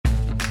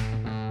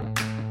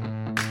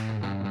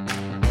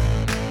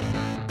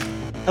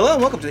Hello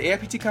and welcome to the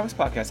AIPT Comics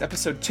Podcast,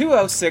 episode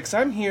 206.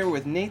 I'm here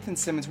with Nathan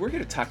Simmons. We're here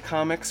to talk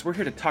comics. We're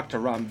here to talk to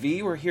Ram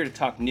V. We're here to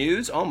talk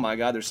news. Oh my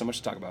god, there's so much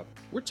to talk about.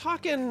 We're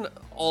talking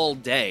all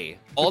day.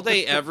 All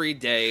day, every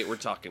day. We're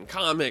talking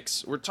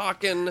comics. We're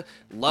talking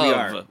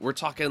love. We're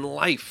talking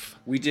life.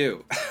 We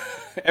do.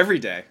 Every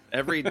day.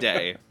 Every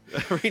day.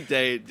 Every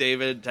day,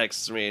 David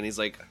texts me and he's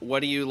like, what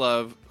do you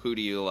love? Who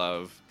do you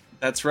love?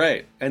 That's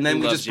right. And then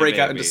Who we loves just you, break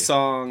out baby? into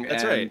song.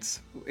 That's and right.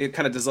 It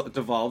kind of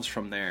devolves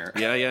from there.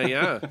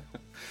 Yeah.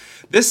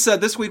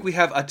 This week we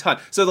have a ton.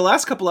 So the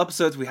last couple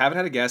episodes we haven't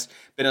had a guest.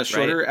 Been a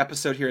shorter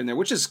episode here and there,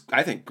 which is,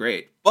 I think,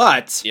 great.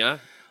 But Yeah.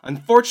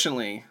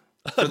 unfortunately,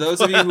 for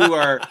those of you who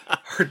are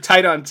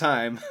tight on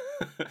time,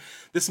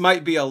 this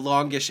might be a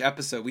longish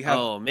episode. We have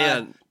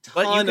a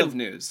ton of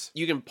news.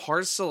 You can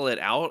parcel it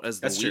out as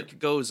the That's week true.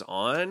 goes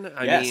on.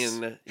 I Yes.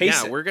 mean,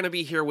 Pace it. we're going to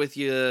be here with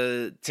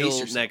you till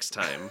yourself. next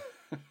time.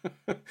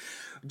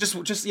 Just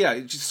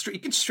you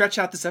can stretch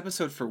out this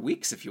episode for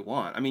weeks if you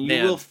want. I mean, you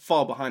Man. will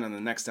fall behind on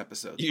the next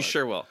episode. You but-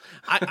 sure will.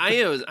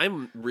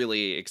 I'm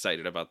really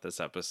excited about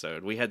this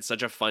episode. We had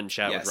such a fun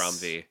chat with Ram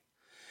V.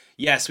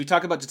 Yes, we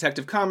talk about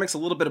Detective Comics, a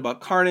little bit about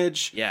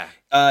Carnage. Yeah.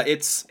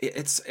 It's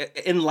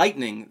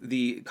enlightening,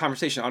 the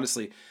conversation,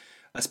 honestly,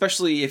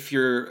 especially if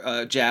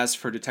you're jazzed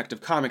for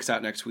Detective Comics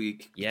out next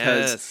week.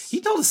 Because Yes.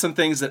 he told us some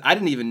things that I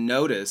didn't even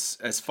notice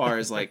as far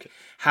as like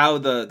how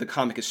the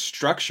comic is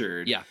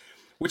structured. Yeah.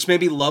 Which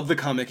made me love the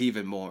comic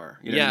even more.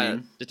 You know what I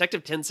mean? Detective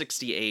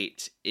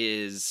 1068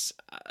 is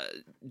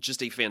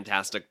just a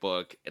fantastic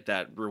book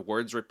that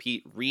rewards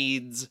repeat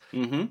reads.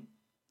 Mm-hmm.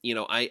 You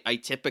know, I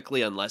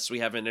typically, unless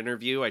we have an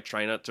interview, I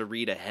try not to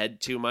read ahead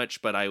too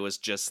much, but I was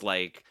just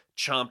like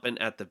chomping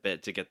at the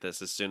bit to get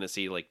this as soon as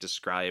he like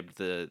described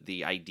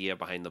the idea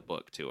behind the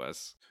book to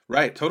us.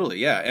 Right, totally,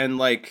 yeah. And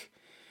like,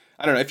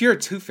 I don't know, if you're a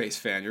Two-Face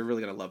fan, you're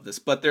really going to love this.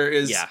 But there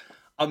is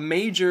a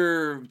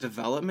major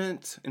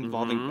development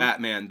involving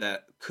Batman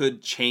that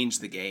could change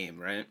the game,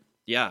 right?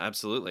 Yeah,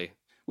 absolutely.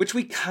 Which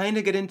we kind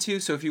of get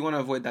into, so if you want to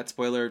avoid that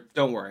spoiler,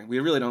 don't worry. We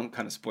really don't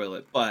kind of spoil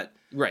it, but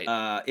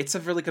it's a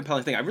really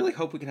compelling thing. I really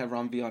hope we can have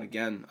Ram V on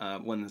again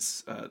when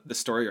the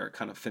story arc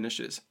kind of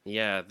finishes.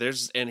 Yeah,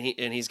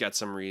 he's got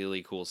some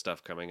really cool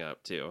stuff coming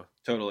up too.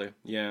 Totally,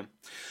 yeah.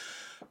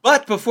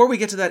 But before we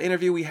get to that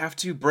interview, we have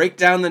to break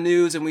down the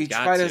news, and we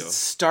try to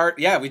start.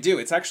 Yeah, we do.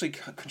 It's actually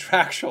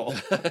contractual.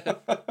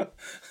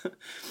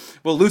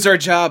 We'll lose our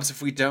jobs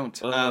if we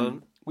don't.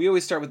 We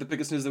always start with the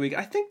biggest news of the week.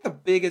 I think the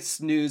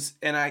biggest news,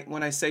 and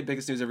when I say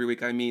biggest news every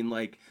week, I mean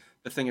like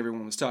the thing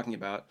everyone was talking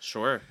about.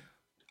 Sure.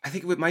 I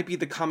think it might be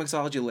the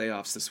Comixology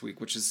layoffs this week,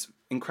 which is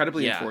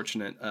incredibly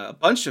unfortunate. A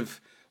bunch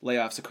of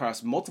layoffs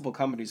across multiple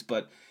companies,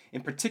 but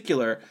in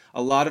particular,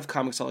 a lot of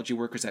Comixology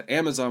workers at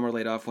Amazon were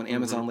laid off. When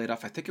Amazon laid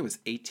off, I think it was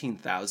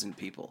 18,000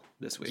 people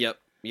this week. Yep.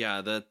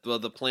 Yeah.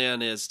 The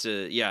plan is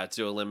to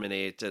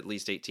eliminate at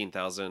least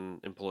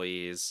 18,000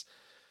 employees.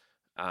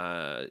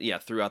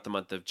 Throughout the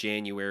month of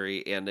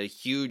January, and a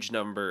huge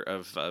number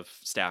of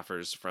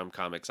staffers from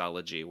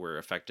Comixology were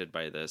affected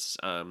by this.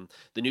 The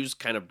news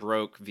kind of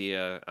broke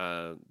via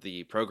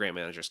the program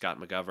manager Scott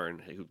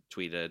McGovern, who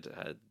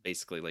tweeted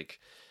basically like,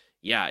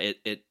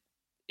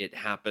 it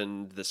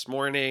happened this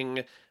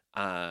morning.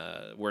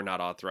 We're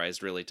not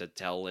authorized really to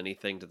tell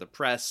anything to the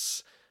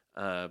press.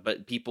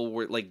 But people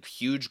were like,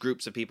 huge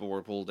groups of people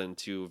were pulled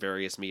into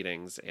various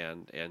meetings,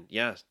 and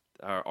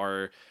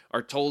are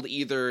told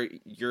either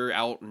you're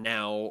out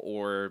now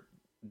or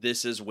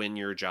this is when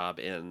your job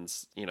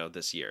ends,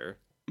 this year.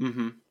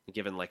 Mm-hmm.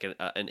 Given like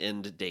an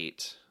end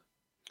date.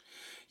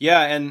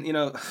 Yeah,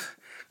 and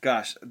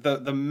gosh,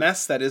 the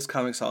mess that is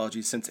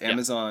Comixology since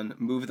Amazon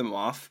moved them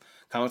off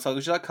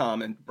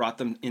Comixology.com and brought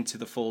them into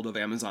the fold of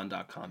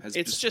Amazon.com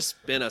it's just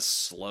been a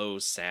slow,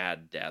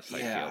 sad death. I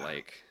feel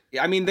like.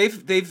 Yeah, I mean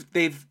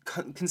they've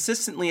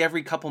consistently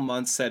every couple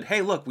months said,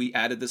 "Hey, look, we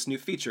added this new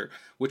feature,"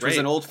 which was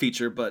an old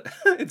feature, but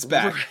it's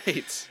back.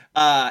 Right.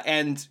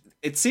 And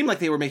it seemed like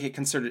they were making a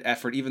concerted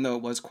effort, even though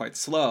it was quite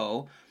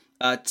slow.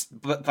 But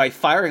by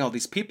firing all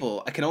these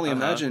people, I can only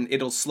imagine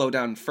it'll slow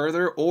down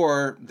further,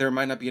 or there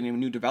might not be any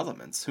new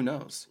developments. Who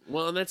knows?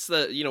 Well, and that's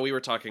we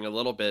were talking a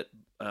little bit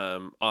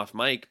off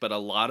mic, but a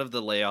lot of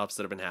the layoffs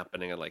that have been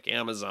happening at like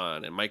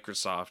Amazon and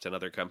Microsoft and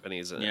other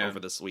companies over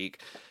this week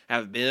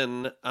have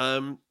been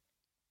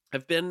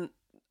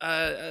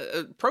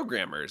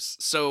programmers.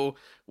 So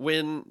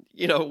when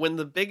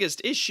the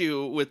biggest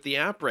issue with the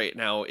app right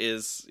now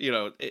is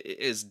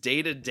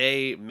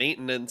day-to-day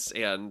maintenance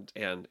and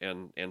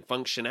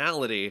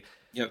functionality,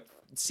 it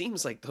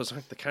seems like those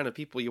aren't the kind of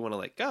people you want to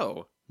let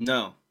go.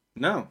 No.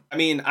 I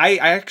mean, I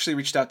actually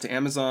reached out to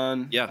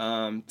Amazon.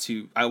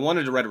 I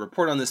wanted to write a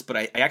report on this, but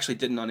I actually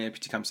didn't on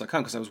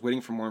AIPTcomics.com because I was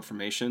waiting for more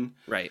information.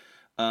 Right.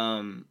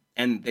 And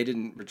they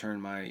didn't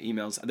return my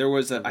emails. There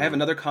was I have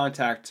another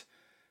contact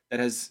that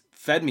has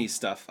fed me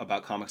stuff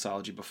about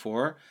Comixology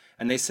before,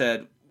 and they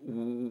said,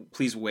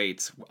 please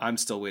wait. I'm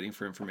still waiting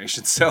for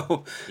information.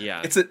 So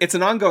it's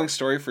an ongoing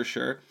story for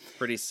sure.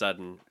 Pretty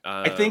sudden.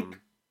 I think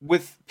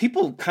with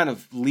people kind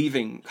of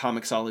leaving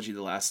Comixology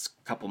the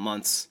last couple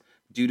months,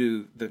 due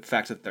to the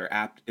fact that their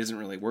app isn't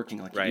really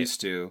working like Right. it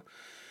used to.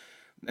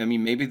 I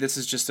mean, maybe this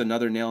is just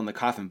another nail in the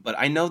coffin, but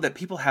I know that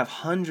people have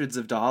hundreds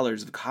of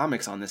dollars of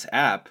comics on this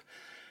app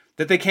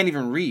that they can't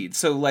even read.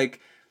 So like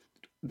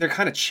they're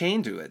kind of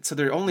chained to it. So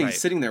they're only Right.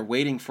 sitting there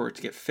waiting for it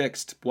to get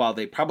fixed while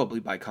they probably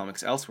buy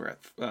comics elsewhere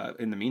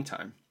in the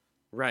meantime.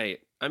 Right.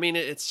 I mean,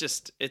 it's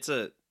just it's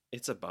a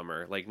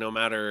bummer. Like no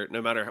matter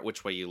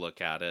which way you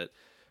look at it.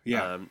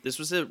 Yeah. This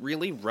was a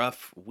really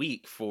rough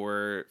week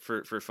for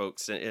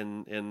folks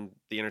in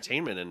the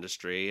entertainment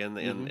industry and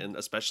and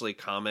especially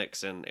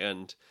comics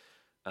and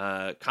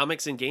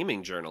comics and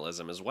gaming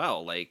journalism as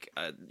well. Like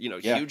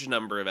Yeah. huge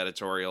number of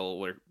editorial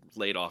were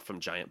laid off from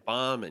Giant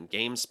Bomb and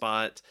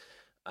GameSpot.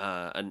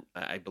 And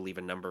I believe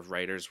a number of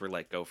writers were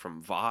let go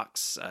from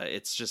Vox.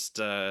 It's just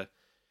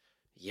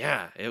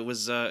yeah, it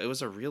was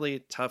a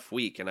really tough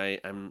week, and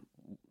I'm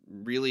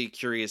really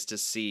curious to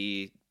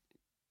see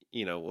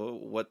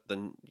what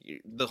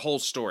the whole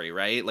story,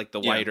 right? Like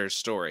the Yeah. wider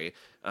story,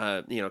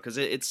 because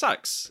it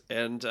sucks,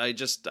 and I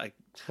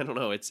don't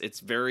know. It's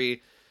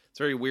very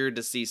weird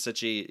to see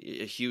such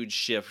a huge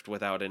shift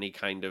without any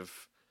kind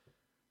of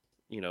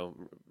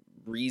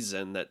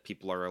reason that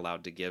people are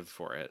allowed to give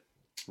for it.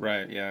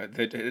 Right. Yeah.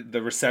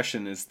 The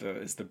recession is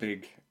the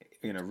big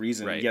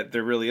reason. Right. Yet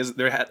there really is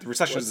the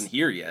recession isn't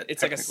here yet.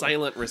 It's like a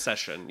silent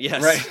recession.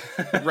 Yes.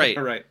 Right. Right.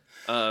 Right.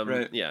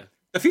 Right. Yeah.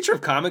 The future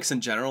of comics in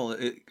general,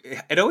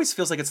 it always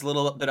feels like it's a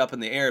little bit up in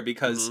the air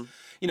because,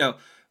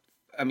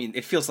 I mean,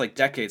 it feels like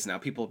decades now.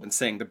 People have been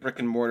saying the brick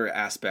and mortar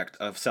aspect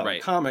of selling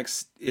Right.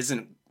 comics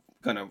isn't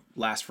going to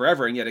last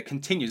forever, and yet it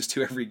continues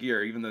to every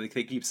year, even though they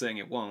keep saying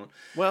it won't.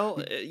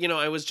 Well,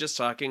 I was just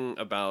talking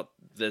about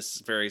this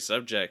very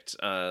subject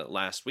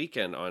last week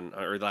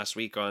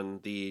on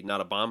the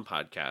Not a Bomb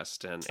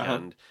podcast,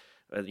 and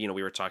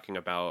we were talking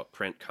about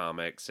print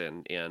comics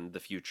and the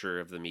future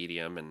of the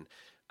medium, and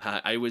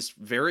I was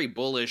very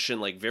bullish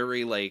and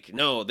very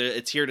no,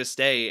 it's here to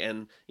stay,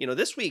 and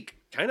this week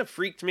kind of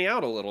freaked me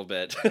out a little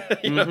bit,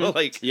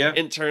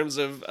 in terms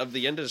of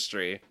the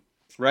industry,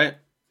 right?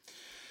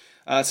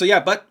 But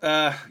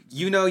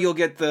you'll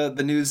get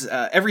the news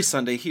every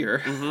Sunday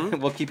here.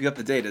 We'll keep you up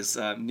to date as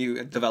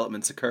new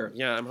developments occur.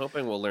 Yeah, I'm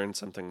hoping we'll learn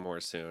something more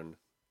soon.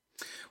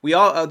 We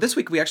all this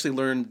week we actually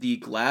learned the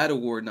GLAAD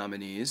Award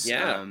nominees,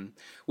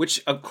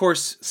 which of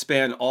course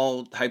span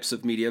all types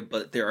of media,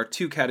 but there are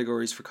two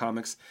categories for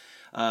comics.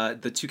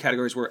 The two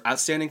categories were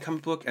Outstanding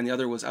Comic Book, and the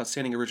other was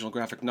Outstanding Original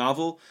Graphic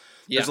Novel.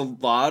 Yeah. There's a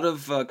lot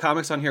of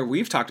comics on here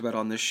we've talked about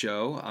on this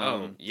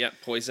show.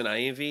 Poison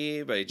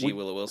Ivy by G.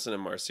 Willow Wilson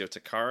and Marcio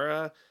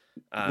Takara.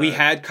 We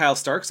had Kyle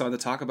Starks on to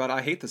talk about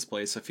I Hate This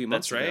Place a few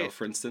months ago,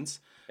 for instance.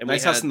 And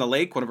Nice House in the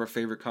Lake, one of our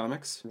favorite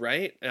comics.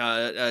 Right.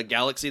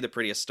 Galaxy, the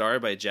Prettiest Star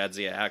by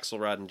Jadzia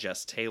Axelrod and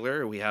Jess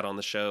Taylor. We had on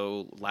the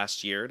show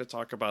last year to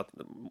talk about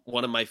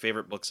one of my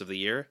favorite books of the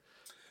year.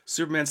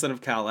 Superman, Son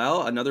of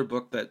Kal-El, another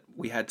book that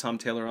we had Tom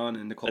Taylor on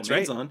and Nicole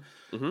Maines on.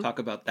 Talk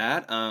about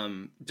that.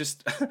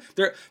 Just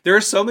there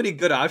are so many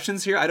good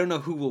options here. I don't know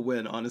who will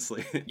win,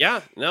 honestly.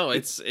 Yeah, no,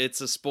 it's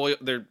a spoil.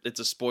 It's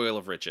a spoil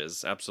of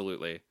riches.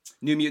 Absolutely.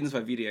 New Mutants by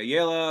Vita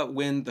Ayala,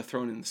 Wind, The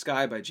Throne in the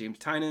Sky by James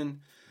Tynion,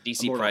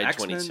 DC Pride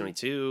X-Men.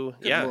 2022.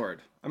 Good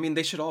Lord. I mean,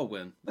 they should all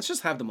win. Let's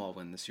just have them all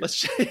win this year.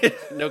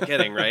 No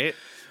kidding, right?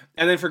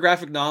 And then for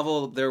graphic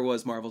novel, there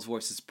was Marvel's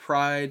Voices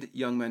Pride,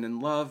 Young Men in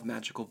Love,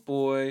 Magical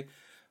Boy,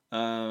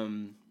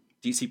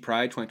 DC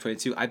Pride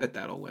 2022. I bet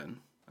that'll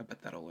win.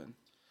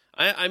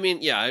 I mean,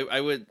 yeah,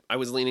 I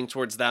was leaning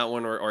towards that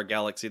one or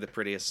Galaxy, the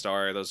Prettiest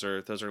Star. Those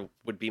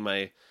would be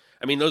my.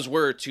 I mean, those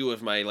were two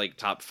of my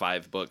top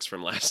 5 books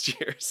from last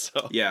year.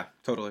 So yeah,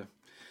 totally.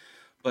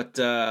 But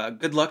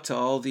good luck to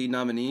all the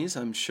nominees.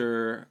 I'm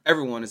sure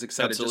everyone is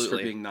excited just for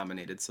being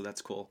nominated, so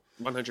that's cool.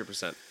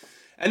 100%.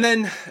 And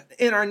then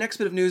in our next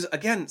bit of news,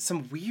 again,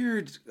 some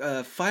weird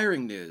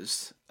firing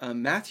news.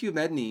 Matthew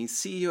Medney,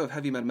 CEO of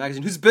Heavy Metal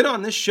Magazine, who's been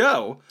on this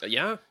show,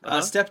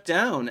 stepped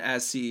down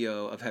as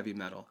CEO of Heavy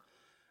Metal.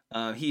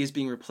 He is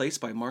being replaced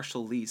by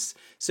Marshall Lease.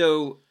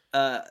 So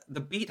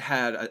The Beat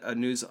had a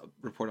news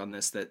report on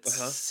this that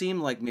seemed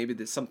like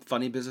maybe some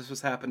funny business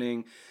was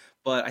happening.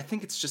 But I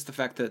think it's just the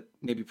fact that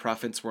maybe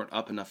profits weren't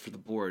up enough for the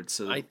board.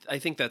 So I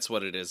think that's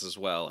what it is as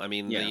well. I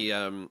mean,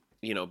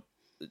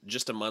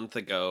 just a month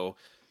ago,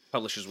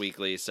 Publishers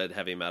Weekly said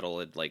Heavy Metal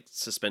had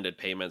suspended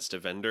payments to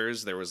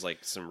vendors. There was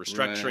some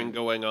restructuring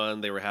going on.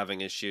 They were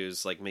having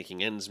issues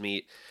making ends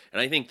meet. And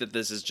I think that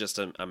this is just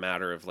a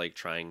matter of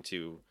trying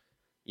to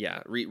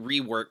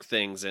rework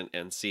things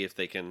and see if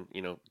they can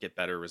get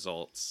better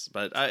results.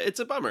 But it's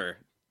a bummer.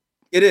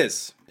 It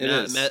is.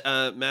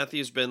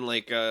 Matthew's been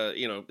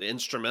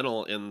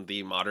instrumental in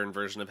the modern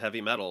version of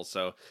Heavy Metal,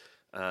 so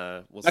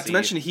we'll see. Not to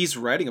mention he's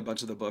writing a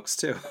bunch of the books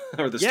too,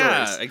 or the stories.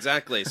 Yeah,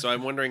 exactly. So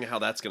I'm wondering how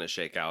that's going to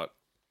shake out.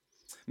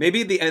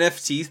 Maybe the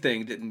NFT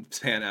thing didn't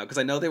pan out because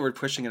I know they were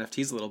pushing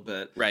NFTs a little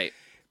bit, right?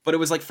 But it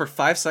was for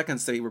 5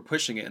 seconds they were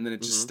pushing it, and then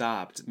it just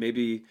stopped.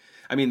 Maybe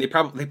they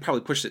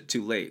probably pushed it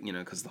too late,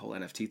 because the whole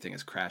NFT thing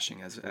is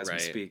crashing as we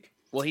speak.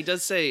 Well, he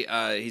does say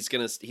he's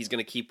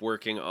gonna keep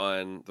working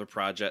on the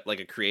project, like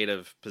a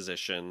creative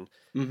position.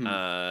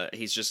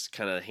 He's just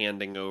kind of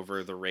handing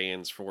over the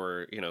reins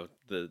for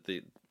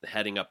the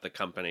heading up the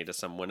company to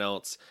someone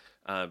else.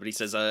 But he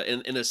says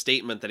in a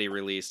statement that he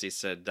released, he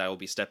said, "I will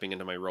be stepping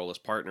into my role as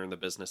partner in the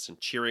business and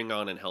cheering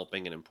on and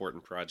helping in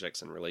important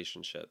projects and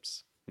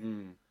relationships."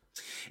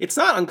 It's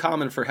not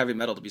uncommon for heavy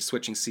metal to be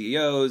switching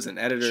CEOs and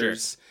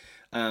editors.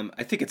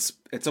 I think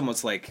it's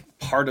almost like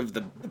part of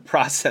the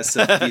process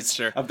of these,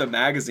 of the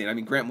magazine. I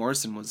mean, Grant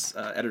Morrison was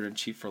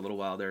editor-in-chief for a little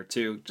while there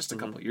too, just a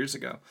couple of years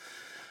ago.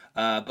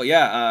 But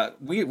yeah,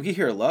 we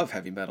here love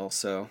heavy metal,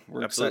 so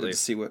we're excited to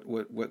see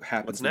what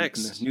happens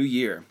next in the new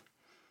year.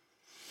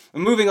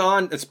 And moving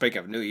on, speaking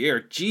of new year,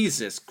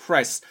 Jesus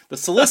Christ, the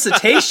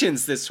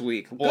solicitations this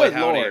week. Good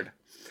Lord.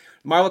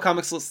 Marvel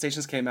Comics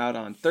solicitations came out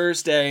on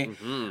Thursday.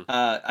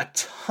 A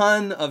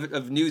ton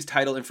of news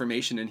title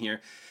information in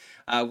here.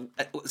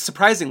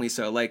 Surprisingly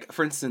so. Like,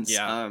 for instance,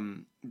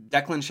 Declan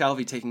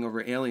Shalvey taking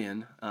over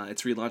Alien.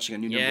 It's relaunching a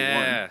new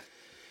number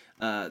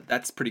 1.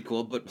 That's pretty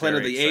cool. But Planet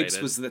of the Apes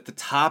was at the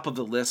top of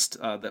the list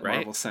that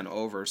Marvel sent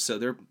over. So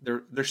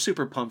they're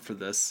super pumped for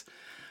this.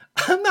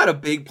 I'm not a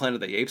big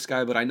Planet of the Apes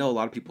guy, but I know a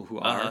lot of people who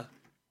are.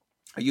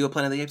 Are you a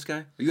Planet of the Apes guy?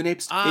 Are you an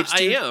Apes? Apes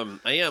I am.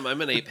 I'm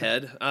an ape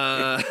head.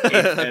 Ape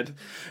head.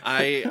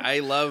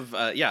 I love.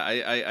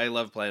 I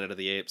love Planet of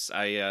the Apes.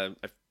 I've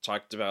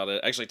talked about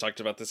it. Actually, talked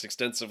about this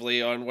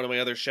extensively on one of my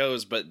other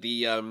shows. But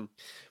the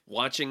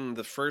watching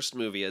the first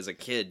movie as a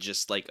kid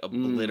just like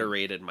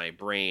obliterated my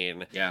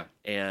brain. Yeah.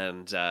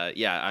 And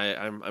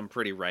I'm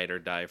pretty ride or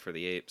die for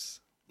the Apes.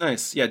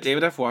 Nice. Yeah.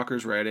 David F.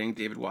 Walker's writing.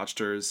 David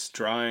Watchter's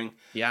drawing.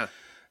 Yeah.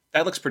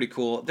 That looks pretty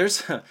cool.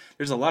 There's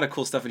a lot of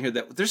cool stuff in here.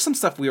 There's some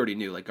stuff we already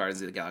knew, like Guardians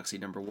of the Galaxy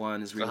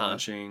 #1 is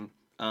relaunching.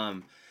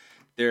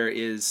 There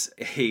is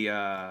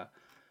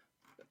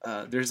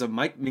there's a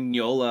Mike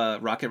Mignola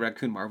Rocket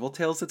Raccoon Marvel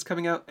Tales that's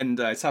coming out, and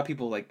I saw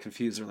people like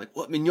confused. They're like,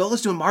 "What?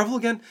 Mignola's doing Marvel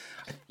again?"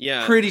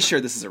 Yeah, pretty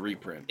sure this is a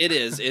reprint. It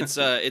is. It's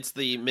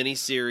the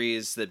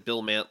miniseries that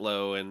Bill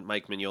Mantlo and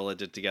Mike Mignola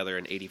did together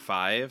in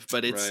 '85.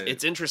 But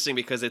it's interesting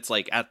because it's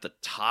like at the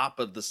top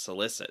of the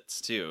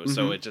solicits too.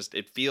 So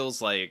it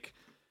feels like.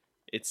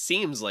 It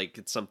seems like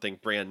it's something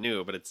brand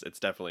new, but it's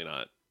definitely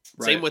not.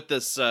 Right. Same with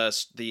this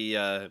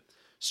the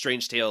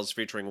Strange Tales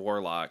featuring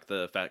Warlock,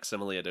 the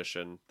facsimile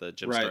edition, the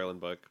Jim Starlin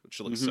book,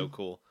 which looks so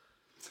cool.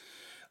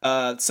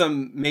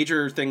 Some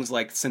major things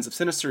like Sins of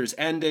Sinister is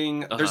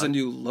ending. There's a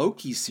new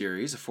Loki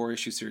series, a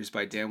 4-issue series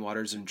by Dan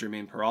Waters and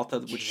Jermaine Peralta,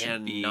 which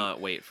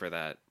cannot wait for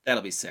that.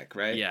 That'll be sick,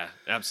 right? Yeah,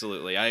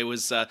 absolutely. I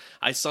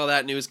saw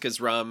that news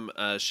because Rum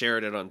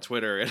shared it on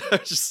Twitter,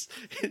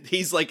 and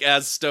he's like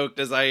as stoked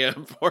as I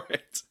am for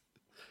it.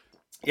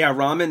 Yeah,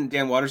 Ram and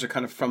Dan Waters are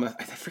kind of from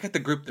I forget the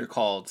group they're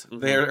called.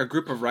 They're a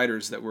group of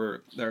writers that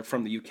are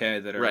from the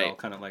UK that are all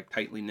kind of like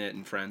tightly knit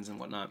and friends and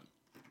whatnot.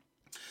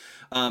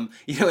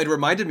 It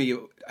reminded me.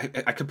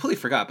 I completely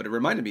forgot, but it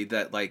reminded me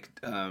that like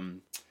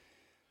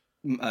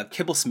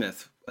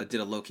Kibblesmith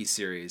did a Loki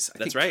series.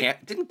 That's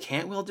right. Didn't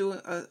Cantwell do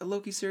a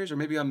Loki series, or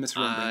maybe I'm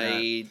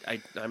misremembering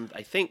that?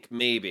 I think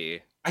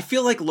maybe. I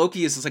feel like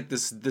Loki is like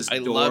this I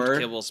door. loved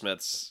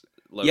Kibblesmith's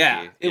Loki.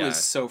 Yeah, it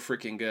was so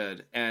freaking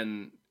good,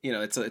 and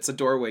it's a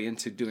doorway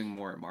into doing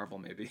more at Marvel,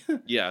 maybe.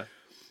 Yeah.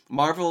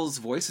 Marvel's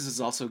Voices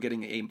is also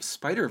getting a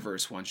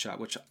Spider-Verse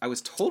one-shot, which I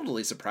was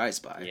totally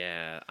surprised by.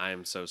 Yeah,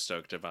 I'm so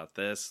stoked about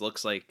this.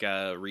 Looks like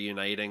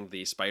reuniting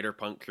the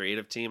Spider-Punk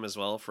creative team as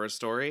well for a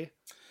story.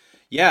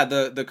 Yeah,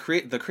 the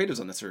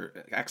creatives on this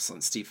are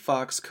excellent. Steve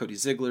Fox, Cody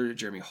Ziegler,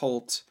 Jeremy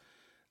Holt.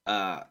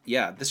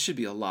 This should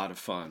be a lot of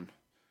fun.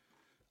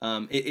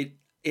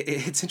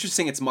 It's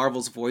interesting. It's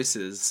Marvel's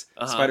Voices,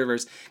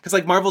 Spider-Verse, because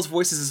like Marvel's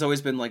Voices has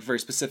always been like very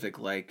specific,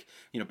 like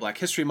Black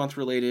History Month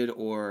related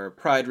or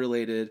Pride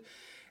related,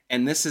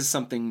 and this is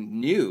something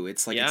new.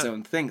 It's like its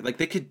own thing. Like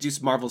they could do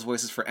Marvel's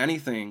Voices for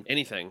anything,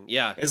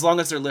 yeah, as long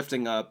as they're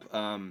lifting up,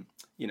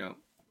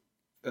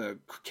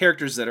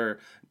 characters that are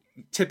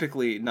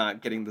typically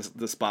not getting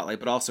the spotlight,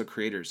 but also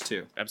creators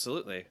too.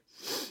 Absolutely.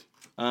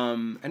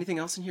 Anything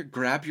else in here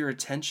grab your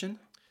attention?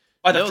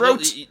 By the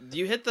throat.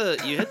 You hit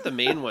the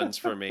main ones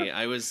for me.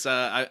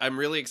 I'm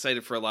really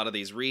excited for a lot of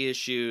these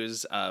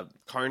reissues.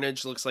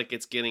 Carnage looks like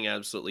it's getting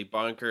absolutely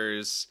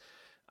bonkers.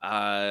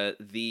 There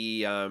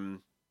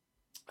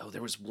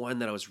was one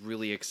that I was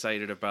really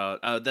excited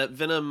about. That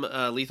Venom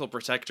Lethal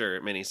Protector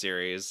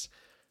miniseries.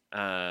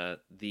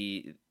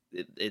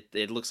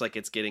 It looks like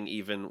it's getting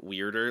even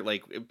weirder.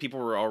 Like people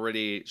were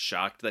already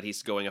shocked that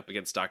he's going up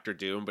against Doctor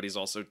Doom, but he's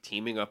also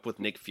teaming up with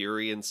Nick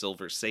Fury and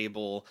Silver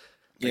Sable.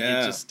 Like,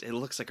 it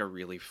looks like a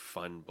really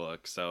fun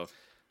book. So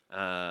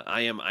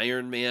I am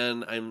Iron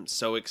Man. I'm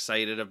so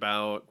excited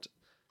about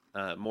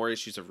more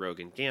issues of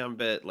Rogue and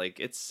Gambit. Like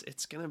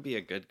it's gonna be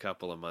a good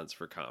couple of months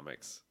for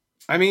comics.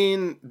 I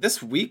mean,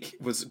 this week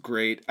was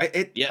great.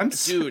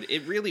 Dude,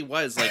 it really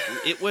was. Like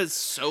it was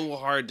so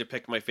hard to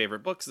pick my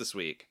favorite books this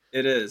week.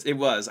 It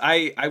was.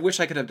 I wish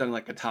I could have done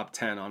like a top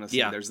 10, honestly.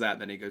 Yeah. There's that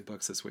many good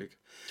books this week.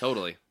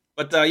 Totally.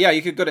 But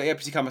you could go to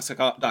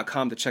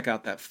aptcomics.com to check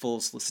out that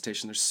full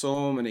solicitation. There's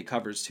so many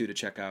covers too to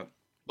check out.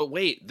 But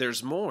wait,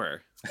 there's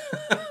more.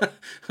 Do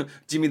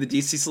you mean the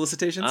DC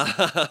solicitations?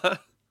 Uh,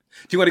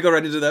 Do you want to go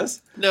right into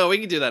those? no, we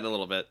can do that in a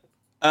little bit.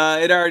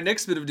 In our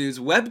next bit of news,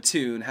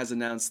 Webtoon has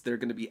announced they're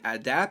going to be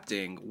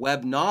adapting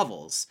web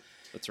novels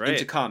That's right.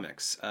 into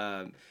comics.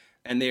 And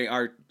they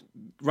are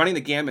running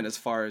the gamut as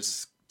far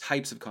as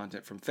types of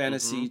content, from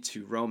fantasy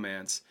to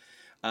romance.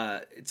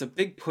 It's a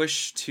big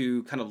push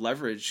to kind of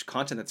leverage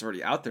content that's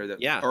already out there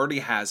that already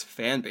has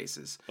fan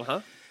bases.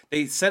 Uh-huh.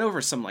 They sent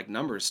over some like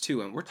numbers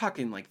too, and we're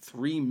talking like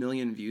 3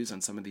 million views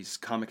on some of these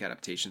comic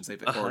adaptations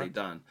they've already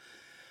done.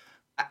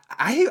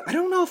 I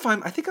don't know if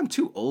I think I'm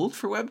too old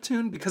for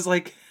Webtoon, because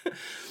like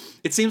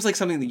it seems like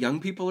something the young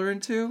people are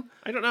into.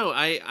 I don't know.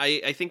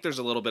 I think there's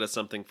a little bit of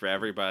something for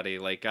everybody.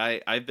 Like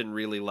I've been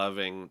really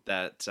loving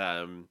that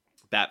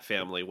Bat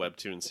Family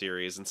webtoon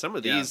series, and some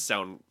of these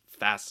sound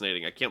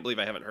fascinating. I can't believe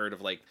I haven't heard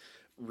of like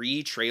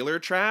Trailer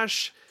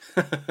Trash,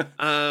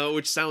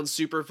 which sounds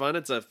super fun.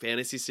 It's a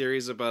fantasy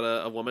series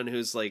about a woman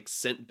who's like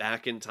sent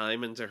back in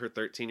time into her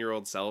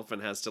 13-year-old self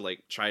and has to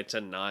like try to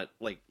not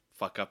like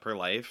fuck up her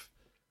life.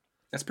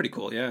 That's pretty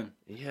cool, yeah.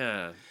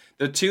 Yeah.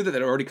 The two that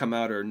had already come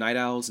out are Night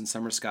Owls in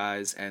Summer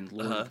Skies and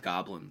Lord of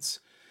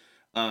Goblins.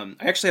 I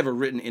actually have a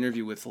written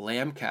interview with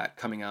Lambcat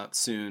coming out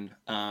soon.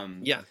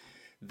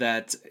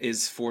 That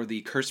is for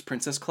the Cursed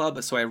Princess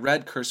Club. So I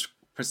read Cursed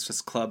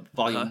Princess Club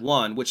Volume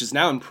 1, which is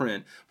now in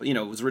print, but it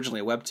was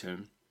originally a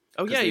webtoon.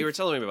 Oh yeah, you were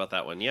telling me about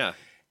that one, yeah.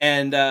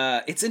 And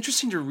it's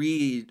interesting to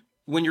read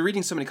when you're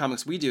reading so many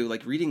comics we do,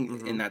 like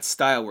reading in that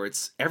style where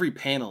it's every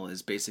panel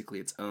is basically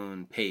its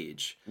own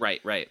page.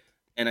 Right.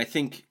 And I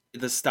think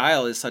the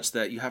style is such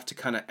that you have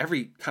to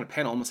every kind of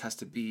panel almost has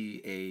to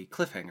be a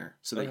cliffhanger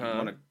so that you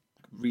want to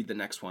read the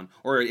next one.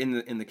 Or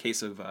in the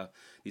case of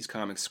these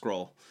comics,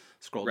 scroll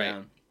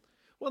down.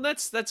 Well,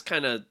 that's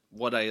kind of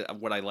what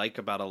I like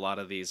about a lot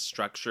of these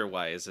structure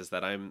wise is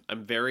that I'm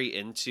very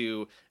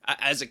into.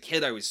 As a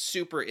kid, I was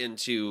super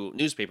into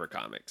newspaper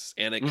comics,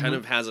 and it kind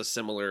of has a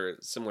similar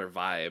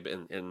vibe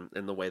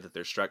in the way that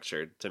they're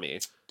structured to me.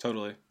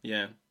 Totally,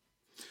 yeah.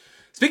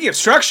 Speaking of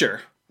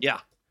structure, yeah.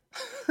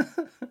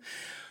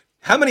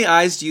 How many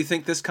eyes do you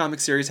think this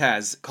comic series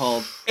has?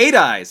 Called 8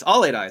 Eyes.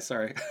 All 8 Eyes,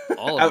 sorry.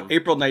 All of them.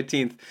 April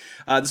 19th.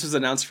 This was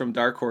announced from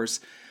Dark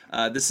Horse.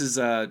 This is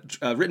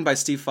written by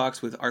Steve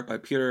Fox with art by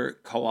Peter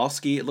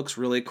Kowalski. It looks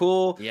really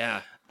cool.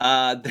 Yeah.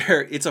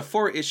 It's a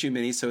 4-issue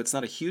mini, so it's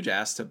not a huge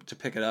ask to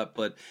pick it up,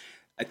 but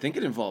I think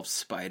it involves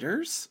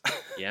spiders.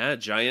 Yeah,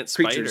 giant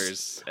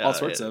spiders. All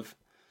sorts of.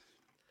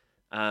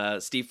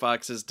 Steve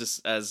Fox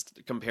has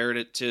compared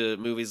it to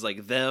movies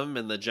like Them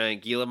and the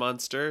Giant Gila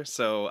Monster,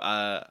 so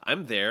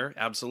I'm there,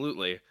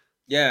 absolutely.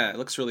 Yeah, it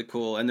looks really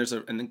cool, and there's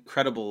an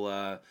incredible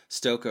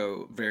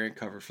Stoko variant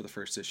cover for the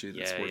first issue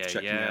that's worth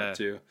checking out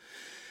too.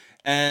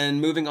 And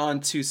moving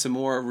on to some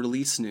more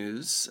release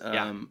news.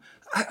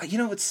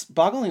 It's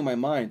boggling my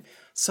mind.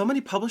 So many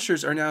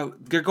publishers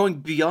they're going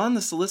beyond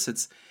the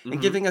solicits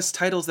and giving us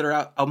titles that are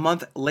out a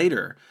month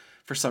later.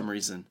 For some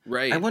reason,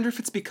 right? I wonder if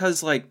it's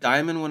because like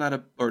Diamond went out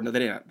of, or no,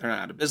 they're not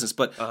out of business,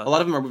 but a lot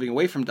of them are moving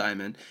away from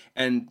Diamond.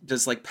 And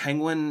does like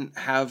Penguin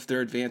have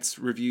their advanced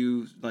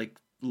review like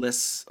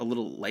lists a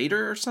little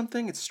later or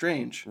something? It's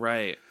strange,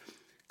 right?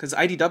 Because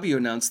IDW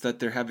announced that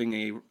they're having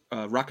a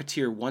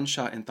Rocketeer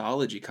one-shot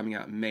anthology coming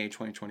out in May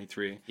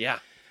 2023. Yeah.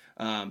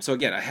 So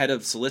again, ahead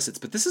of solicits,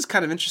 but this is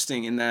kind of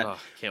interesting in that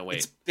can't wait.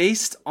 It's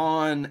based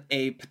on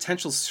a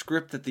potential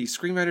script that the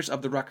screenwriters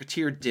of the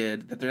Rocketeer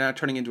did that they're now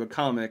turning into a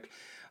comic.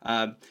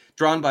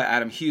 Drawn by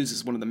Adam Hughes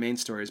is one of the main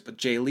stories, but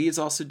Jay Lee is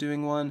also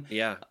doing one.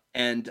 Yeah,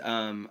 and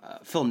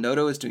Phil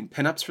Noto is doing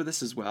pinups for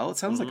this as well. It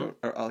sounds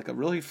like a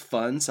really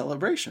fun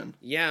celebration.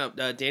 Yeah,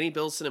 Danny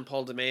Bilson and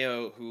Paul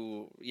DeMeo,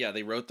 who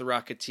they wrote The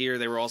Rocketeer.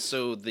 They were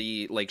also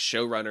the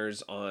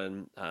showrunners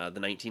on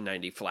the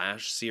 1990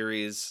 Flash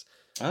series.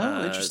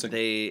 Oh,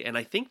 interesting.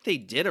 I think they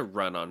did a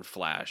run on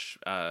Flash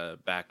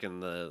back in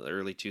the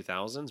early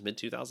 2000s, mid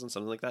 2000s,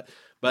 something like that.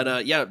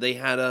 But they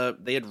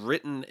had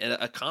written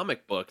a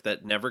comic book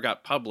that never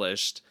got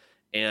published,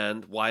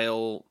 and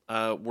while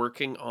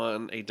working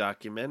on a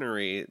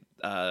documentary,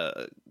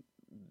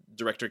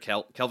 director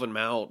Kelvin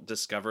Mao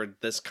discovered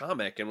this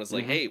comic and was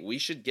like, "Hey, we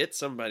should get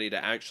somebody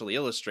to actually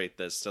illustrate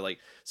this."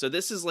 So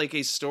this is like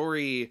a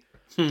story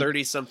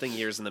 30-something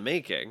years in the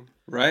making.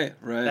 Right.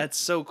 That's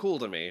so cool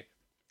to me.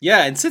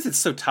 Yeah, and since it's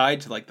so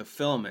tied to like the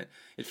film, it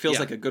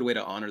feels like a good way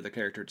to honor the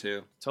character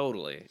too.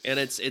 Totally, and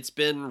it's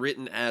been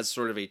written as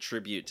sort of a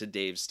tribute to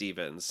Dave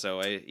Stevens.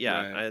 So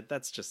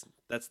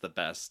that's the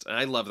best.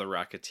 I love The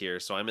Rocketeer,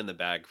 so I'm in the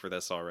bag for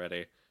this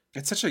already.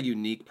 It's such a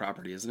unique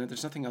property, isn't it?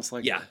 There's nothing else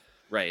like it. Yeah,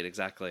 right,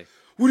 exactly.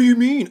 What do you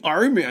mean?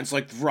 Iron Man's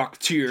like The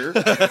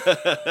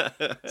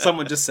Rocketeer.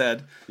 Someone just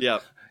said. Yeah.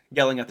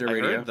 Yelling at their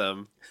radio. I heard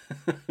them.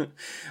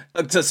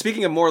 So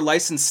speaking of more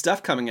licensed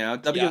stuff coming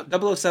out,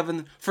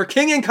 007 for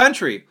King and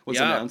Country was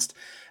announced.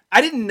 I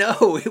didn't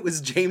know it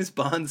was James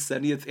Bond's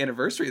 70th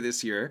anniversary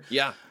this year.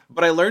 Yeah.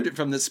 But I learned it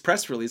from this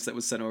press release that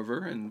was sent over,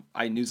 and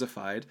I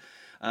newsified.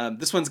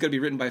 This one's going to be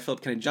written by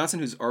Philip Kennedy Johnson,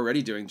 who's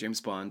already doing James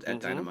Bond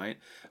at Dynamite,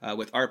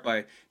 with art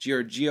by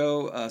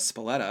Giorgio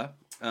Spalletta.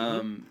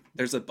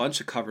 There's a bunch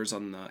of covers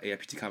on the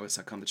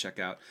AIPTcomics.com to check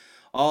out.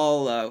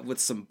 All with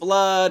some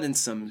blood and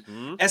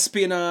some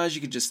espionage.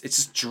 It's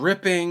just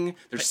dripping.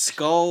 There's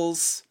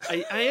skulls.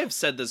 I have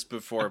said this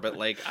before, but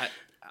like,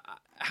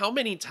 how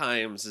many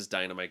times is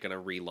Dynamite going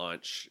to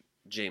relaunch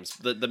James,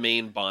 the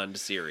main Bond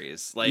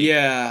series? Like,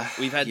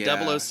 we've had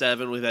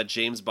 007, we've had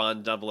James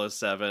Bond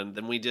 007.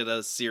 Then we did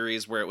a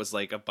series where it was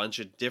like a bunch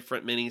of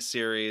different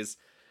miniseries.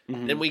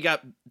 Then we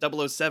got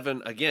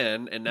 007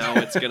 again, and now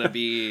it's going to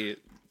be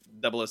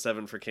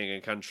 007 for King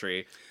and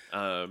Country.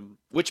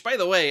 Which, by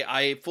the way,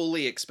 I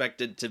fully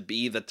expected to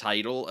be the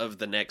title of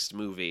the next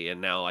movie,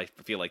 and now I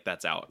feel like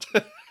that's out.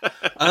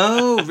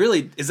 Oh,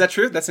 really? Is that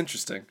true? That's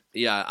interesting.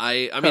 Yeah,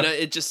 I mean,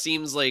 it just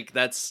seems like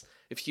that's,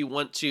 if you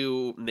want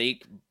to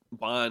make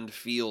Bond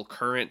feel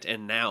current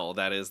and now,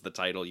 that is the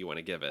title you want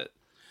to give it.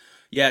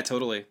 Yeah,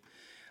 totally.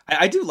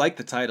 I do like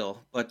the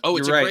title, but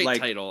it's you're a right, great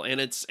title,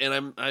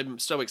 and I'm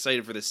so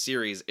excited for this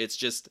series. It's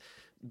just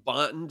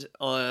Bond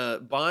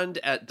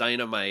at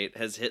Dynamite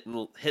has hit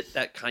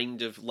that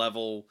kind of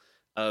level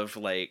of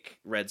like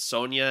Red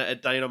Sonja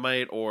at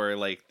Dynamite, or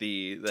like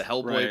the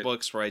Hellboy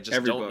books, where I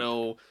just don't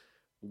know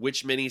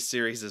which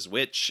miniseries is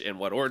which in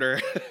what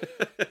order.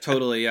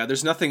 Totally, yeah.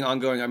 There's nothing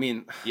ongoing. I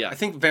mean, I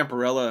think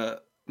Vampirella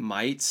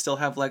might still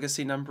have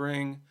legacy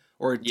numbering,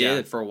 or it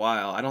did for a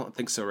while. I don't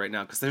think so right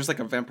now, because there's like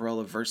a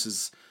Vampirella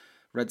versus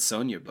Red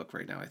Sonja book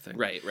right now, I think.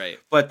 Right.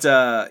 But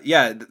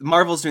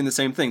Marvel's doing the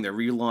same thing. They're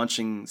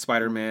relaunching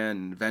Spider-Man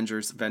and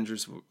Avengers.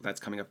 That's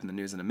coming up in the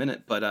news in a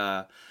minute.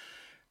 But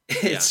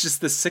it's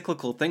just this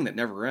cyclical thing that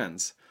never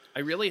ends. I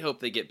really hope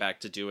they get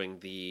back to doing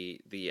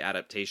the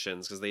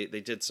adaptations, because they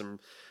did some.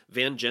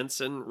 Van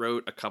Jensen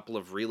wrote a couple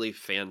of really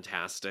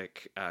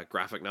fantastic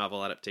graphic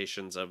novel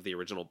adaptations of the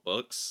original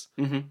books.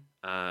 And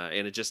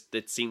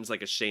it seems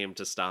like a shame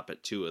to stop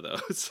at 2 of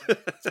those.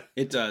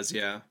 It does,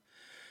 yeah.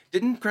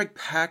 Didn't Greg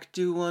Pak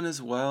do one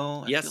as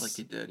well? Yes. I feel like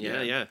he did.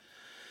 Yeah.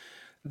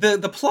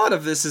 The plot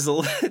of this is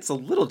it's a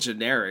little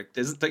generic,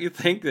 don't you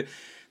think?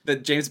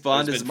 That James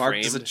Bond is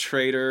marked as a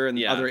traitor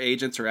and other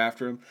agents are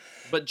after him.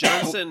 But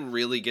Johnson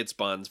really gets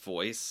Bond's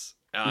voice,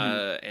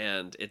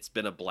 and it's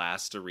been a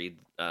blast to read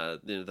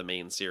the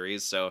main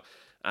series. So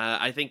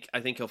I think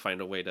he'll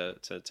find a way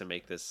to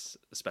make this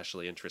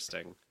especially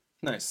interesting.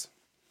 Nice.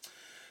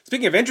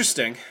 Speaking of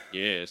interesting,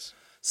 yes,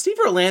 Steve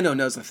Orlando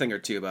knows a thing or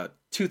two about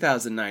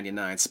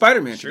 2099,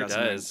 Spider-Man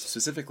 2099 does.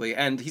 Specifically,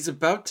 and he's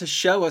about to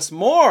show us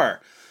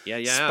more. Yeah.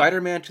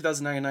 Spider-Man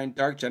 2099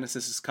 Dark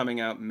Genesis is coming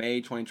out May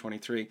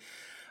 2023.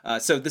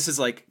 So this is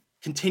like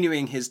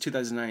continuing his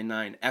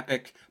 2099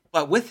 epic,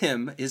 but with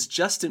him is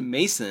Justin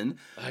Mason.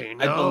 I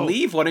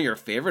believe one of your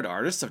favorite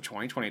artists of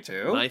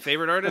 2022. My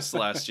favorite artist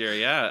last year,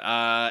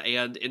 yeah.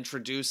 And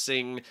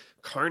introducing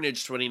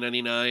Carnage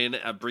 2099,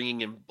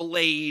 bringing in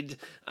Blade,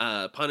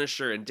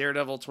 Punisher, and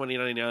Daredevil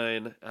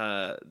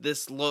 2099.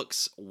 This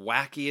looks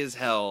wacky as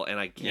hell, and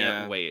I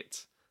can't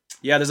wait.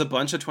 Yeah, there's a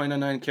bunch of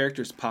 2099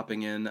 characters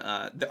popping in.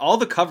 All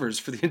the covers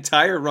for the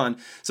entire run.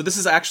 So this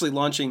is actually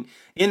launching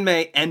in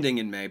May, ending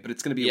in May, but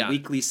it's going to be a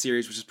weekly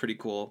series, which is pretty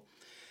cool.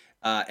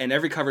 And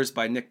every cover is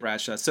by Nick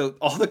Bradshaw. So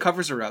all the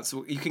covers are out.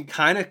 So you can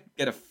kind of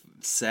get a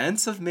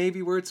sense of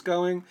maybe where it's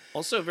going.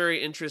 Also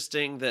very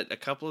interesting that a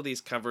couple of these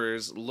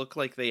covers look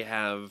like they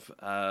have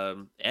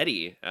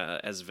Eddie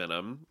as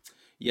Venom.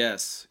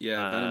 Yes,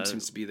 Venom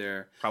seems to be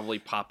there. Probably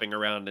popping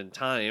around in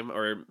time,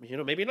 or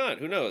maybe not.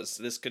 Who knows?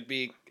 This could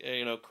be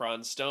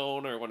Kron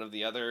Stone or one of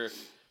the other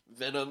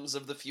Venoms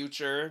of the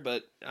future.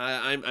 But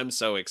I'm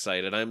so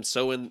excited. I'm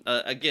so in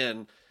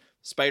again.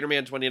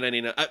 Spider-Man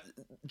 2099.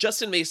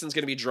 Justin Mason's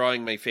going to be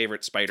drawing my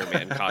favorite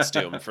Spider-Man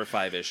costume for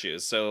 5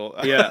 issues. So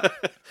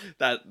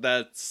that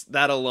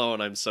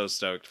alone, I'm so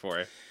stoked for.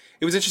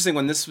 It was interesting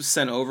when this was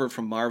sent over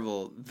from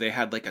Marvel. They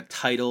had like a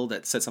title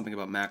that said something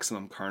about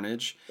Maximum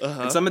Carnage,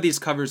 and some of these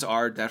covers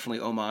are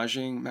definitely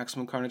homaging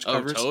Maximum Carnage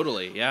covers. Oh,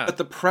 totally, yeah. But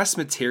the press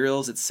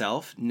materials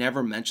itself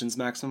never mentions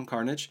Maximum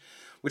Carnage,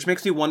 which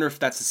makes me wonder if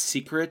that's a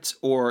secret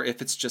or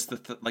if it's just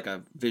like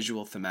a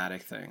visual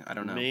thematic thing. I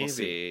don't know. Maybe, we'll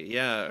see.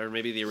 Yeah, or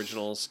maybe the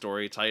original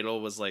story title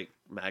was like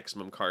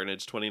Maximum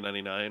Carnage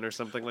 2099 or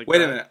something like that.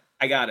 Wait a minute,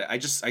 I got it. I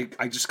just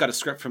got a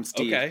script from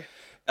Steve. Okay.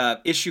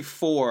 Issue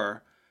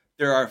 4.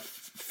 There are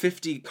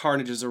 50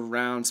 Carnages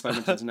around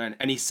Spider-Man 2099,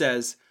 and he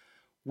says,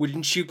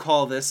 "Wouldn't you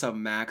call this a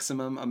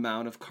maximum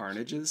amount of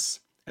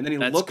Carnages?" And then he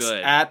looks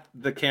at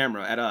the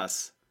camera, at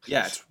us.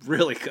 Yeah, it's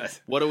really good.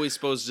 What are we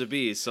supposed to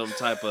be? Some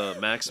type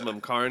of Maximum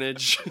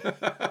Carnage?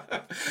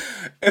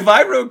 If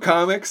I wrote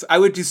comics, I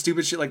would do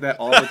stupid shit like that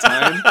all the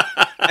time,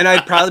 and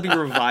I'd probably be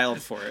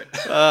reviled for it.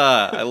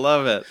 I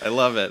love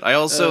it. I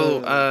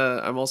also,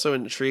 I'm also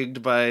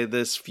intrigued by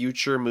this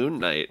future Moon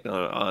Knight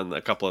on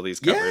a couple of these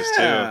covers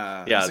too.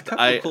 Yeah, there's a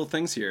couple of cool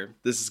things here.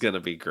 This is gonna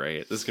be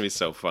great. This is gonna be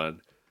so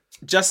fun.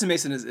 Justin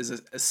Mason is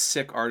a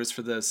sick artist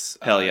for this.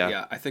 Hell yeah.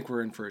 Yeah, I think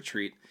we're in for a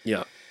treat.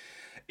 Yeah.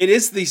 It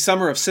is the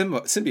summer of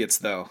symbiotes,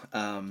 though.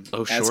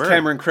 As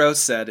Cameron Crowe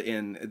said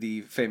in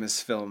the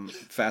famous film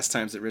Fast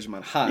Times at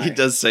Ridgemont High. He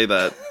does say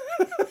that.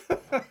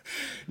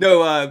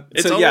 No,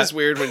 It's so always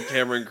weird when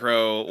Cameron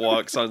Crowe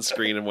walks on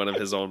screen in one of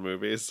his own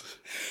movies.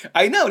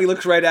 I know. And he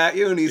looks right at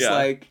you and he's Yeah.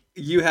 like,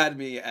 you had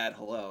me at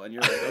hello. And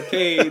you're like,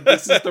 okay,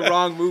 this is the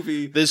wrong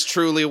movie. This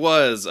truly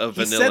was a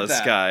He said Vanilla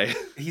that. Sky.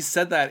 He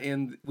said that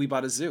in We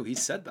Bought a Zoo. He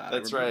said that.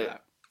 That's I remember right.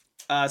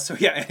 that. So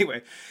yeah,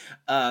 anyway,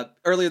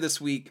 earlier this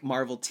week,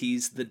 Marvel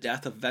teased the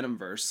death of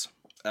Venomverse.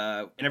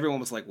 And everyone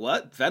was like,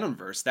 what?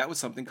 Venomverse? That was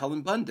something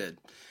Cullen Bunn did.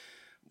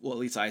 Well, at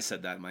least I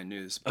said that in my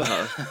news.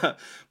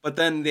 But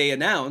then they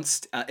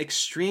announced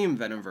Extreme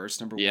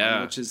Venomverse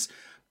 #1, which is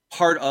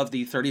part of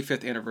the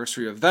 35th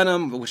anniversary of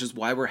Venom, which is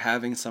why we're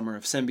having Summer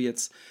of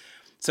Symbiotes.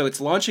 So it's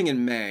launching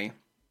in May.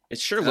 It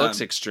sure looks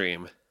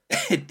extreme.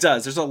 It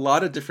does. There's a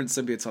lot of different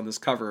symbiotes on this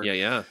cover.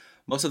 Yeah.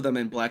 Most of them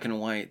in black and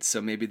white,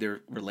 so maybe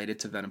they're related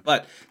to Venom.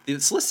 But the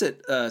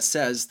solicit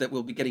says that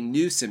we'll be getting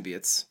new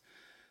symbiotes,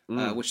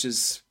 which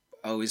is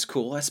always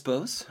cool, I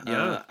suppose.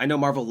 Yeah. I know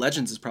Marvel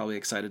Legends is probably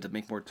excited to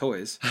make more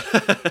toys.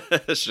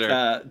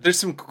 Sure. There's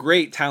some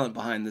great talent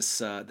behind this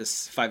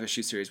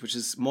 5-issue series, which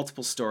is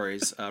multiple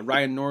stories.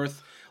 Ryan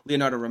North,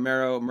 Leonardo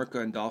Romero,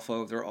 Mirko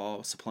Andolfo, they're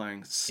all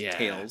supplying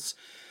tales.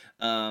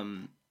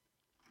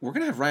 We're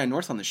going to have Ryan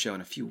North on the show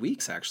in a few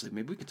weeks, actually.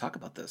 Maybe we could talk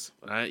about this.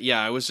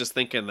 I was just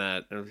thinking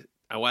that.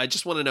 I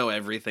just want to know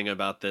everything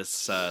about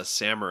this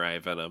samurai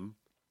Venom.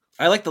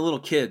 I like the little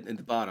kid at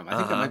the bottom. I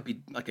think that might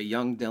be like a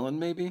young Dylan,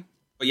 maybe.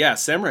 But yeah,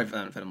 Samurai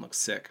Venom looks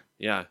sick.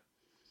 Yeah.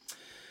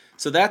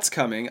 So that's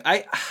coming.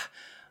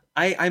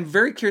 I'm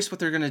very curious what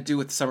they're going to do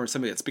with Summer of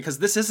Symbiotes, because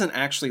this isn't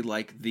actually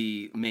like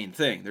the main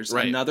thing. There's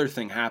another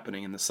thing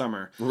happening in the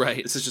summer.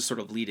 Right. This is just sort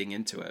of leading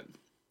into it.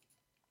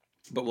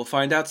 But we'll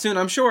find out soon,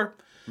 I'm sure.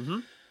 Mm-hmm.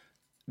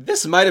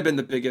 This might have been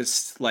the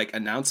biggest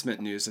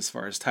announcement news as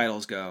far as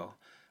titles go.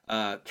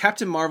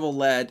 Captain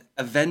Marvel-led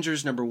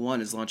Avengers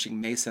 #1 is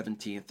launching May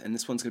 17th, and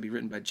this one's going to be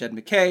written by Jed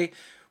MacKay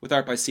with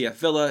art by C.F.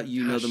 Villa.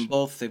 You know them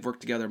both. They've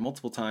worked together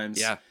multiple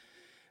times. Yeah.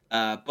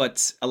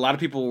 But a lot of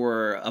people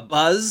were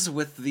abuzz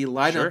with the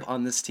lineup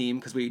on this team,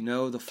 because we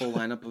know the full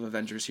lineup of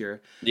Avengers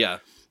here. Yeah.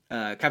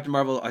 Captain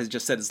Marvel, I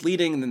just said, is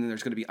leading, and then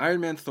there's going to be Iron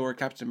Man, Thor,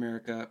 Captain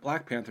America,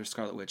 Black Panther,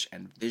 Scarlet Witch,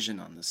 and Vision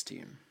on this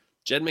team.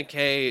 Jed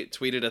MacKay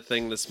tweeted a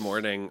thing this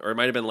morning, or it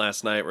might have been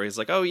last night, where he's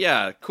like, oh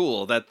yeah,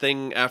 cool, that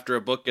thing after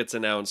a book gets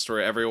announced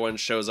where everyone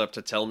shows up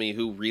to tell me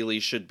who really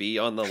should be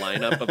on the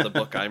lineup of the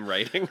book I'm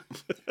writing.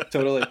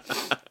 Totally.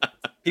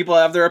 People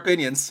have their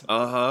opinions.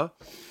 Uh-huh.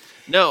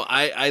 No,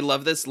 I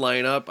love this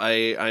lineup.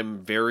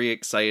 I'm very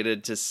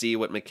excited to see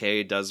what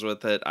MacKay does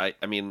with it. I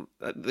mean,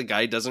 the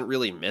guy doesn't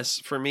really miss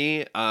for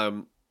me.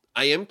 I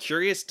am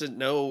curious to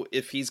know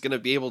if he's going to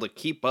be able to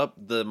keep up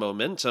the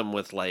momentum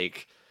with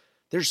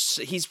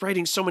he's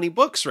writing so many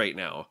books right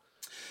now.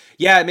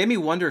 Yeah, it made me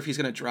wonder if he's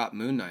going to drop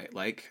Moon Knight.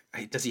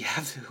 Does he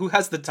have? Who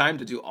has the time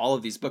to do all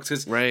of these books?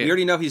 Because we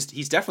already know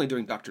he's definitely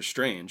doing Doctor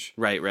Strange.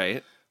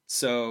 Right.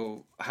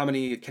 So how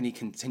many can he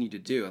continue to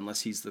do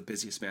unless he's the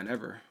busiest man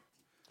ever?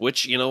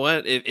 Which, you know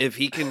what? If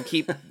he can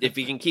keep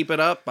it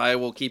up, I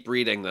will keep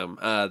reading them.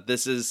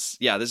 This is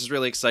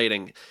really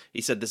exciting.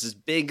 He said this is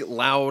big,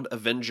 loud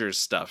Avengers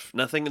stuff.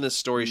 Nothing in this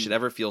story should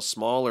ever feel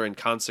small or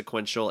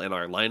inconsequential, and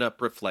our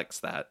lineup reflects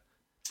that.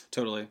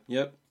 Totally.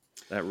 Yep.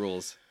 That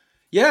rules.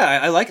 Yeah,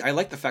 I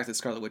like the fact that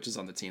Scarlet Witch is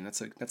on the team.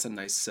 That's a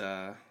nice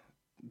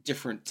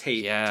different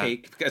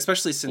take,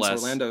 especially since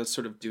Orlando is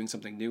sort of doing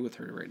something new with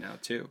her right now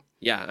too.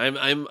 Yeah,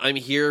 I'm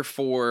here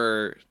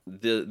for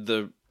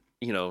the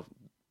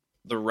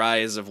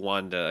rise of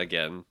Wanda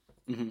again.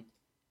 Mm-hmm.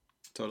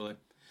 Totally.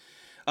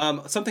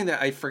 Something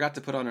that I forgot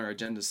to put on our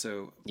agenda,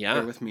 so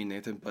bear with me,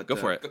 Nathan. But go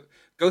for it.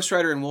 Ghost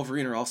Rider and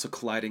Wolverine are also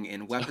colliding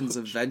in Weapons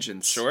of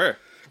Vengeance. Sure.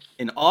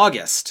 In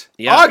August.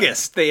 Yeah.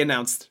 August, they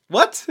announced.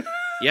 What?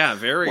 Yeah,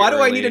 very Why do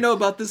early. I need to know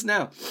about this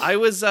now? I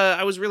was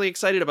really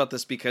excited about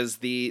this because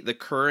the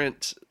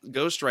current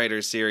Ghost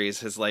Rider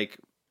series has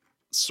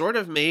sort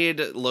of made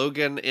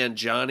Logan and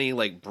Johnny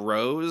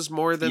bros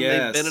more than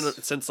they've been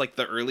since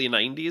the early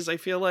 90s, I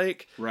feel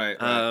like. Right.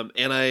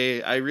 And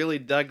I really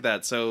dug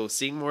that. So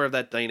seeing more of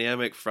that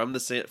dynamic from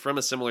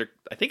a similar,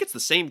 I think it's the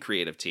same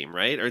creative team,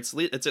 right? Or it's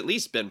at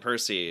least Ben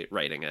Percy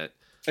writing it.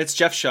 It's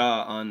Jeff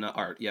Shaw on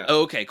art, yeah.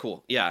 Oh, okay,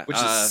 cool. Yeah. Which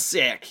is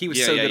sick. He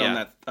was so good on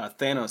that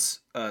Thanos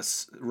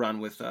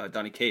run with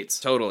Donny Cates.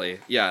 Totally.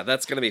 Yeah,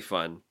 that's going to be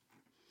fun.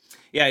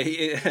 Yeah,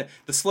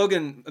 the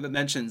slogan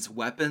mentions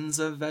Weapons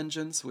of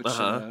Vengeance, which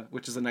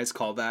is a nice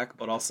callback,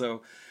 but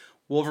also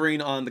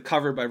Wolverine on the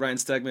cover by Ryan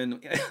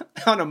Stegman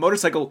on a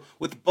motorcycle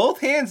with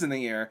both hands in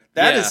the air.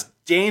 That is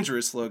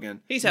dangerous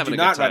slogan. He's having a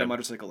good time. Do not ride a time.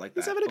 motorcycle like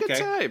that. He's having a good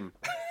time.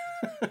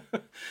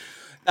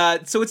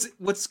 So it's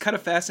what's kind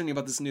of fascinating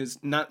about this news,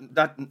 not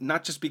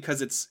just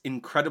because it's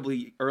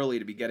incredibly early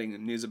to be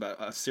getting news about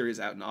a series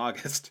out in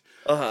August,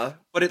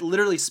 but it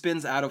literally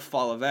spins out of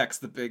Fall of X,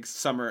 the big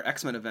summer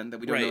X-Men event that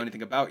we don't know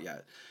anything about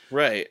yet.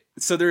 Right.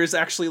 So there is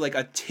actually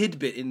a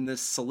tidbit in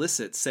this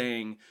solicit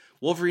saying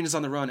Wolverine is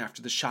on the run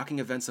after the shocking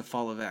events of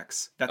Fall of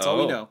X. That's all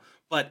we know,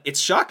 but it's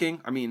shocking.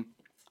 I mean,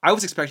 I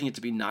was expecting it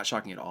to be not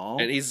shocking at all,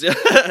 and he's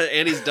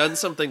done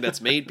something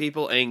that's made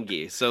people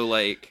angry. So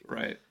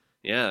right,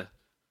 yeah.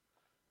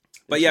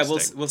 But yeah,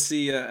 Interesting. we'll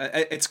see.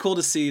 It's cool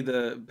to see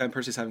the Ben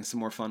Percy's having some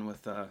more fun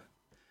with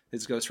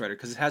his Ghost Rider,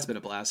 because it has been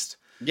a blast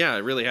Yeah, it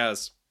really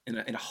has.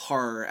 in a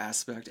horror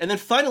aspect. And then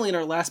finally, in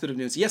our last bit of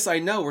news, yes, I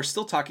know we're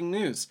still talking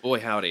news. Boy,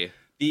 howdy.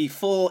 The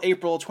full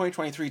April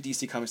 2023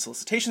 DC Comics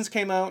solicitations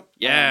came out.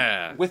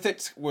 Yeah. With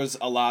it was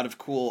a lot of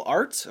cool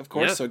art, of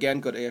course. Yeah. So again,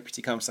 go to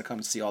AFPTcomics.com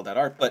to see all that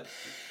art. But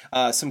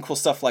some cool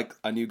stuff like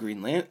a new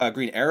Green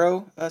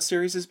Arrow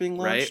series is being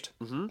launched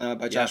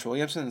by Josh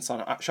Williamson and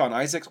Sean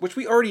Isaacs, which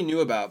we already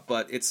knew about,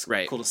 but it's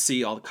cool to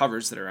see all the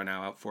covers that are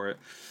now out for it.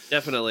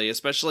 Definitely,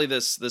 especially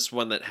this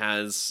one that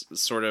has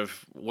sort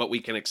of what we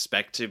can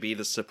expect to be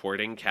the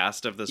supporting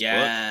cast of this book.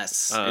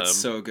 Yes, it's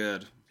so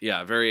good.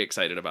 Yeah, very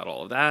excited about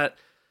all of that.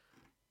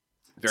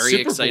 So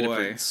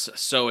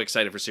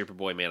excited for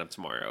Superboy Man of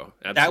Tomorrow.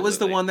 Absolutely. That was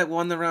the one that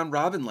won the round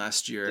robin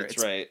last year.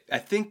 That's right. I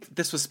think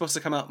this was supposed to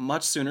come out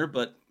much sooner,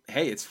 but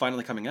hey, it's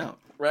finally coming out.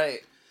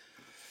 Right.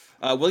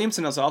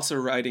 Williamson is also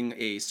writing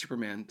a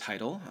Superman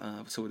title,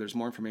 so there's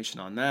more information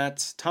on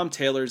that. Tom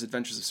Taylor's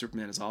Adventures of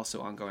Superman is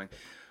also ongoing,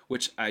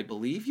 which I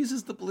believe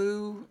uses the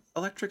blue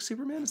electric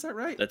Superman. Is that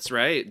right? That's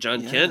right.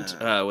 John Kent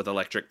with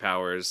electric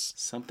powers.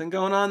 Something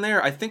going on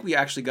there. I think we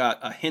actually got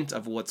a hint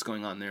of what's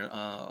going on there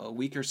a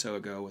week or so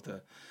ago with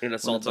an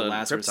Assault on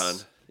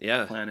Krypton.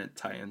 Yeah. Planet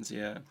tie-ins,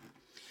 yeah.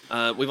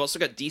 We've also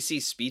got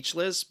DC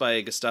Speechless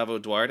by Gustavo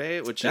Duarte,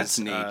 which That's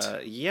is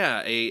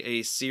neat.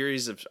 A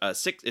series of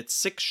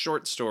six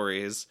short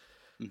stories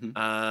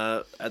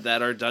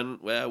that are done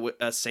with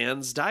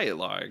sans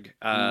dialogue.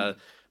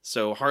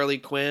 So Harley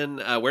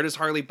Quinn, where does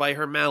Harley buy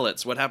her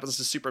mallets? What happens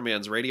to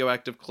Superman's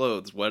radioactive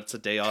clothes? What's a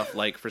day off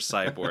like for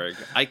Cyborg?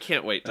 I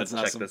can't wait to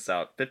check this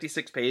out.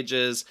 56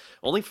 pages,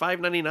 only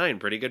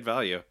 $5.99, pretty good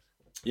value.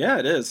 Yeah,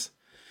 it is.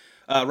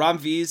 Rom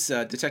V's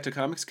Detective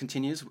Comics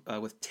continues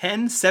with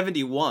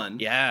 1071.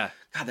 Yeah.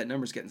 God, that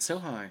number's getting so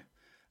high.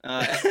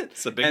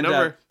 It's a big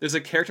number. There's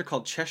a character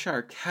called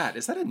Cheshire Cat.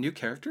 Is that a new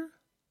character?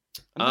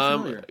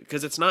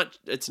 Because it's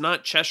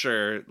not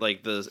Cheshire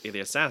like the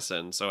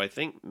assassin, so I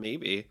think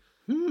maybe.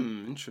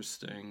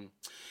 Interesting.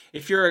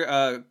 If you're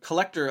a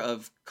collector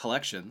of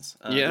collections,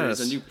 there's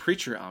a new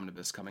Preacher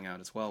omnibus coming out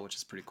as well, which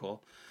is pretty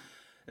cool,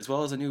 as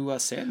well as a new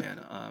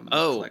Sandman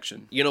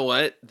collection. You know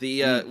what?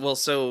 The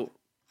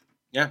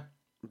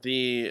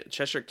the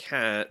Cheshire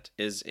Cat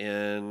is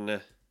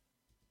in.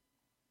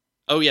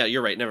 Oh yeah,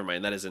 you're right. Never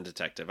mind. That is in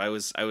Detective. I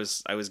was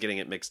getting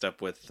it mixed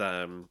up with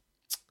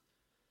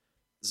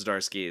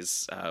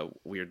Zdarsky's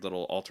weird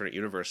little alternate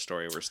universe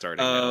story we're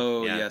starting.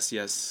 Oh, now.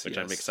 yes. Which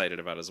I'm excited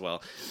about as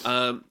well.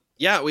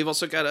 We've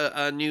also got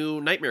a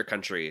new Nightmare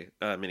Country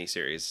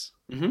miniseries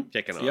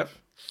kicking off. Yep.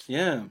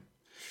 Yeah.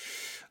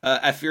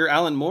 If you're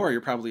Alan Moore,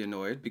 you're probably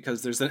annoyed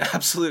because there's an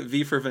absolute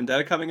V for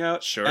Vendetta coming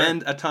out. Sure.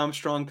 And a Tom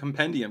Strong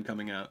compendium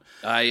coming out.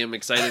 I am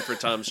excited for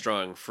Tom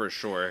Strong for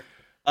sure.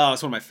 Oh,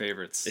 it's one of my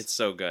favorites. It's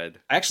so good.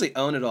 I actually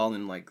own it all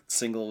in like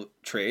single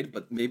trade,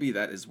 but maybe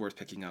that is worth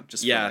picking up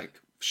just for like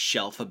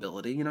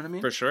shelfability, you know what I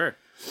mean? For sure.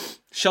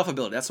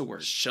 Shelfability, that's a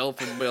word.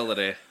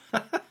 Shelfability.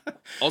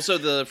 Also,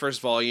 the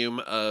first volume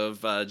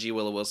of G.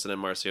 Willow Wilson and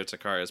Marcio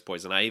Takara's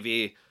Poison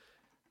Ivy.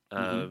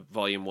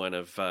 Volume 1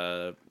 of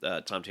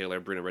Tom Taylor,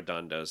 Bruno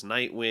Redondo's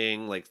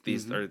Nightwing. Like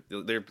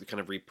they're kind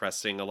of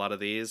repressing a lot of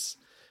these,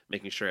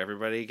 making sure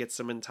everybody gets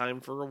them in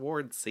time for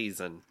award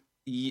season.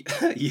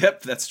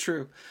 Yep, that's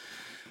true.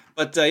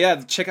 But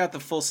check out the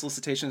full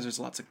solicitations. There's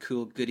lots of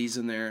cool goodies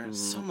in there.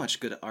 So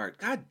much good art.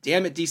 God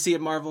damn it, DC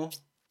and Marvel.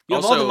 You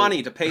have all the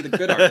money to pay the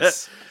good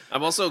artists.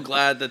 I'm also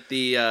glad that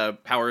the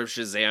Power of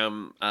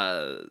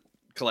Shazam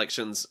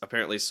collections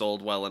apparently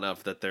sold well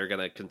enough that they're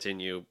going to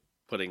continue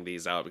putting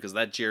these out, because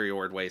that Jerry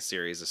Ordway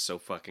series is so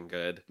fucking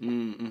good.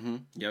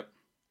 Yep.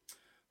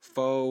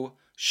 Faux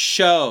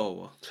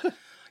show.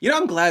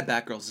 I'm glad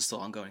Batgirls is still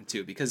ongoing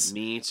too, because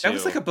me too. That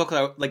was like a book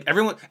that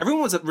everyone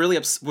was really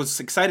was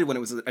excited when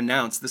it was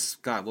announced. This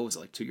what was it,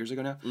 like 2 years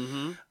ago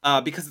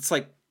now? Because it's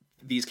like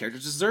these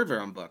characters deserve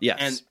their own book. Yes.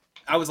 And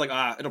I was like,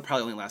 it'll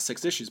probably only last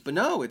 6 issues, but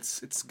no,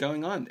 it's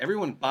going on.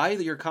 Everyone buy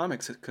your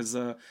comics because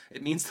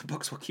it means the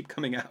books will keep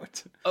coming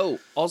out. Oh,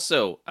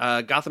 also,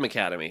 Gotham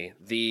Academy,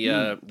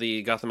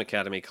 the Gotham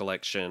Academy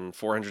collection,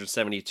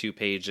 472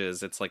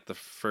 pages. It's like the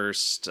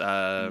first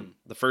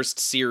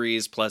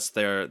series plus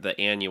the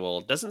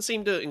annual. Doesn't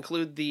seem to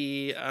include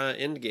the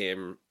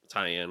Endgame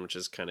tie-in, which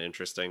is kind of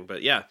interesting.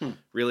 But yeah,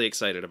 really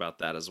excited about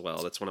that as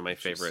well. That's one of my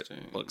favorite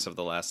books of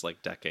the last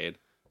decade.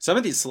 Some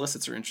of these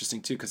solicits are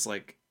interesting too, because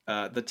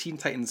the Teen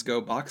Titans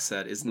Go box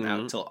set isn't out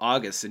until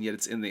August, and yet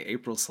it's in the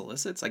April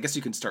solicits. I guess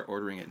you can start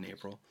ordering it in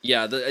April.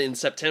 Yeah, in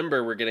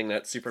September we're getting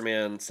that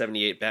Superman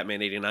 78,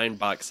 Batman 89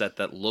 box set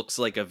that looks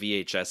like a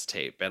VHS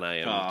tape, and I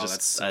am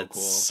that's so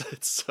cool.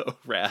 It's so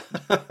rad.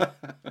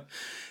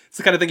 It's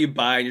the kind of thing you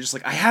buy, and you're just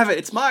like, I have it.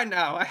 It's mine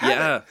now. I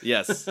have it.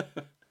 Yes.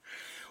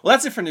 Well,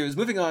 that's it for news.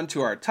 Moving on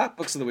to our top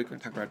books of the week. We're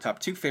going to talk about our top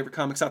 2 favorite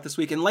comics out this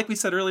week. And like we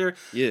said earlier,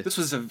 this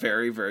was a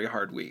very, very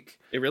hard week.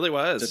 It really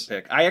was. To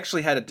pick. I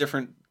actually had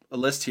a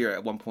list here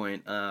at one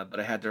point, but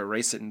I had to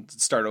erase it and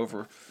start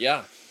over.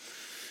 Yeah.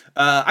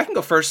 I can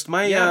go first.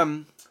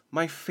 My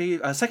my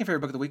second favorite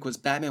book of the week was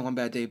Batman One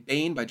Bad Day,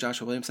 Bane by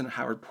Joshua Williamson and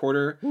Howard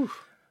Porter. Whew.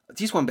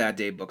 These One Bad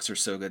Day books are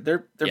so good.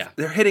 They're Yeah.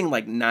 they're hitting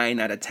like 9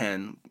 out of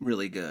 10,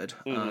 really good.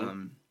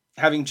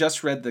 Having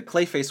just read the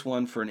Clayface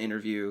one for an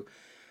interview,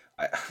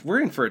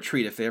 we're in for a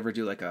treat if they ever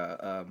do like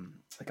a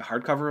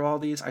hardcover of all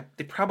these.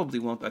 They probably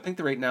won't, but I think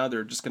right now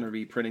they're just going to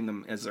be printing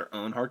them as their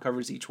own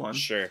hardcovers each one.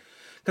 Sure.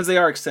 Because they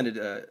are extended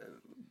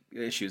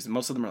issues, and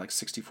most of them are like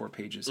 64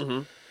 pages.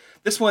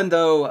 This one,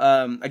 though,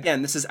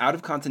 again, this is out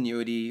of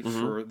continuity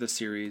for the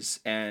series,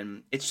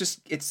 and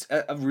it's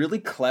a really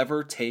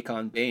clever take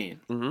on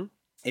Bane.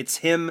 It's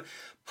him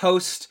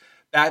post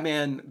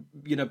Batman,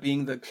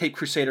 being the Caped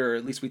Crusader, or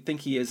at least we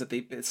think he is at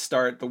the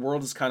start. The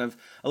world is kind of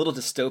a little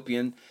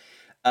dystopian,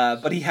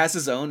 but he has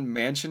his own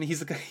mansion.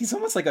 He's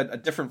almost like a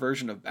different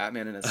version of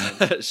Batman in a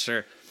sense.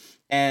 Sure.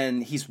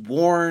 And he's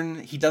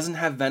worn. He doesn't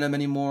have Venom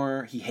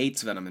anymore. He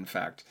hates Venom, in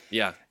fact.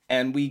 Yeah.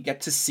 And we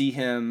get to see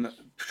him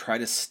try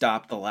to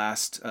stop the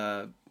last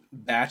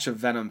batch of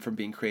Venom from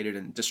being created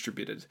and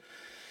distributed.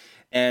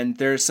 And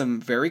there's some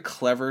very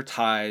clever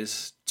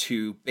ties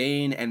to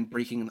Bane and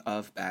Breaking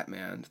of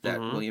Batman that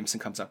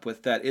Williamson comes up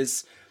with that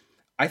is,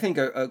 I think,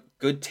 a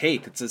good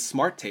take. It's a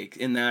smart take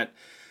in that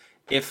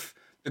if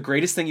the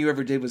greatest thing you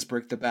ever did was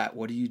break the bat,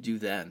 what do you do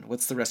then?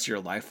 What's the rest of your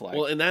life like?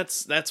 Well, and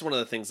that's one of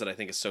the things that I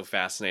think is so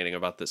fascinating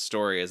about this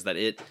story is that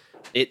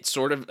it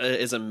sort of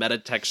is a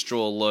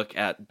metatextual look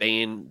at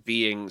Bane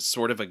being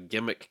sort of a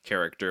gimmick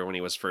character when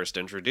he was first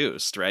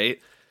introduced, right?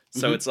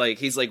 So it's like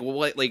he's like, well,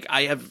 what? Like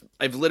I've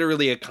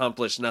literally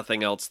accomplished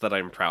nothing else that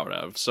I'm proud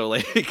of. So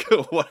like,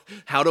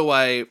 how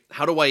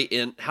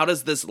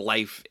does this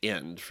life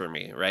end for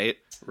me, right?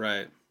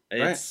 Right.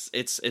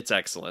 It's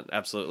excellent,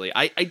 absolutely.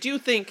 I do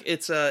think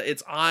it's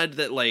odd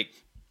that like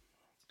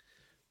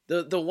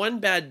the One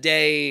Bad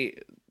Day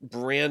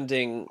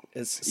branding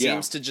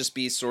seems to just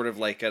be sort of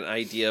like an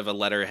idea of a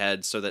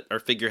letterhead or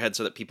figurehead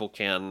so that people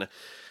can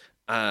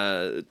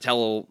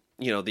tell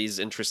these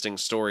interesting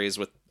stories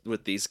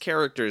with these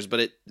characters,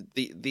 but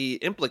the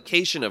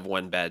implication of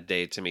One Bad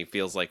Day to me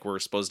feels like we're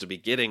supposed to be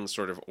getting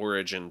sort of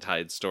origin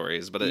tied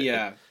stories, but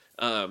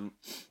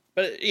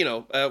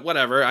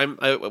whatever.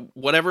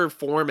 Whatever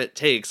form it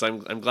takes,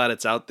 I'm glad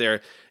it's out there.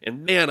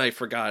 And man, I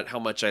forgot how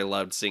much I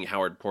loved seeing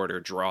Howard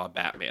Porter draw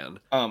Batman.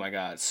 Oh my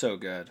god, so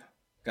good.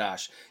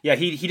 Gosh, yeah,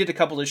 he did a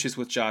couple issues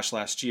with Josh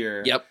last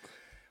year. Yep.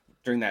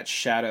 During that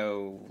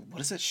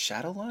What is it?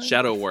 Shadow Line?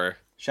 Shadow War.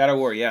 Shadow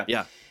War. Yeah.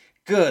 Yeah.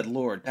 Good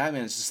Lord,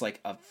 Batman is just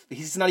like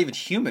he's not even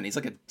human. He's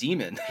like a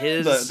demon.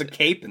 The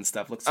cape and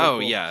stuff looks so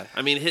cool. Yeah.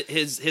 I mean,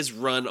 his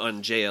run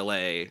on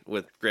JLA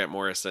with Grant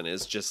Morrison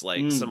is just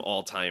like some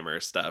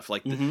all-timer stuff.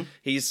 Like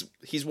he's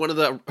one of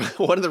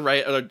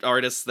the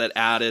artists that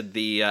added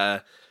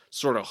the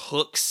sort of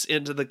hooks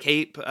into the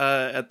cape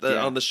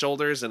on the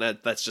shoulders, and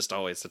that's just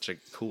always such a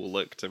cool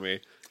look to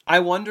me. I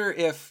wonder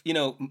if,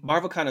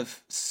 Marvel kind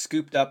of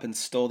scooped up and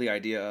stole the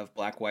idea of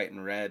black, white,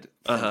 and red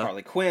from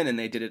Harley Quinn, and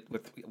they did it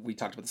we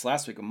talked about this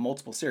last week, with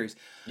multiple series.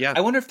 Yeah.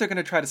 I wonder if they're going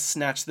to try to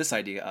snatch this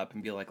idea up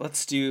and be like,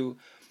 let's do,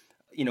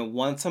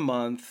 once a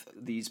month,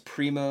 these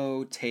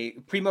primo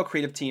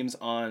creative teams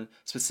on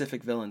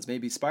specific villains.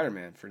 Maybe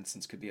Spider-Man, for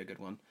instance, could be a good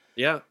one.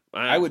 Yeah.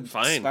 I would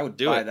buy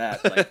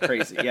that like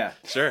crazy. Yeah.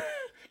 Sure.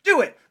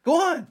 Do it. Go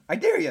on. I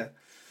dare you.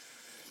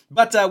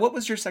 But what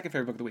was your second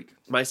favorite book of the week?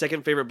 My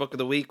second favorite book of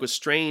the week was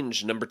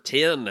Strange, number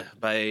 10,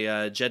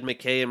 by Jed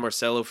MacKay and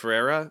Marcelo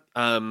Ferreira.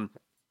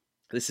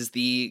 This is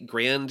the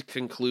grand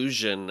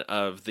conclusion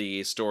of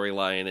the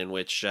storyline in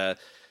which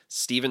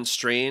Stephen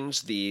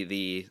Strange,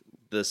 the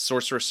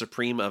Sorcerer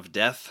Supreme of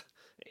Death,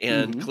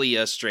 and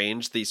Clea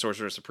Strange, the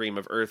Sorcerer Supreme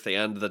of Earth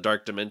and the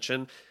Dark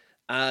Dimension,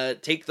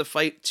 take the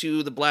fight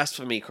to the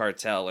Blasphemy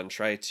Cartel and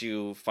try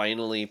to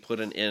finally put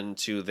an end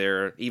to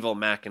their evil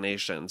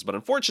machinations. But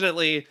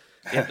unfortunately,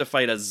 you have to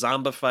fight a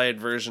zombified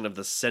version of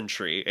the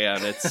Sentry,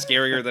 and it's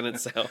scarier than it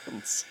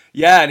sounds.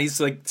 Yeah, and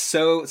he's like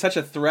such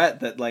a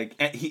threat that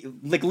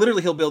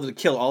literally he'll be able to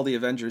kill all the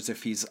Avengers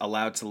if he's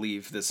allowed to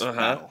leave this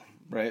battle,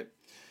 right?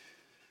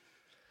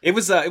 It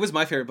was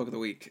my favorite book of the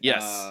week.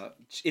 Yes.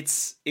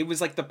 It was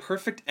like the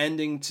perfect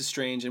ending to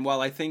Strange, and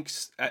while I think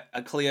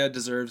Clea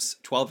deserves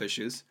 12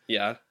 issues,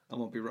 yeah, I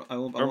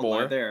won't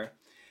lie there.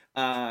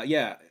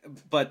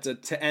 But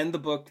to end the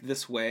book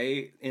this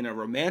way, in a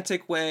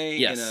romantic way,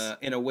 yes,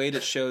 in a way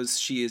that shows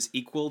she is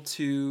equal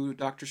to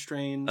Doctor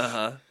Strange,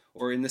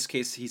 or in this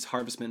case, he's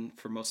Harvestman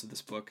for most of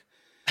this book,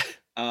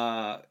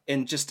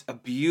 and just a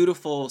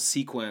beautiful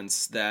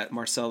sequence that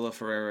Marcelo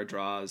Ferreira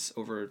draws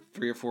over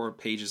 3 or 4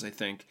 pages, I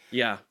think.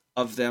 Yeah,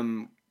 of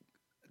them.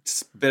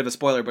 It's a bit of a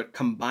spoiler, but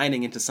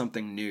combining into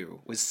something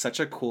new was such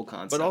a cool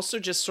concept. But also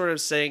just sort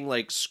of saying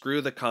like, screw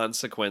the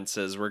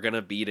consequences, we're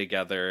gonna be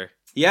together.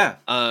 Yeah.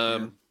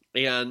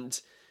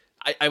 And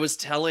I was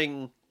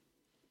telling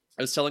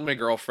my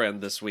girlfriend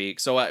this week.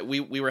 So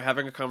we were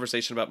having a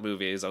conversation about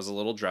movies. I was a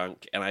little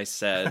drunk, and I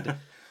said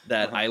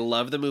that I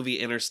love the movie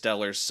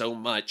Interstellar so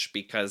much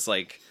because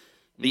like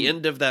The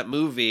end of that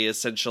movie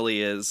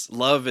essentially is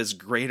love is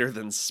greater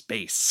than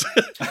space.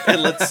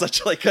 And that's such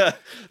a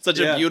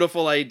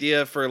beautiful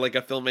idea for like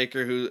a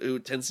filmmaker who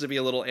tends to be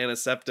a little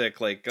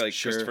antiseptic like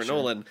Christopher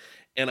Nolan.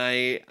 And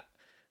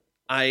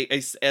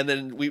and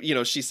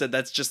then she said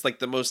that's just like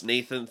the most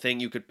Nathan thing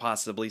you could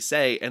possibly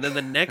say. And then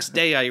the next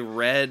day I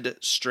read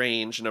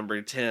Strange number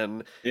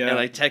 10 and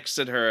I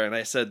texted her and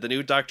I said the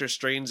new Doctor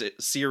Strange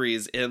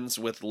series ends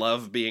with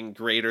love being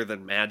greater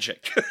than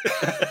magic.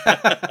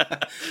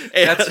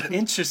 That's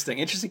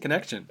interesting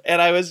connection.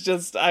 And I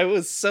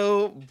was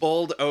so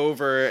bowled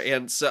over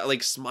and so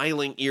like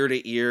smiling ear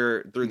to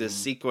ear through this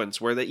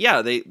sequence where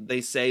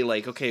they say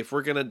like, okay, if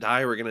we're gonna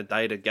die, we're gonna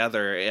die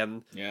together.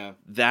 And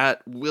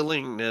that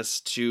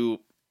willingness to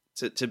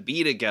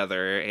be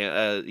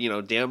together,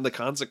 damn the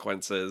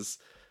consequences,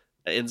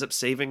 ends up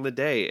saving the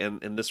day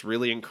in this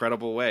really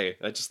incredible way.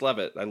 I just love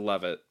it. I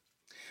love it.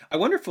 I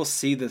wonder if we'll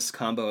see this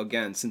combo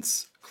again,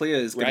 since Clea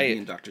is going to be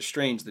in Doctor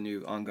Strange, the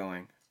new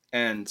ongoing.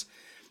 And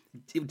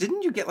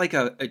didn't you get like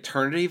a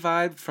Eternity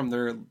vibe from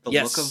the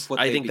look of what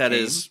they became?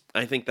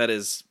 I think that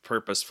is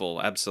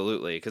purposeful,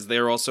 absolutely, because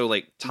they're also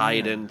like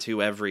tied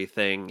into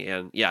everything,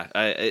 and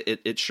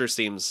it sure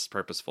seems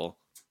purposeful.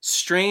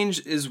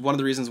 Strange is one of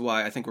the reasons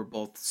why I think we're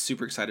both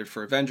super excited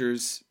for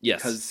Avengers. Yes.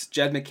 Because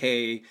Jed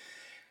MacKay,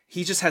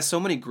 he just has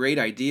so many great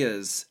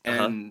ideas.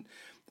 And,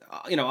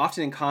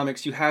 often in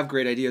comics, you have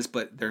great ideas,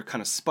 but they're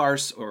kind of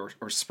sparse or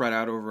spread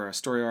out over a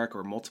story arc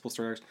or multiple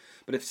story arcs.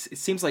 But it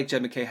seems like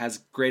Jed MacKay has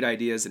great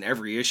ideas in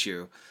every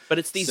issue. But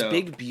it's these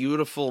big,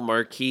 beautiful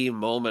marquee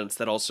moments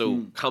that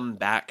also come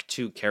back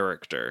to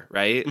character,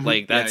 right? Mm-hmm.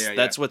 Like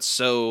that's what's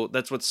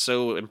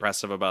so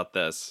impressive about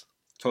this.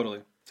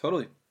 Totally.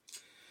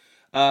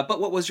 But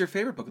what was your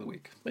favorite book of the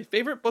week? My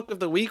favorite book of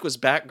the week was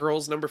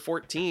Batgirls number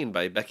 14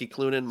 by Becky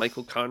Cloonan,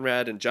 Michael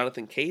Conrad, and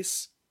Jonathan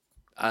Case.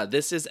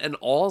 This is an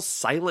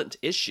all-silent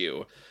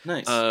issue.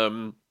 Nice.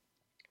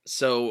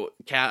 So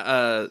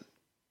Cass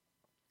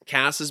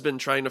has been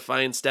trying to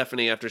find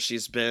Stephanie after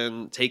she's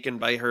been taken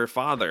by her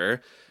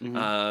father,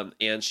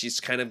 and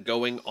she's kind of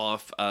going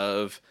off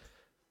of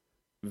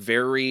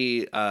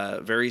very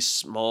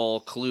small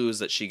clues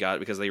that she got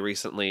because they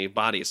recently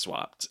body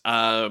swapped.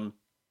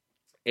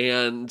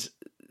 And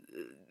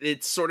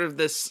it's sort of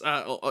this,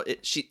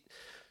 she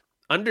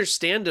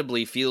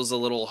understandably feels a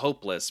little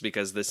hopeless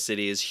because this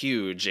city is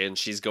huge and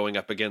she's going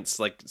up against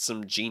like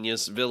some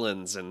genius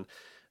villains. And,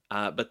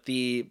 but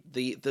the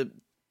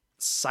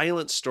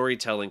silent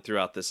storytelling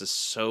throughout this is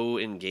so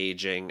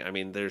engaging. I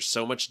mean, there's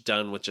so much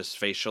done with just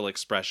facial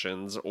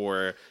expressions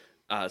or,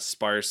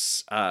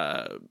 sparse,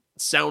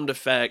 sound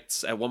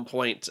effects. At one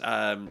point,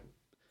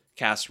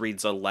 Cass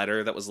reads a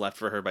letter that was left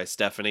for her by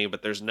Stephanie,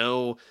 but there's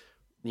no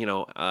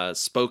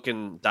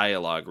spoken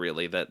dialogue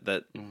really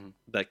that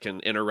can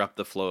interrupt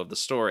the flow of the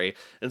story.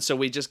 And so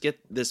we just get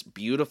this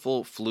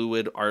beautiful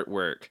fluid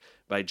artwork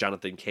by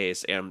Jonathan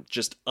Case and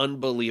just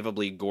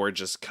unbelievably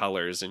gorgeous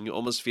colors. And you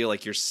almost feel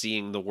like you're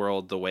seeing the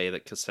world the way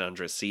that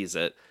Cassandra sees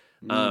it.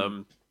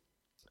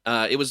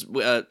 It was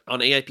on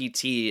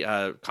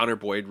AIPT, Connor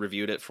Boyd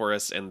reviewed it for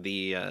us, and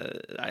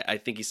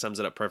I think he sums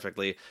it up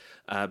perfectly.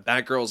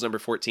 Batgirls number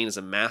 14 is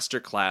a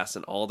masterclass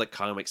in all that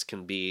comics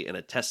can be, and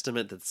a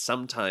testament that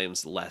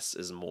sometimes less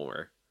is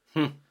more.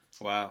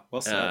 Wow,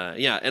 well said.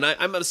 And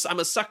I'm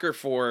a sucker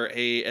for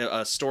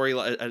a story,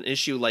 an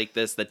issue like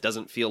this that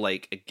doesn't feel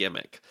like a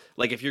gimmick.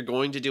 Like if you're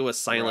going to do a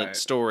silent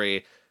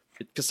story,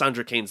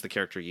 Cassandra Cain's the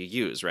character you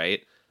use,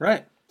 right?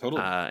 Right,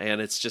 totally.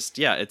 And it's just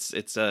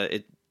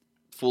it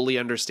fully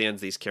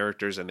understands these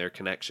characters and their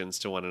connections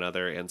to one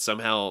another, and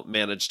somehow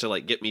managed to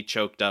like get me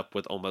choked up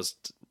with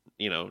almost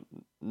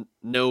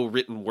no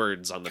written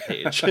words on the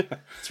page.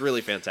 It's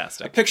really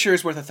fantastic. A picture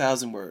is worth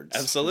 1,000 words.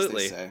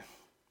 Absolutely. Say.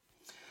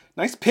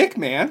 Nice pick,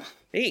 man.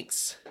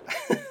 Thanks.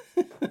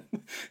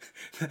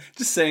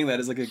 Just saying that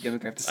is like a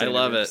gimmick I have to say. I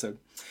love it. Episode.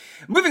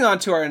 Moving on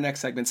to our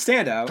next segment,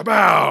 Standout.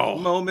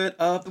 Kapow! Moment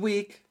of the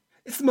week.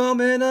 It's the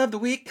moment of the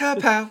week.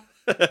 Kapow!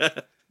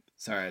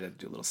 Sorry, I had to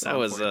do a little song. That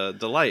was a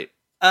delight.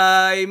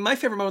 My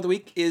favorite moment of the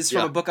week is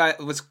from a book I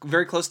was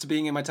very close to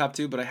being in my top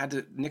 2, but I had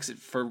to nix it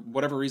for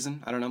whatever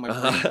reason. I don't know. My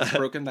brain was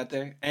broken that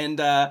day. And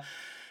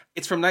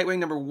it's from Nightwing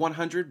number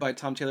 100 by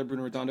Tom Taylor,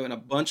 Bruno Redondo, and a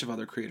bunch of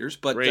other creators.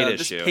 But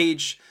this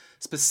page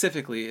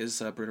specifically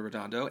is Bruno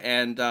Redondo.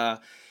 And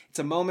it's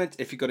a moment,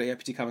 if you go to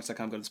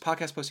aptcomics.com, go to this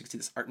podcast post, you can see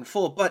this art in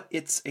full. But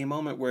it's a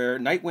moment where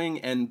Nightwing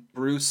and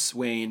Bruce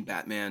Wayne,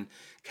 Batman,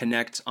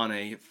 connect on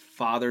a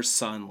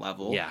father-son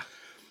level. Yeah.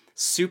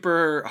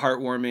 Super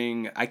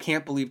heartwarming. I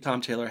can't believe Tom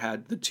Taylor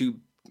had the two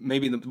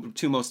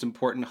most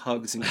important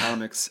hugs in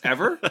comics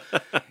ever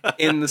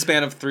in the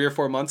span of 3 or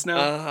 4 months now.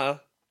 Uh-huh.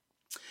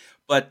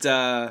 But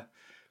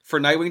for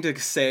Nightwing to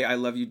say, "I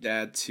love you,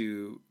 Dad,"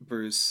 to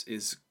Bruce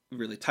is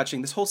really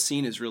touching. This whole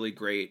scene is really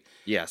great.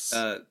 Yes.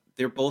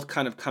 They're both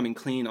kind of coming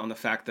clean on the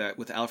fact that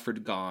with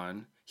Alfred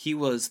gone, he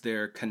was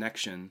their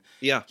connection.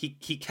 Yeah. He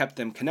kept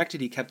them connected.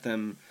 He kept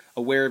them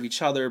aware of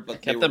each other,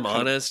 but kept them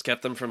honest,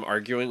 kept them from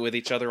arguing with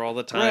each other all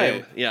the time.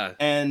 Right. Yeah.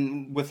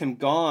 And with him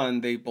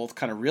gone, they both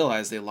kind of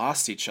realized they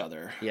lost each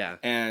other. Yeah.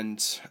 And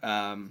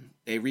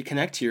a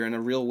reconnect here in a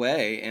real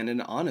way and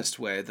an honest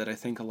way that I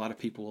think a lot of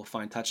people will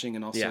find touching,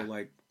 and also Yeah.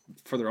 like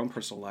for their own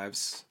personal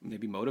lives,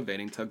 maybe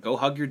motivating to go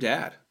hug your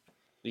dad.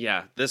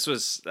 Yeah, this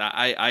was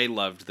I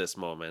loved this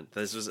moment.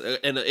 This was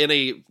in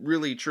a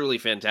really truly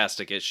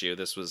fantastic issue.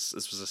 This was a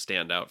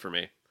standout for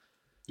me.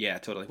 Yeah,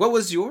 totally. What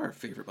was your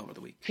favorite moment of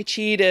the week? I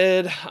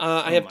cheated.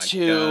 I have my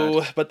 2,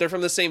 God. but they're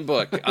from the same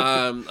book.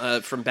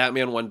 From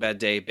Batman One Bad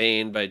Day,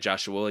 Bane by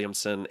Joshua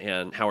Williamson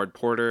and Howard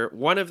Porter.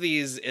 One of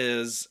these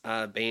is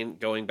Bane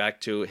going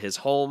back to his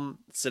home,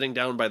 sitting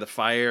down by the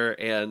fire,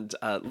 and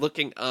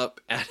looking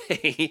up at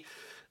a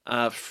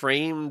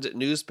framed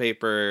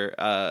newspaper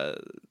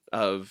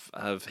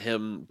of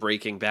him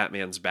breaking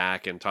Batman's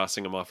back and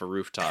tossing him off a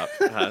rooftop.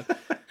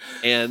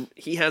 And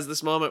he has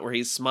this moment where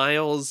he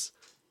smiles.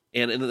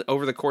 And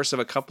over the course of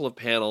a couple of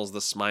panels, the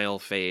smile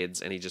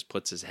fades, and he just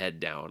puts his head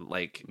down.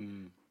 Like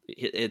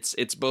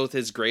it's both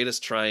his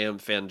greatest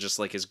triumph and just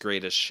like his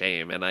greatest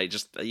shame. And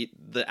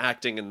the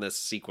acting in this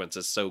sequence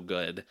is so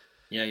good.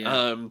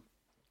 Yeah.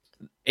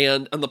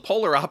 And on the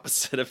polar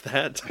opposite of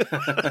that,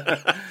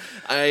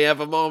 I have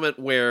a moment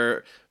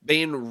where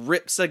Bane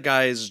rips a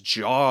guy's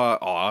jaw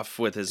off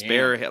with his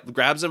bare hand,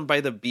 grabs him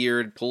by the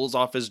beard, pulls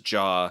off his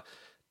jaw,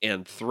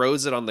 and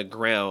throws it on the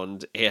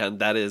ground, and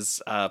that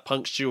is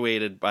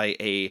punctuated by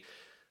a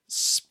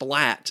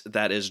splat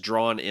that is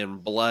drawn in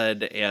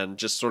blood and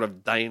just sort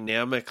of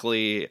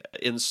dynamically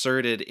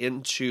inserted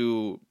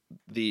into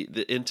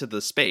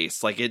the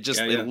space. Like it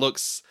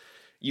looks,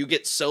 you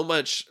get so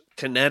much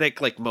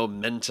kinetic like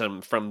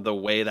momentum from the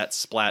way that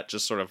splat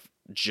just sort of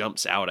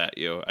jumps out at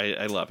you.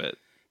 I love it.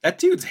 That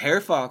dude's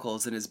hair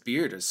follicles and his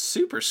beard is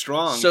super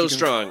strong. So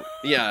strong.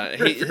 Yeah.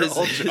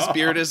 His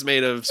beard is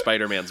made of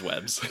Spider-Man's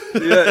webs.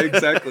 Yeah,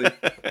 exactly.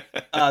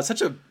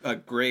 Such a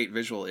great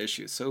visual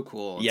issue. So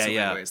cool in so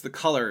many ways. The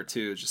color,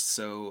 too, just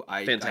so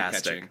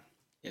eye-catching.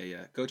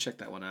 Yeah. Go check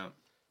that one out.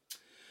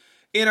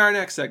 In our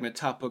next segment,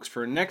 Top Books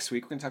for next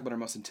week, we're going to talk about our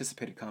most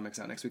anticipated comics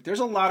out next week. There's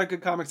a lot of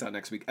good comics out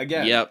next week.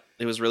 Again. Yep.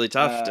 It was really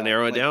tough to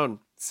narrow it down.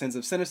 Sins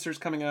of Sinister's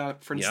coming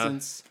out, for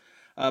instance.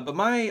 But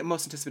my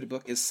most anticipated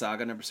book is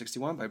Saga number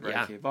 61 by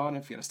Brian K. Vaughan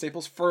and Fiona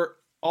Staples for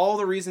all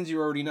the reasons you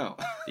already know.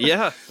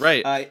 Yeah,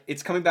 right.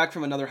 It's coming back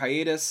from another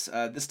hiatus.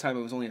 This time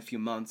it was only a few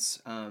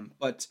months.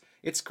 But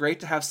it's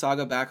great to have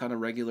Saga back on a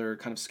regular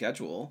kind of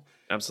schedule.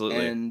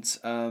 Absolutely.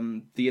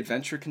 And the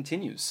adventure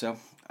continues. So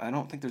I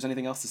don't think there's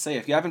anything else to say.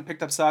 If you haven't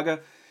picked up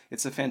Saga,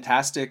 it's a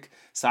fantastic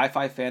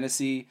sci-fi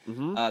fantasy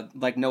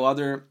like no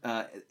other,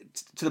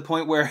 to the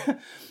point where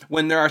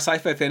when there are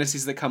sci-fi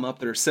fantasies that come up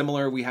that are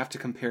similar, we have to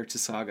compare to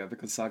Saga,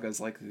 because Saga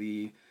is like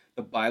the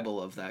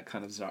Bible of that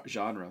kind of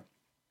genre.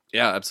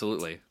 Yeah,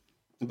 absolutely.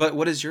 But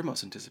what is your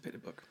most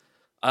anticipated book?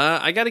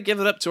 I got to give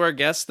it up to our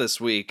guest this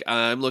week.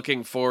 I'm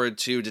looking forward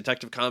to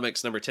Detective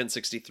Comics number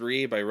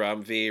 1063 by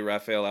Ram V,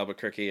 Raphael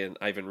Albuquerque, and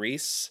Ivan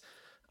Reis.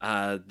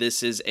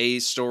 This is a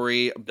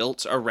story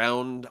built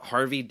around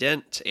Harvey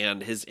Dent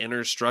and his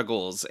inner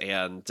struggles,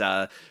 and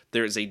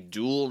there's a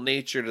dual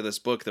nature to this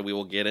book that we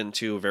will get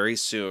into very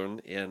soon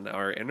in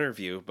our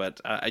interview,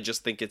 but I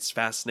just think it's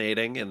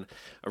fascinating and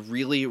a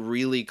really,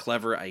 really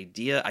clever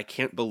idea. I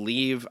can't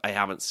believe I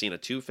haven't seen a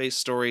Two-Face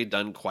story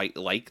done quite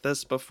like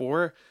this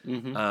before.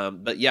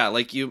 But yeah,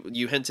 like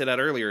you hinted at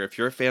earlier, if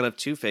you're a fan of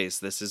Two-Face,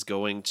 this is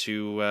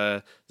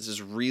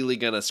really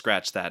gonna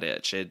scratch that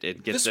itch.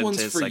 It gets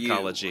into his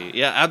psychology. You.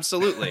 Yeah,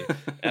 absolutely.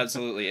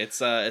 Absolutely.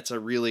 It's a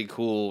really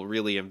cool,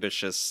 really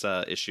ambitious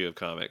issue of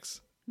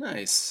comics.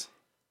 Nice.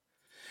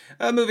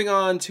 Moving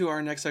on to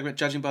our next segment,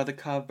 Judging by the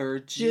Cover.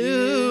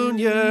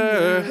 Junior.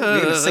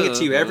 We're going to sing it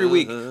to you every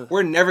week.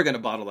 We're never going to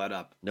bottle that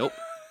up. Nope.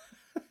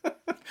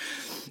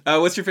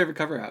 What's your favorite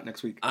cover out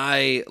next week?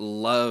 I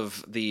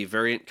love the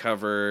variant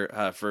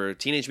cover for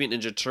Teenage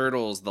Mutant Ninja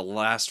Turtles, The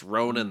Last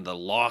Ronin, The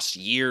Lost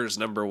Years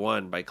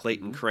 #1 by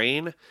Clayton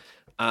Crane.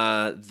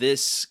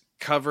 This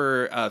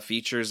cover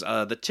features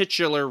the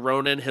titular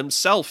Ronin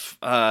himself.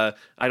 I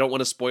don't want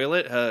to spoil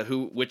it,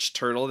 which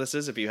turtle this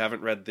is if you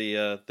haven't read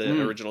the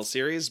original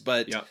series,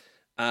 but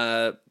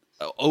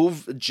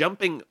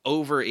jumping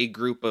over a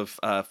group of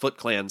Foot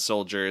Clan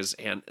soldiers,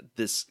 and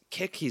this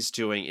kick he's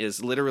doing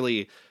is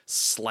literally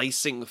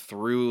slicing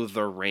through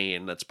the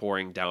rain that's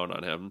pouring down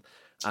on him.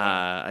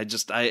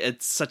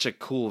 It's such a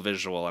cool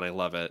visual, and I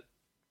love it.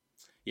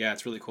 Yeah,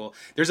 it's really cool.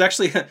 There's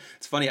actually,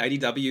 it's funny,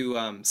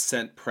 IDW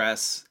sent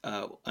press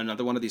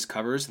another one of these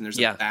covers, and there's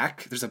a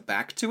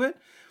back to it,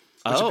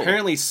 which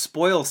apparently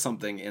spoils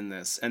something in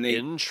this. And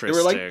they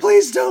were like,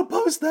 please don't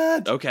post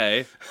that.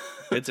 Okay,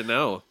 good to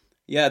know.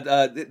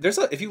 Yeah,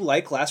 if you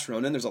like Last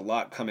Ronin, there's a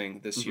lot coming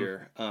this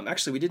year.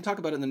 Actually, we didn't talk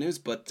about it in the news,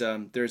 but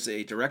there's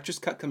a director's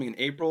cut coming in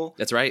April.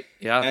 That's right,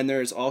 yeah. And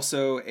there's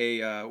also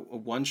a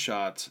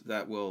one-shot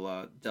that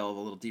will delve a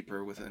little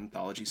deeper with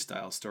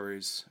anthology-style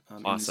stories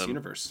in this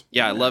universe.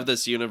 Yeah, I love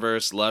this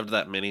universe, loved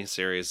that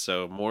miniseries,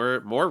 so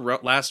more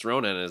Last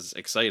Ronin is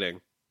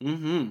exciting.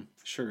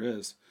 Sure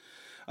is.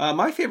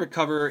 My favorite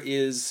cover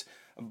is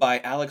by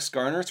Alex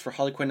Garner. It's for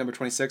Harley Quinn number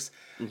 26.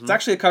 It's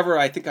actually a cover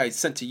I think I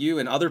sent to you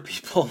and other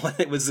people when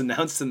it was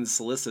announced in the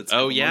solicits.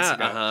 Oh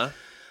yeah,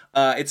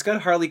 It's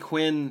got Harley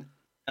Quinn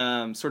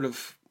sort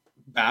of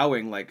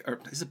bowing, like, or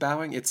is it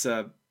bowing? It's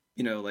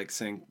like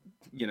saying,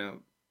 taking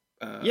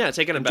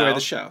a enjoy bow. the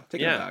show,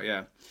 taking a bow,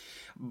 yeah.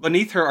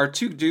 Beneath her are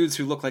two dudes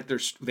who look like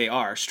they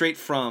are straight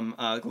from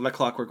The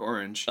Clockwork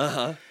Orange.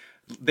 Uh-huh.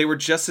 They were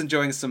just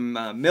enjoying some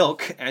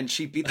milk, and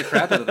she beat the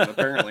crap out of them.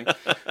 Apparently,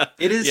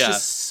 it is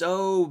just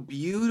so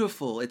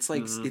beautiful. It's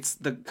like it's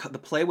the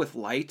play with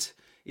light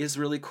is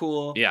really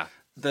cool. Yeah.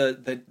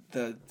 The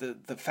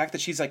fact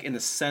that she's like in the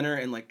center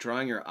and like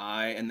drawing your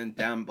eye, and then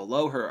down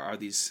below her are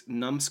these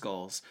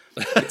numbskulls.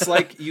 It's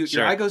like Sure.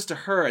 your eye goes to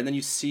her, and then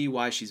you see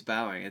why she's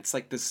bowing. It's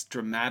like this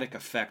dramatic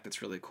effect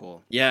that's really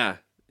cool. Yeah.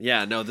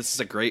 No, this is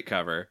a great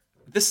cover.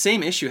 This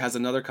same issue has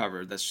another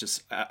cover that's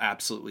just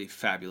absolutely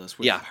fabulous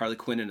with Harley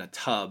Quinn in a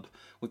tub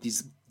with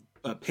these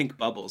pink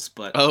bubbles.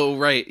 But oh,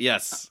 right,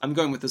 yes. I'm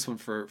going with this one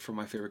for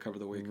my favorite cover of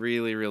the week.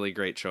 Really, really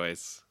great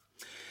choice.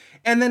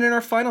 And then in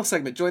our final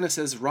segment, join us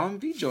as Rom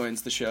V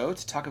joins the show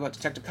to talk about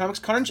Detective Comics,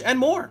 Carnage, and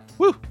more.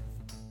 Woo!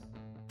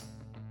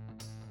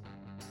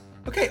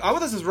 Okay, on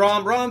with us is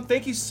Rom. Rom,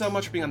 thank you so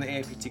much for being on the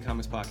AAPT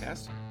Comics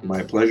podcast.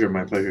 My pleasure.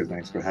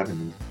 Thanks for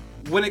having me.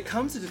 When it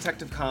comes to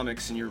Detective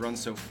Comics and your run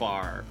so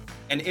far,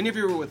 an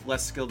interviewer with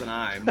less skill than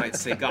I might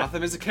say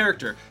Gotham is a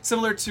character,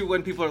 similar to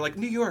when people are like,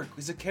 New York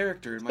is a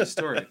character in my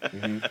story.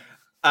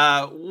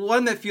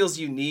 One that feels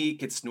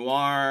unique, it's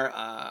noir,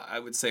 I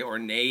would say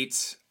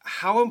ornate.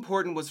 How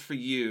important was for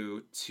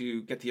you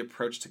to get the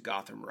approach to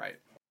Gotham right?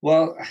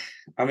 Well,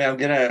 I mean, I'm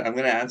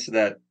gonna answer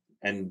that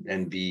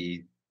and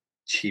be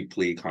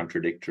cheaply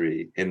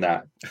contradictory in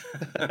that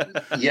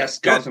yes,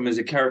 Gotham is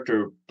a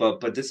character,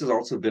 but this has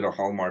also been a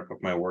hallmark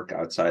of my work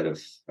outside of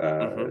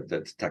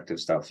the detective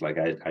stuff. Like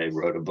I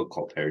wrote a book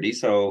called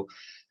Paradiso,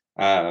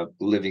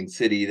 Living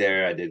City.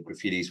 There, I did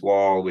Graffiti's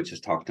Wall, which has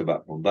talked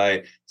about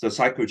Mumbai. So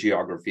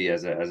psychogeography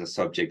as a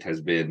subject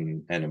has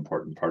been an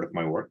important part of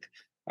my work.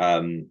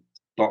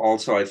 But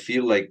also, I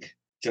feel like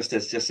just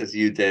as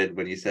you did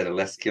when you said a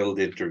less skilled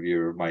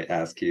interviewer might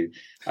ask you,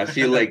 I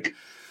feel like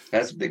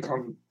that's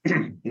become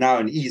now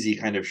an easy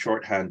kind of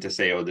shorthand to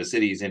say, oh, the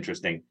city is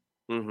interesting.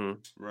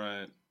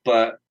 Right.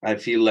 But I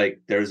feel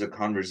like there's a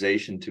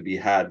conversation to be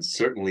had,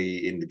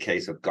 certainly in the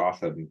case of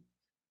Gotham,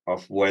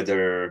 of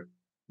whether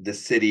the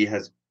city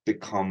has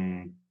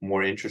become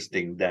more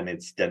interesting than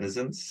its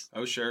denizens.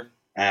 Oh, sure.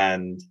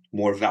 And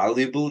more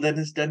valuable than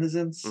its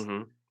denizens.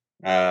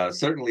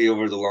 Certainly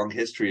over the long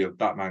history of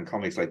Batman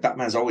comics, like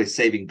Batman's always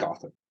saving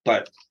Gotham.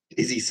 But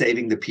is he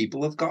saving the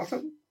people of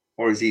Gotham?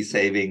 Or is he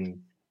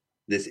saving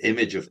this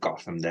image of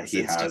Gotham that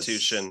he has?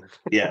 Institution.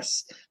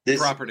 Yes. This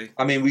property.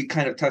 I mean, we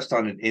kind of touched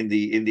on it in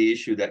the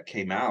issue that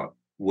came out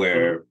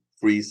where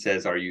Freeze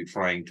says, are you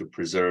trying to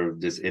preserve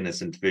this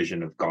innocent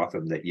vision of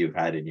Gotham that you've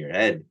had in your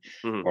head?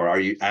 Or are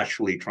you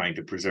actually trying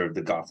to preserve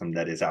the Gotham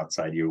that is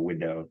outside your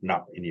window,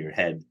 not in your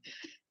head?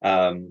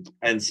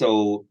 And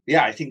so,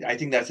 yeah, I think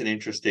that's an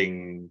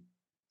interesting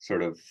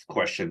sort of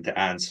question to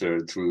answer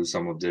through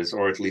some of this,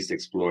 or at least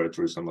explore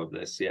through some of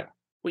this. Yeah.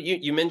 Well,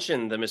 you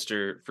mentioned the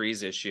Mr.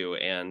 Freeze issue,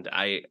 and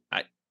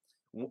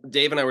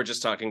Dave and I were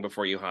just talking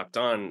before you hopped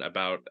on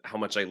about how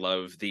much I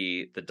love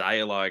the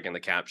dialogue and the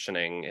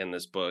captioning in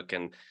this book,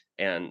 and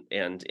in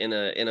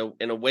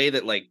a way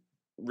that like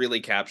really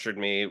captured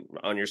me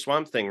on your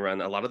Swamp Thing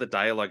run. A lot of the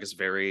dialogue is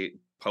very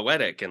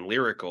poetic and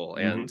lyrical,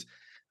 and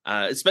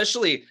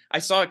especially I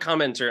saw a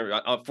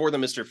commenter for the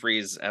Mr.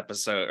 Freeze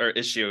episode or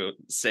issue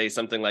say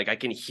something like, "I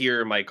can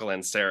hear Michael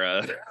and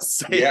Sarah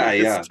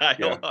say this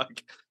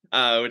dialogue."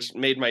 Which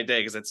made my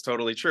day because it's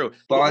totally true.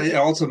 But it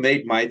also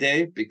made my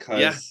day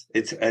because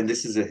and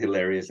this is a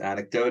hilarious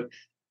anecdote.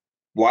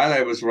 While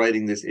I was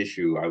writing this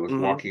issue, I was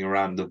walking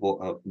around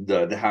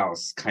the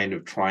house, kind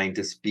of trying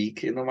to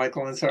speak in the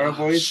Michael and Sarah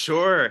voice.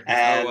 Sure.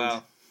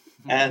 And,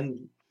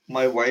 and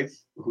my wife,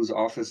 whose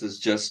office is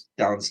just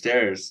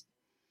downstairs,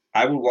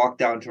 I would walk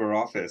down to her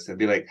office and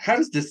be like, how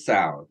does this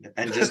sound?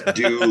 And just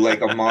do like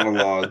a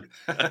monologue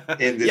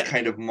in this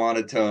kind of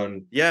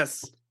monotone.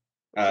 Yes.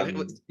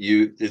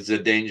 It's a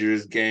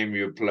dangerous game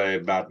you play,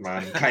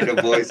 Batman kind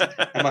of voice.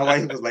 And my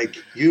wife was like,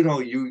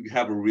 you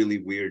have a really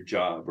weird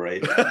job,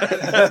 right?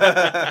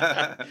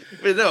 But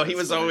no, he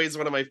was always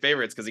one of my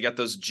favorites because he got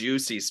those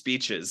juicy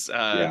speeches.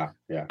 Was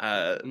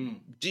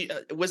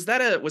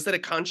that a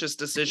conscious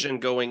decision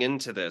going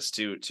into this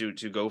to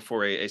go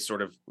for a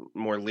sort of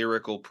more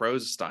lyrical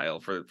prose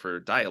style for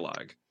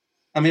dialogue?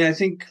 I mean, I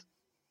think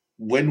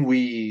when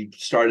we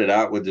started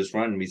out with this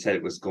run, we said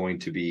it was going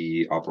to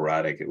be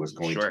operatic. It was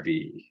going to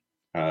be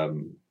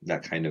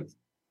that kind of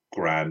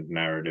grand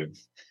narrative.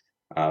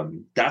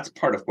 That's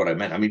part of what I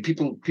meant. I mean,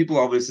 people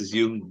always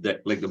assume that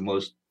like the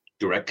most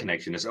direct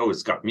connection is,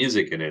 it's got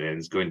music in it and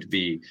it's going to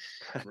be,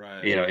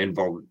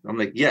 involved. I'm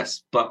like,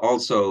 yes, but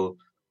also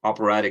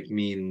operatic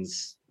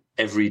means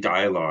every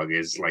dialogue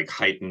is like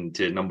heightened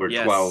to number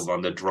 12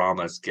 on the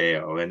drama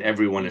scale, and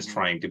everyone is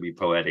trying to be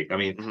poetic. I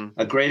mean,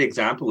 a great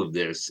example of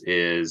this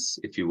is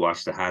if you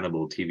watch the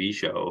Hannibal TV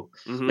show,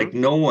 like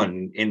no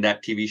one in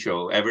that TV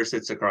show ever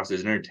sits across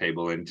his dinner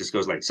table and just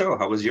goes like, so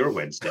how was your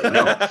Wednesday?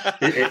 No,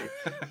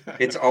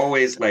 it's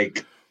always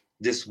like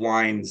this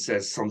wine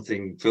says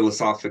something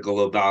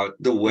philosophical about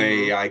the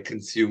way I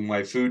consume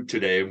my food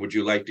today. Would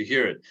you like to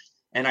hear it?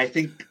 And I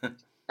think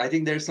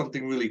there's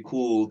something really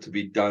cool to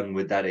be done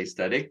with that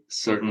aesthetic.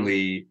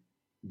 Certainly,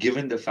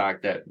 given the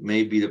fact that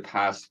maybe the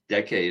past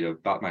decade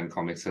of Batman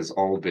comics has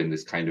all been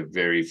this kind of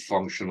very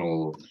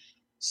functional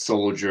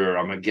soldier,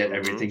 I'm gonna get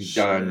everything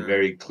done,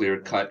 very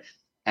clear cut.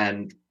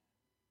 And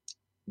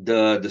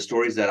the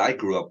stories that I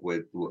grew up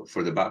with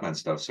for the Batman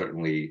stuff,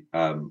 certainly,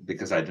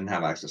 because I didn't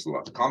have access to a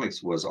lot of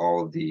comics, was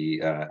all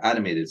the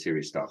animated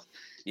series stuff.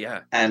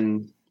 Yeah.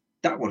 And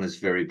that one is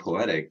very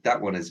poetic.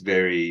 That one is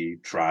very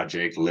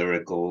tragic,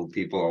 lyrical.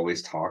 People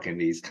always talk in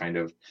these kind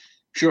of,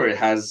 sure, it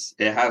has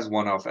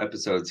one-off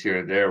episodes here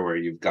and there where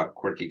you've got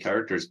quirky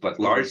characters, but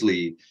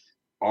largely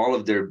all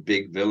of their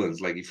big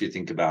villains, like if you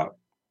think about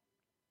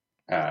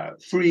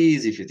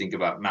Freeze, if you think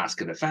about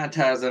Mask of the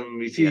Phantasm,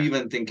 if you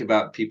even think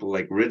about people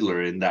like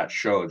Riddler in that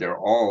show, they're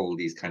all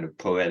these kind of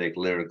poetic,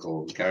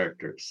 lyrical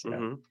characters.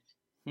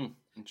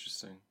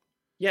 Interesting.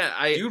 Yeah,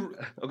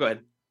 oh, go ahead.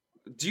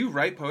 Do you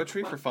write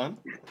poetry for fun?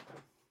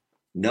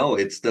 No,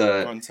 it's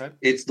the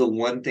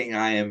one thing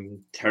I am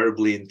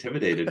terribly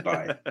intimidated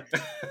by.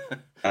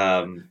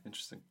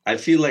 Interesting. I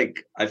feel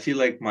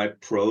like my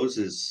prose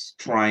is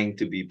trying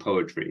to be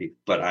poetry,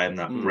 but I am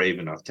not brave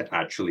enough to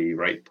actually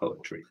write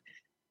poetry.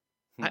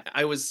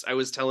 I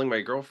was telling my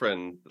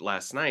girlfriend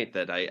last night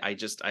that I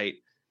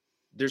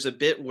there's a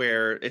bit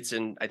where it's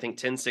in, I think,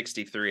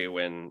 1063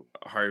 when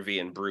Harvey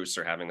and Bruce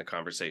are having the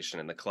conversation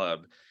in the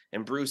club,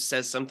 and Bruce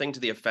says something to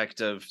the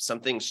effect of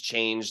something's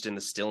changed in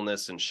the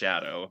stillness and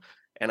shadow.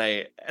 And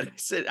I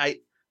said,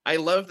 I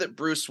love that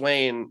Bruce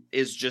Wayne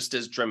is just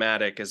as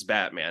dramatic as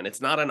Batman.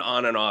 It's not an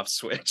on and off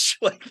switch.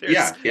 Like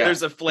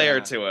there's a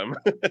flair to him.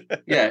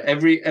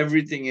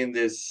 Everything in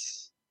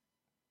this,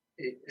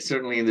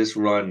 certainly in this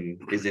run,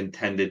 is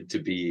intended to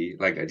be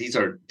like these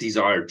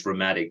are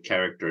dramatic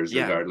characters,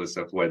 regardless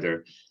of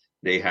whether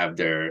they have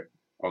their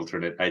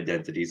alternate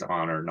identities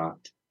on or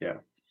not.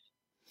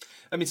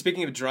 I mean,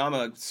 speaking of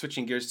drama,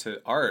 switching gears to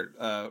art,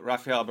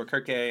 Rafael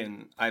Albuquerque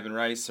and Ivan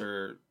Reis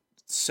are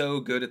so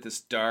good at this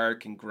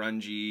dark and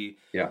grungy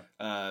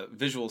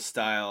visual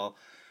style.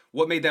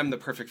 What made them the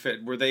perfect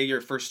fit? Were they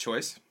your first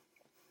choice?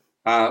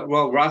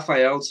 Well,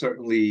 Rafael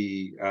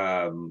certainly.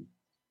 I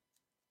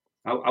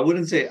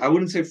wouldn't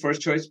say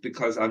first choice,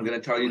 because I'm going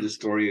to tell you the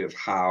story of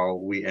how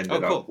we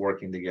ended up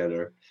working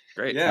together.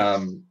 Great.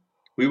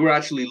 We were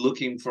actually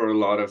looking through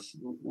a lot of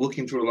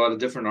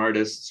different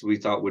artists we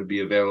thought would be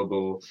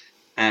available,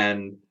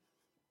 and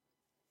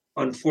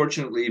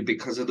unfortunately,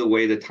 because of the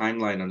way the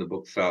timeline on the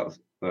book felt,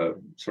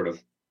 sort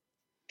of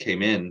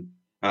came in,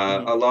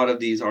 a lot of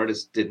these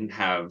artists didn't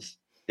have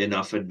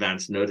enough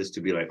advance notice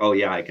to be like, oh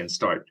yeah, I can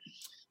start.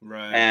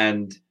 Right.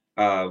 And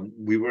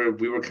we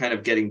were kind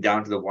of getting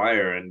down to the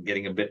wire and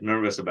getting a bit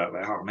nervous about,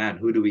 like, oh man,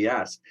 who do we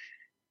ask?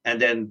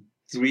 And then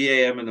 3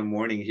 a.m. in the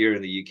morning here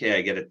in the UK,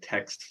 I get a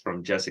text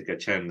from Jessica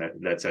Chen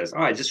that says,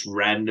 oh, I just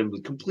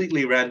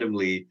completely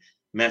randomly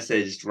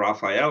messaged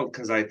Raphael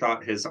because I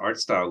thought his art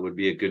style would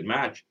be a good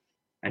match.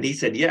 And he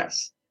said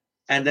yes.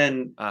 And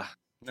then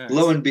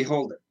lo and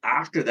behold,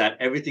 after that,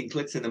 everything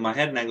clicks into my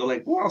head, and I go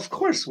like, well, of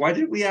course, why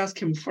didn't we ask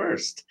him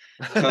first?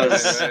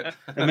 Because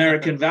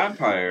American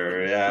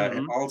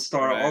Vampire,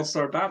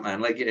 All-Star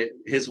Batman, like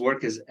his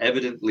work is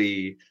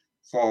evidently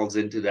falls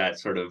into that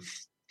sort of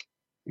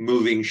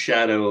moving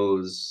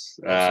shadows,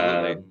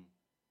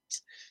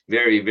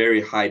 very,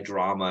 very high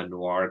drama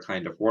noir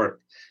kind of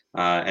work.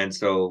 And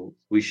so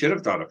we should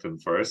have thought of him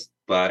first,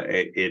 but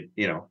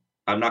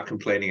I'm not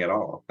complaining at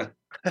all.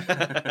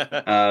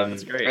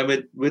 That's great.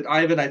 And with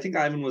Ivan, I think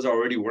Ivan was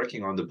already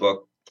working on the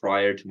book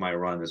prior to my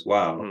run as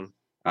well.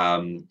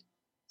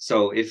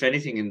 So if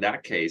anything, in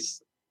that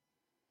case,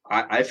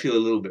 I feel a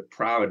little bit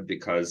proud,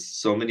 because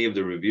so many of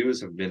the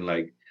reviews have been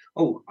like,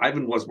 oh,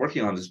 Ivan was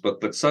working on this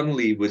book, but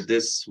suddenly with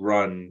this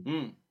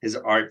run, his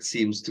art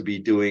seems to be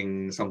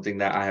doing something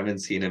that I haven't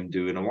seen him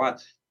do in a while.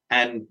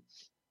 And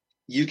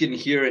you can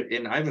hear it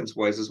in Ivan's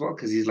voice as well,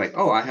 because he's like,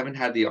 oh, I haven't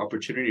had the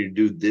opportunity to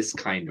do this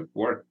kind of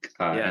work.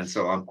 And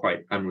so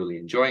I'm really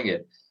enjoying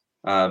it.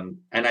 And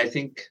I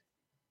think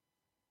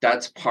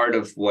that's part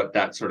of what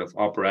that sort of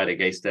operatic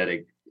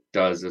aesthetic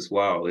does as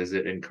well, is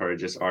it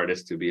encourages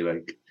artists to be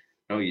like,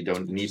 no, you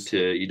don't need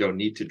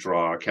to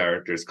draw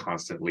characters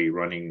constantly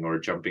running or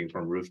jumping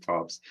from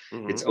rooftops.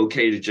 It's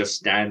okay to just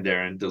stand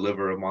there and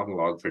deliver a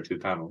monologue for 2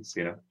 panels,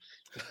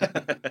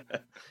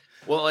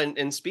 Well,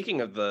 and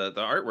speaking of the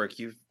artwork,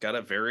 you've got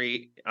a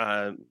very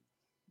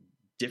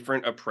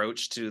different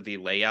approach to the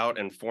layout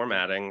and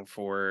formatting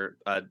for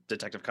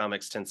Detective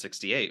Comics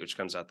 1068, which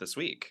comes out this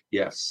week.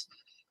 Yes.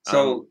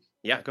 So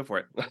go for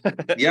it.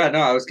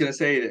 I was going to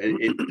say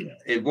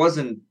it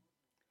wasn't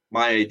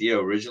my idea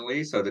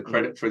originally. So the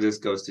credit for this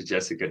goes to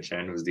Jessica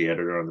Chen, who's the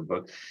editor on the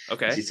book.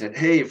 Okay. She said,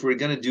 hey, if we're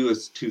going to do a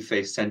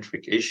Two-Face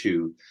centric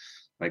issue,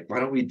 like, why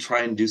don't we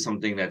try and do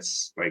something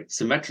that's like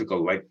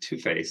symmetrical, like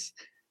Two-Face?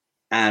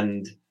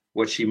 And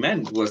what she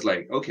meant was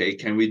like, okay,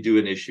 can we do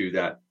an issue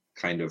that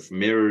kind of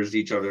mirrors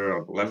each other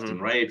on left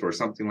and right or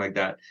something like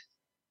that?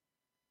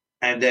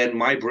 And then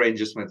my brain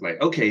just went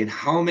like, okay, in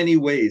how many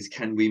ways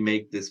can we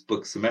make this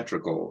book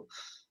symmetrical?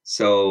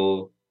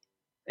 So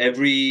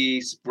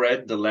every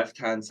spread, the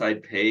left-hand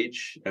side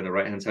page and the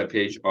right-hand side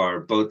page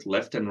are both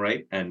left and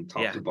right and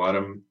top to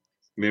bottom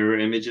mirror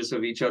images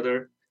of each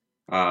other.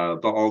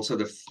 But also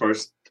the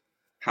first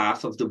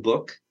half of the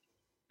book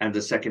and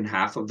the second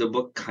half of the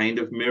book kind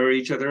of mirror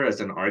each other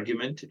as an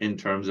argument in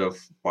terms of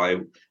why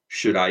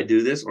should I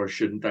do this or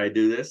shouldn't I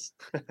do this?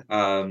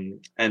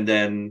 And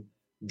then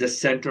the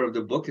center of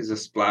the book is a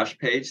splash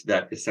page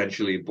that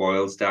essentially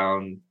boils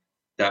down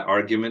that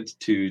argument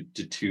to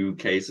two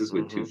cases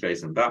with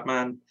Two-Face and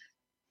Batman.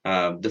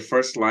 The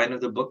first line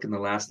of the book and the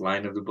last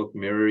line of the book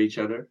mirror each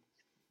other.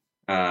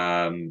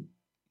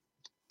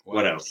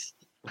 What else?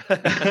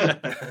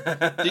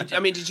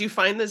 Did you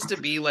find this to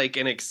be like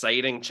an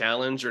exciting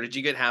challenge, or did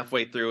you get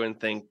halfway through and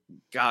think,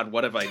 God,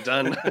 what have I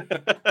done?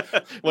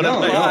 What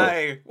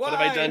have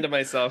I done to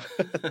myself?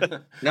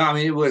 No, I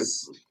mean,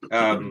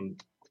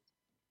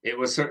 it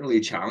was certainly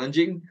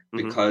challenging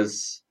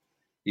because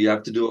you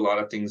have to do a lot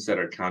of things that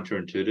are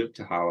counterintuitive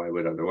to how I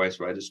would otherwise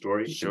write a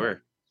story.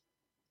 Sure.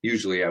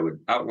 Usually I would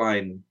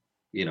outline,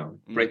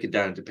 break it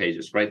down into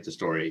pages, write the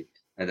story,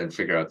 and then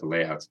figure out the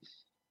layouts.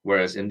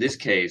 Whereas in this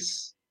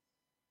case,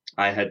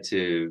 I had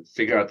to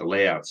figure out the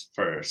layouts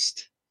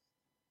first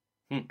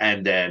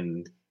and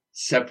then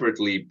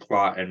separately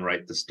plot and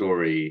write the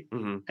story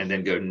and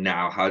then go,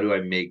 now, how do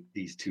I make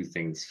these two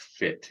things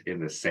fit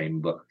in the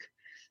same book?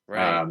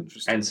 Right.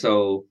 And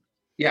so,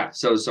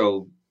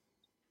 so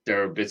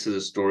there are bits of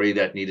the story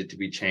that needed to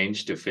be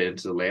changed to fit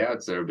into the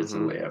layouts. There are bits of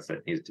the layouts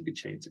that needed to be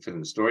changed to fit in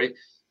the story.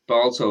 But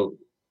also,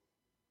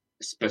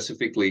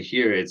 specifically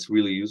here, it's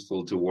really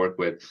useful to work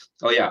with.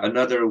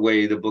 Another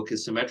way the book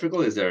is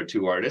symmetrical is there are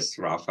two artists,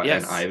 Rafa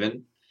and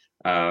Ivan.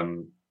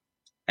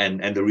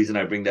 And the reason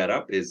I bring that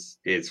up is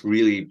it's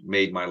really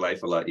made my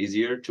life a lot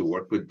easier to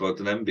work with both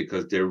of them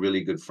because they're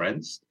really good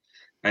friends.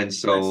 And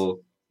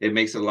so it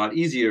makes it a lot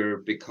easier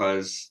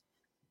because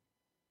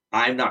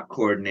I'm not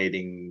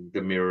coordinating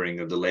the mirroring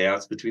of the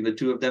layouts between the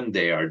two of them.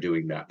 They are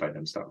doing that by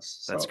themselves.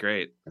 So that's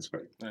great. That's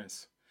great.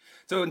 Nice.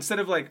 So instead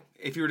of like,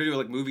 if you were to do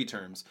like movie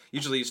terms,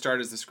 usually you start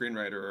as the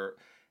screenwriter,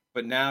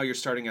 but now you're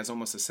starting as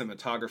almost a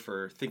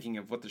cinematographer, thinking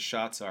of what the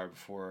shots are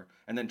before,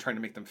 and then trying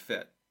to make them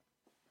fit.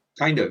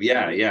 Kind of,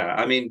 yeah.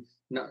 I mean,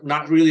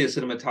 not really a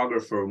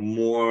cinematographer,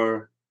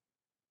 more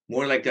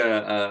like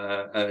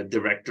a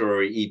director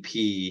or EP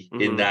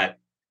in that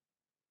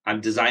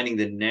I'm designing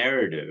the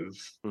narrative,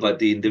 but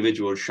the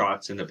individual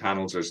shots in the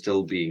panels are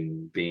still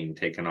being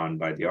taken on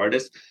by the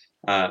artist.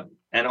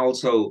 And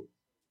also,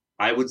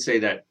 I would say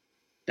that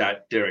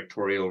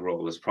directorial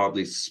role is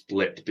probably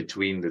split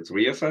between the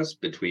three of us,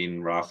 between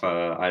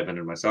Rafa, Ivan,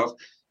 and myself,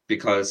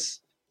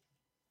 because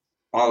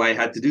all I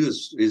had to do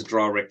is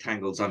draw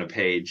rectangles on a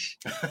page,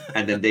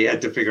 and then they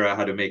had to figure out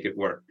how to make it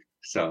work.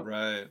 So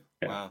right,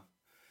 wow.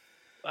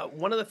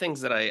 One of the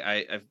things that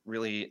I've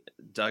really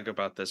dug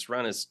about this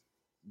run is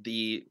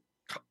the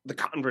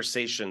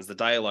conversations, the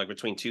dialogue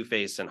between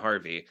Two-Face and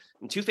Harvey.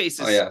 And Two-Face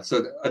is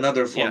so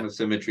another form of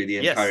symmetry. The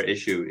entire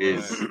issue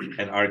is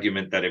an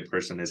argument that a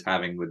person is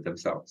having with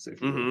themselves.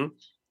 If you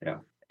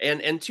will.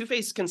 And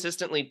Two-Face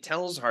consistently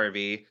tells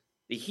Harvey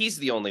that he's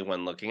the only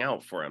one looking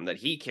out for him, that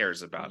he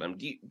cares about him.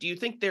 Do you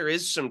think there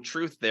is some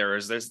truth there?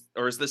 Is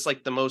this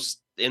like the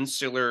most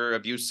insular,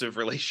 abusive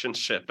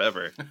relationship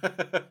ever?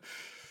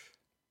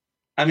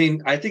 I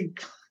mean, I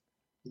think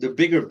the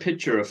bigger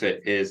picture of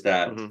it is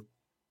that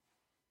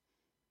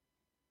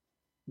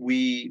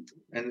we,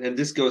 and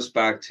this goes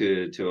back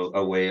to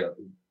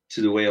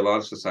the way a lot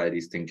of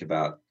societies think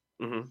about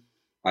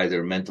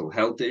either mental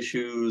health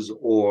issues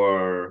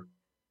or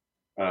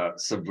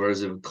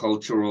subversive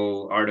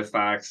cultural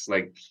artifacts.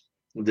 Like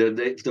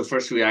the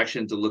first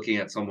reaction to looking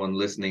at someone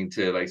listening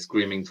to like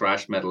screaming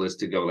thrash metal is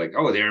to go like,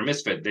 oh, they're a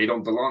misfit, they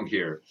don't belong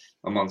here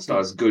amongst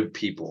us good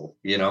people,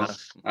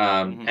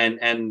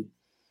 and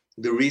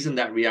the reason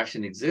that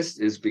reaction exists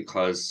is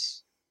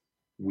because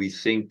we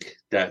think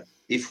that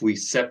if we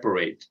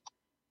separate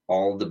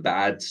all the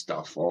bad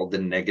stuff, all the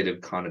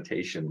negative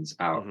connotations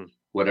out,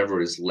 whatever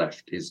is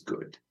left is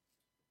good.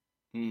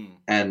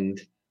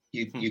 And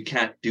you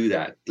can't do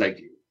that.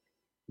 Like,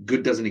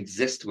 good doesn't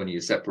exist when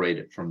you separate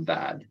it from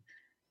bad.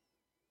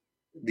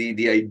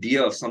 The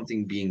idea of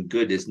something being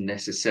good is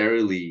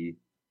necessarily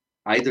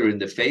either in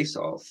the face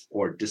of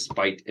or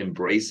despite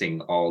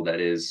embracing all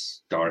that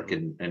is dark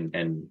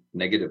and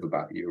negative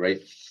about you, right?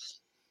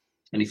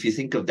 And if you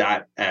think of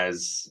that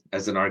as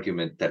an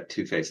argument that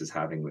Two-Face is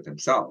having with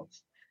himself,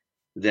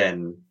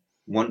 then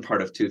one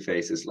part of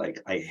Two-Face is like,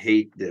 I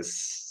hate this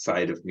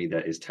side of me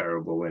that is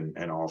terrible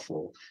and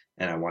awful,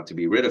 and I want to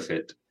be rid of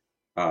it.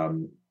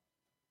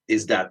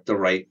 Is that the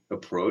right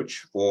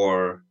approach?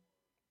 Or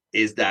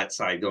is that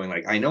side going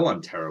like, I know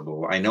I'm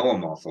terrible, I know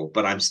I'm awful,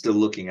 but I'm still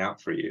looking out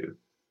for you.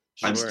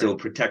 Sure. I'm still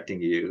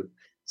protecting you.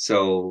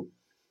 So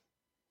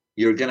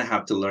you're going to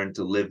have to learn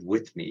to live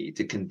with me,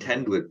 to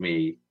contend with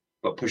me,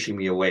 but pushing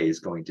me away is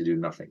going to do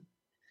nothing.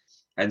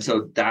 And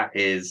so that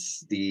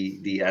is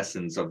the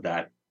essence of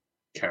that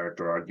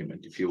character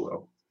argument, if you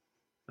will.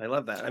 I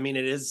love that. I mean,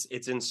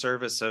 it's in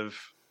service of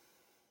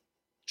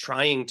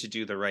trying to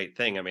do the right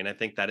thing. I mean, I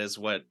think that is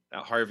what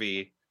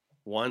Harvey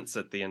wants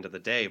at the end of the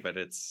day, but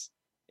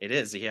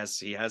he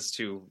has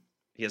to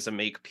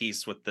make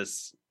peace with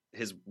his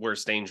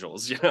worst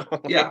angels, you know?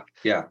 Yeah,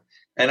 yeah.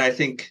 And I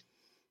think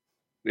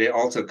it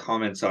also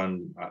comments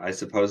on, I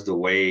suppose, the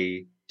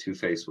way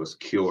Two-Face was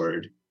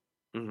cured,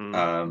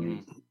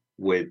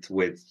 with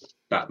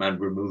Batman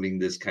removing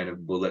this kind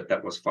of bullet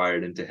that was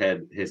fired into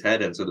his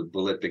head, and so the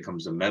bullet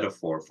becomes a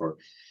metaphor for,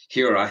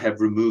 here, I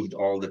have removed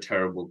all the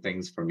terrible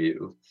things from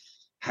you.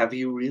 Have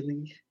you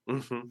really?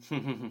 Yeah.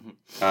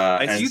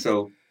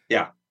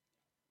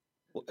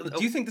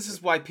 Do you think this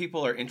is why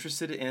people are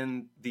interested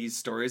in these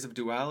stories of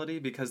duality,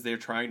 because they're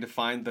trying to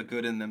find the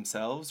good in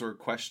themselves or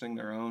questioning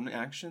their own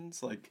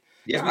actions? Like,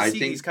 yeah, we see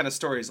these kind of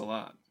stories a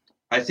lot.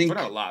 I think,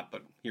 well, not a lot,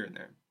 but here and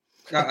there.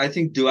 I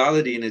think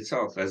duality in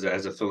itself, as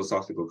a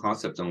philosophical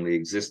concept, only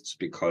exists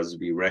because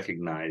we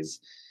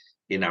recognize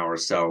in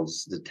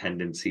ourselves the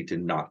tendency to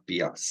not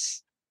be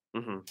us,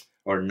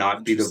 or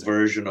not be the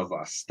version of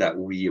us that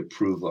we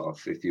approve of,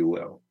 if you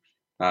will.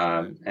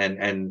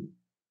 And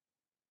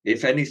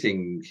if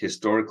anything,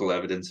 historical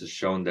evidence has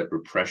shown that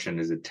repression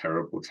is a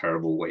terrible,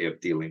 terrible way of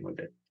dealing with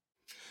it.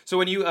 So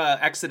when you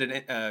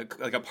exited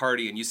like a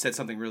party and you said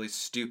something really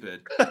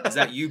stupid, is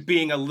that you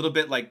being a little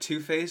bit like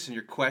Two-Face and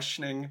you're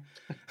questioning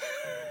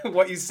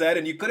what you said,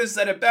 and you could have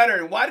said it better,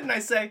 and why didn't I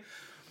say?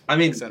 I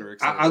mean, et cetera, et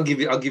cetera.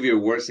 I'll give you a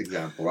worse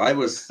example. I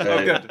was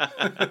good.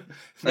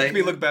 Make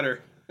me look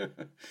better.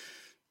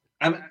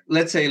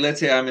 Let's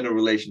say I'm in a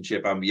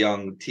relationship. I'm a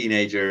young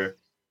teenager,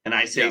 and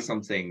I say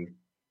something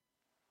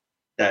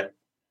that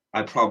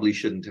I probably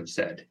shouldn't have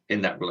said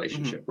in that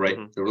relationship.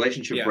 Right? The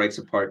relationship breaks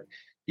apart.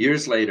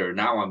 Years later,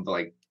 now I'm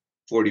like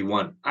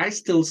 41. I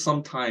still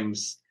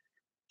sometimes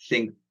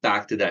think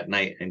back to that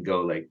night and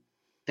go like,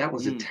 that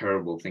was a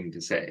terrible thing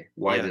to say.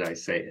 Why did I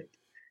say it?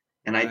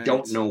 And I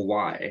don't know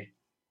why,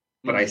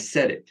 but I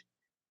said it.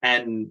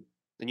 And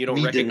you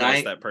don't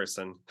recognize that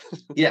person.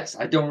 Yes,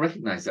 I don't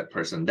recognize that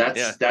person.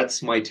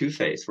 That's my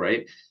Two-Face,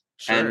 right?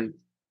 Sure. And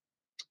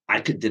I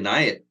could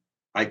deny it.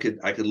 I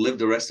could live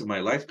the rest of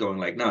my life going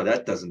like, no,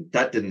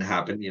 that didn't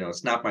happen.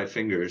 Snap my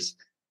fingers.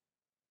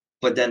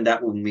 But then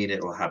that will mean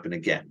it will happen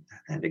again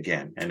and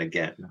again and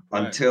again,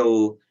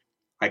 until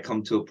I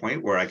come to a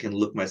point where I can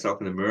look myself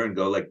in the mirror and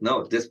go like,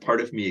 no, this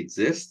part of me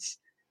exists,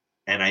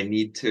 and I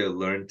need to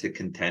learn to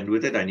contend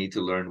with it. I need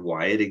to learn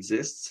why it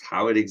exists,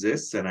 how it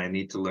exists, and I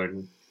need to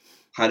learn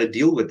how to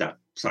deal with that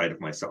side of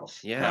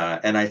myself.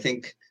 And I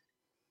think,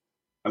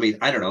 I mean,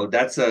 I don't know,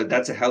 that's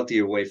a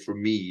healthier way for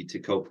me to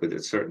cope with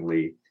it,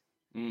 certainly.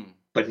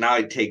 But now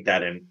I take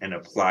that and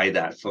apply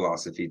that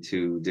philosophy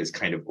to this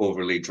kind of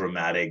overly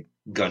dramatic,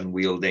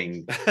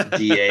 gun-wielding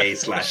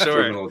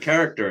DA/criminal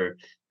character.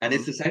 And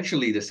it's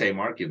essentially the same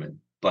argument,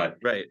 but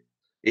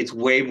it's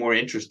way more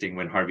interesting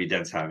when Harvey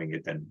Dent's having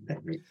it than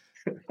me.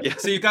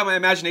 So you've got my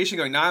imagination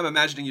going. Now I'm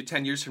imagining you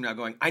 10 years from now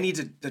going, I need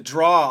to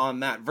draw on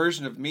that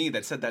version of me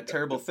that said that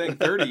terrible thing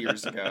 30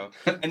 years ago.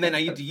 And then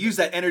I need to use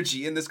that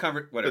energy in this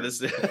conversation. Whatever.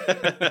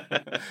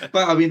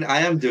 Well, I mean, I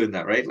am doing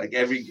that, right? Like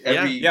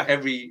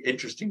every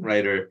interesting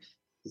writer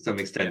to some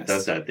extent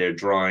does that. They're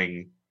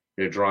drawing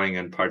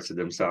on parts of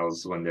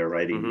themselves when they're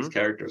writing these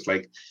characters.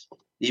 Like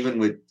even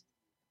with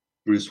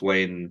Bruce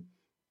Wayne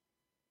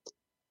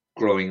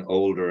growing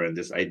older, and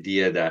this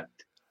idea that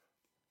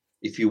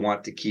if you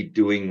want to keep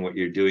doing what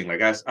you're doing,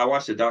 like I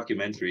watched a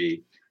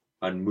documentary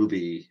on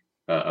Mubi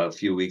a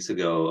few weeks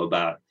ago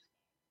about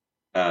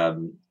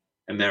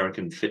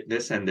American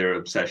fitness and their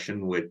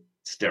obsession with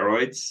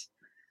steroids.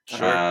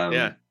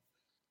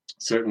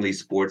 Certainly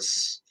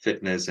sports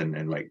fitness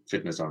and like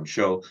fitness on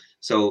show.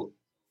 So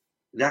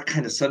that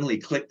kind of suddenly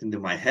clicked into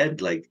my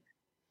head, like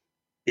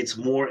it's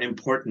more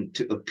important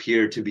to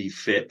appear to be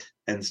fit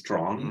and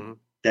strong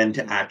than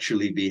to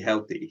actually be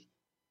healthy.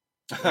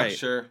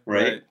 Sure.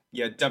 Right.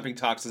 Yeah, dumping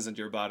toxins into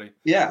your body.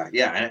 Yeah,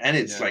 and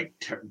it's like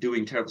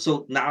doing terrible.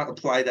 So now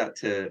apply that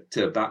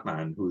to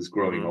Batman, who's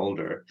growing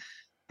older.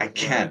 I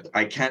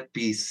can't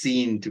be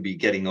seen to be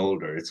getting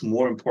older. It's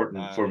more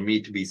important for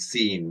me to be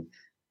seen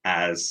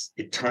as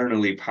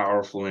eternally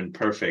powerful and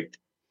perfect.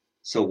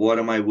 So what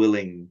am I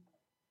willing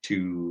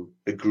to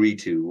agree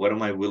to? What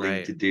am I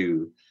willing to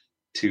do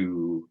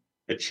to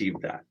achieve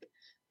that?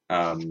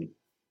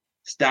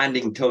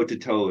 Standing toe to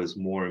toe is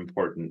more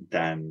important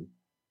than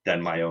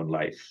my own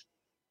life.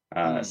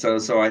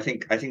 So I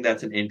think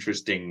that's an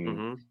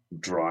interesting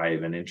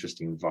drive, an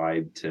interesting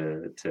vibe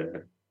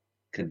to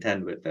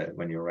contend with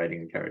when you're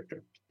writing a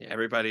character. Yeah,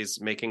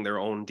 everybody's making their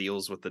own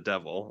deals with the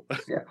devil.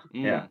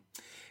 Yeah.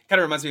 Kind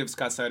of reminds me of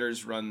Scott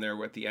Snyder's run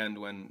there at the end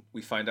when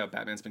we find out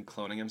Batman's been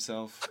cloning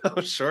himself.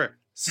 Oh, sure.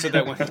 So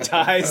that when he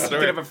dies, he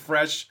can have a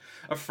fresh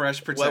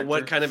protector.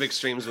 What kind of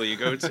extremes will you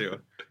go to?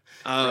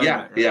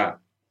 Yeah.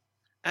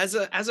 As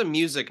a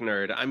music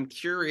nerd, I'm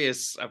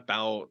curious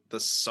about the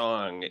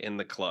song in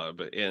the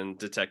club in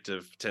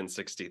Detective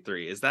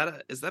 1063. Is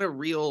that a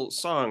real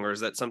song, or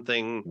is that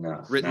something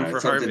written for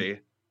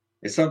Harvey?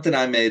 It's something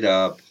I made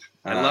up.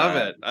 I love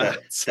it.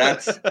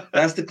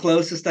 That's the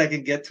closest I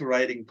can get to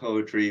writing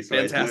poetry. So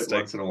Fantastic. I do it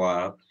once in a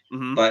while.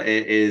 Mhm. But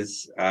it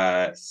is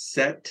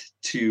set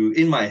to,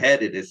 in my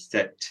head, it is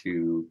set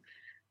to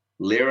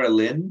Lyra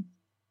Lynn.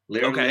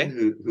 Lyra Okay.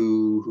 Lynn,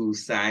 who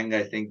sang,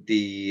 I think,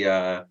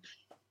 the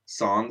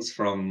songs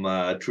from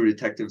True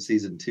Detective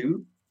season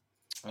 2.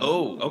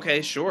 Oh,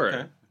 okay, sure.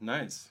 Okay,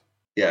 nice.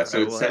 Yeah, so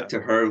I it's will set have- to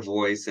her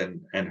voice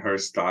and her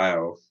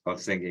style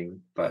of singing.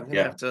 I'm But gonna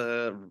yeah, have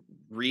to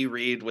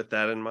reread with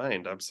that in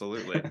mind.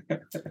 Absolutely.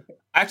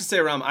 I have to say,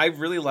 Ram, I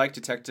really like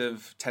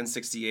Detective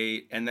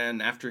 1068, and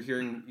then after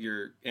hearing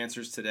your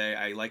answers today,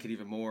 I like it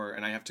even more,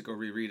 and I have to go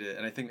reread it.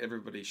 And I think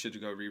everybody should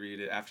go reread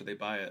it after they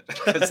buy it.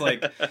 It's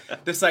like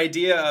this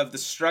idea of the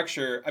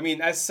structure. I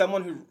mean, as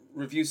someone who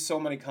reviews so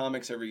many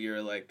comics every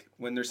year, like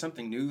when there's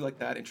something new like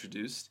that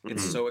introduced,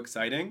 it's Mhm. so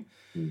exciting.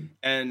 Mm.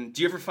 And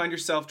do you ever find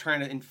yourself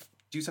trying to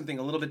do something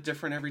a little bit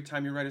different every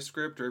time you write a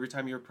script or every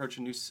time you approach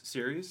a new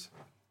series?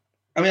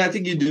 I mean, I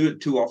think you do it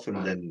too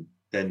often,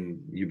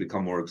 then you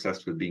become more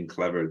obsessed with being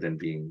clever than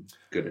being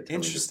good at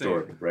telling the Interesting.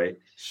 story, right?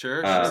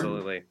 Sure,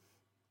 Absolutely.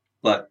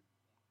 But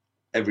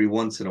every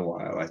once in a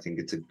while, I think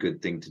it's a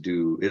good thing to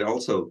do. It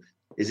also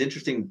is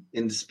interesting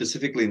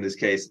specifically in this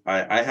case.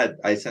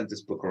 I sent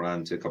this book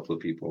around to a couple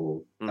of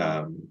people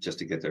just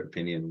to get their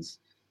opinions,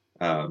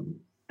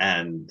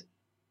 and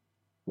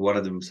one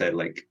of them said,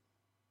 like,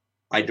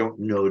 I don't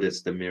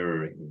notice the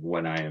mirroring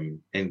when I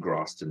am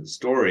engrossed in the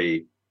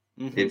story.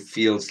 Mhm. It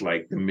feels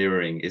like the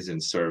mirroring is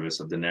in service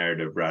of the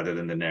narrative rather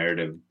than the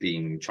narrative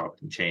being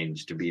chopped and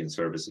changed to be in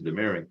service of the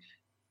mirroring.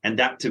 And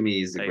that to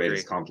me is the I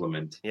greatest agree.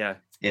 compliment Yeah.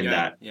 in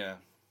that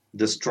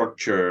the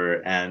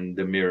structure and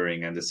the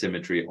mirroring and the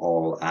symmetry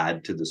all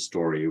add to the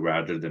story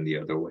rather than the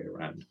other way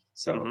around.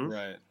 So, Mhm.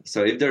 Right.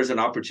 so if there's an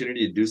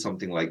opportunity to do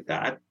something like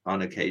that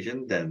on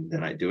occasion,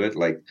 then I do it.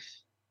 Like,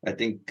 I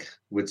think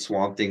with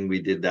Swamp Thing,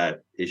 we did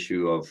that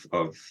issue of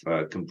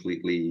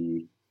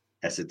completely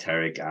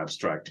esoteric,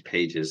 abstract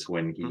pages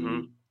when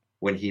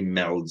he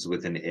melds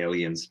with an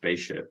alien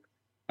spaceship.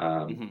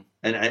 And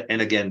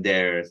again,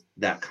 there,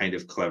 that kind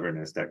of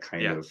cleverness, that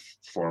kind of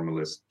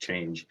formalist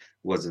change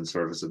was in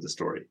service of the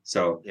story.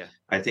 So Yeah.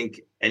 I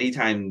think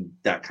anytime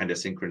that kind of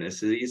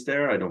synchronicity is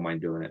there, I don't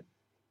mind doing it.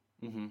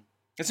 Mm-hmm.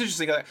 It's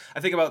interesting. I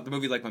think about the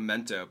movie like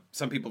Memento.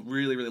 Some people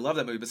really, really love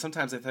that movie, but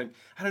sometimes I think,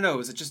 I don't know,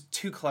 is it just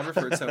too clever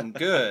for its own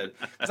good?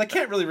 Because I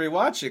can't really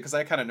rewatch it because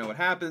I kind of know what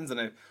happens, and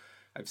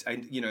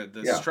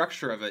the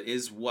structure of it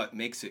is what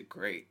makes it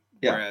great.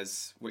 Yeah.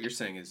 Whereas what you're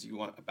saying is you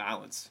want a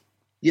balance.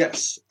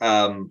 Yes,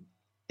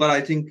 but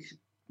I think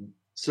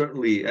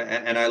certainly,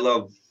 and I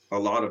love a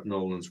lot of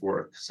Nolan's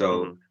work.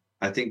 So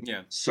I think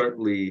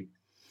certainly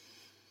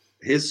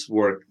his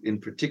work in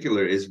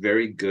particular is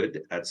very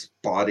good at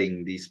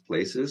spotting these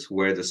places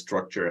where the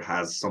structure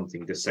has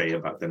something to say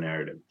about the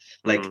narrative.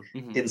 Like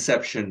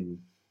Inception,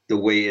 the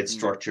way it's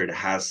structured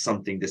has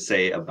something to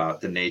say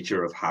about the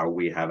nature of how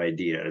we have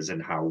ideas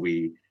and how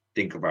we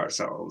think of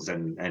ourselves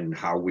and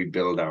how we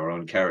build our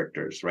own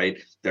characters,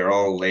 right? They're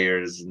all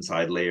layers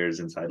inside layers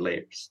inside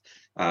layers.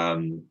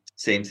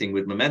 Same thing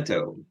with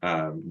Memento.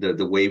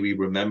 The way we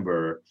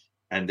remember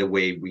and the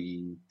way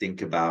we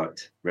think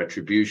about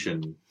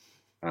retribution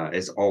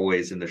is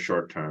always in the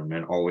short term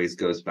and always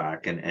goes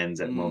back and ends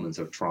at moments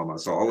of trauma.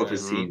 So all of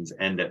his scenes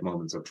end at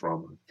moments of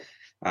trauma.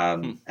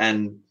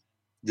 And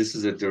this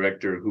is a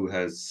director who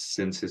has,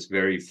 since his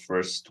very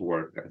first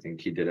work, I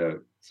think he did a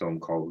film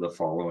called The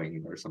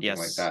Following or something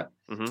like that.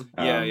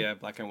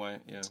 Black and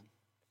white.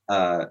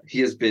 He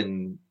has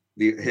been,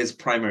 his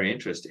primary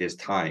interest is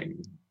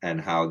time and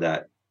how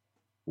that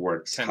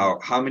works.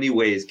 How many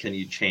ways can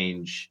you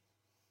change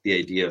the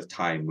idea of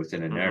time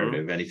within a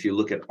narrative? And if you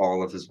look at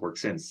all of his work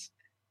since,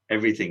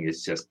 everything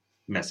is just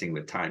messing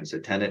with time. So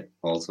Tenet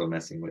also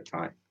messing with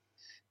time.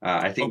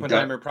 I think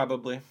Oppenheimer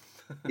probably.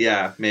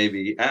 Yeah,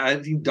 maybe. I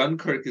think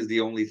Dunkirk is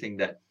the only thing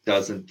that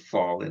doesn't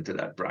fall into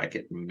that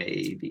bracket.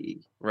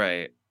 Maybe.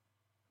 Right.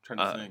 I'm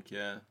trying to think.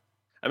 Yeah.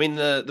 I mean,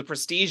 the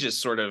Prestige is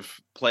sort of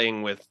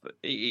playing with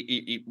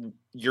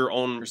your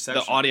own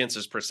perception. The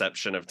audience's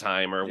perception of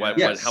time, or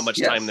how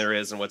much time there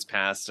is and what's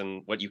passed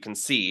and what you can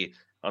see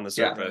on the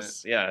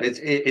surface. Yeah,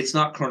 it's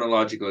not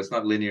chronological. It's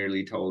not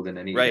linearly told in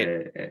any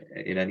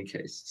in any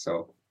case.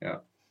 So yeah.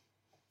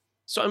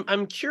 So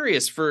I'm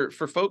curious for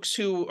folks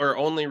who are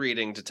only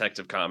reading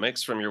Detective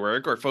Comics from your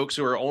work, or folks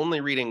who are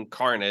only reading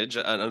Carnage,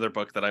 another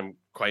book that I'm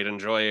quite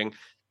enjoying.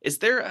 Is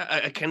there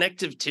a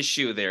connective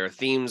tissue there,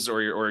 themes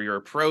or your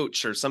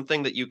approach, or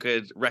something that you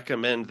could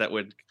recommend that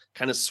would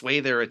kind of sway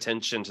their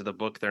attention to the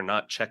book they're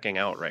not checking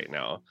out right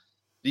now?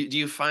 Do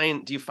you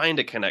find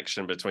a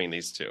connection between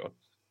these two?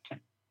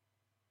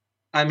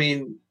 I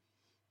mean,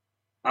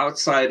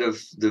 outside of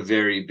the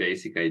very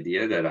basic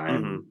idea that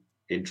I'm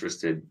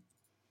interested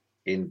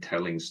in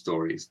telling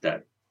stories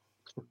that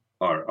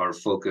are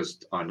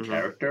focused on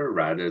character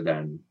rather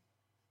than,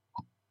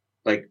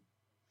 like,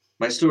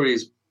 my story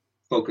is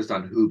focused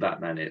on who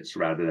Batman is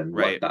rather than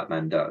what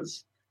Batman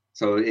does.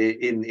 So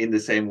in the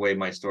same way,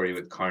 my story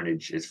with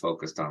Carnage is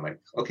focused on, like,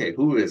 okay,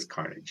 who is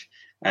Carnage?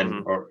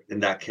 And or in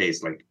that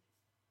case, like,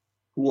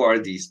 who are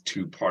these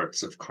two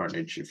parts of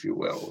Carnage, if you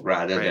will,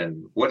 rather Right.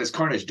 than what is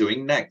Carnage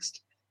doing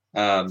next.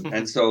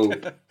 And so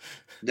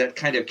that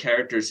kind of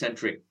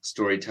character-centric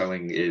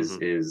storytelling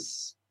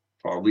is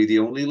probably the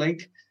only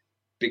link.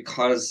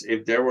 Because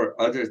if there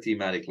were other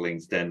thematic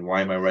links, then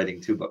why am I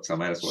writing 2 books? I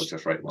might as well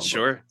just write one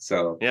Sure. book.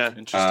 So Yeah.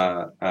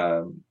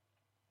 Interesting.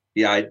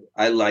 yeah,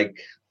 I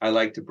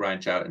like to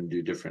branch out and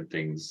do different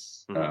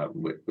things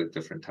with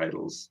different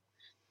titles.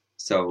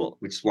 So Cool.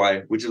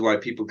 which is why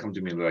people come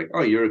to me and they're like,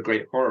 "Oh, you're a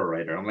great horror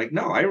writer." I'm like,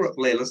 "No, I wrote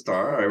Layla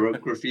Starr, I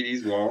wrote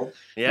Graffiti's Wall,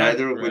 Yeah.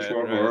 neither of which Right,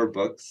 were right. horror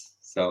books."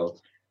 So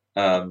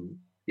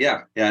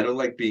yeah, I don't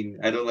like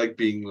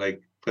being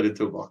like put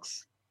into a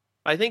box.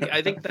 I think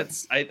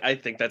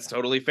that's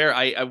totally fair.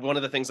 I one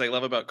of the things I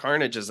love about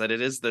Carnage is that it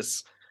is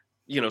this,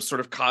 sort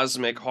of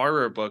cosmic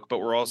horror book, but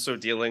we're also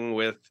dealing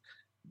with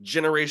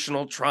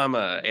generational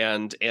trauma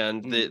and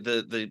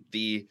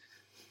the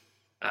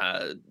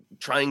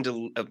trying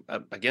to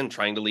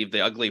trying to leave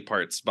the ugly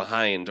parts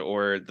behind,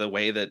 or the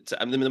way that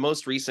the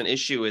most recent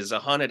issue is a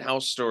haunted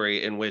house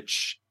story in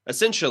which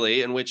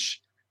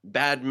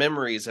bad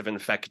memories have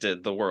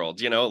infected the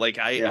world. It's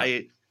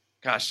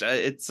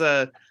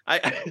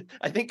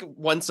I think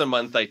once a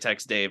month I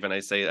text Dave and I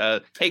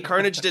say, hey,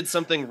 Carnage did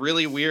something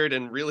really weird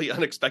and really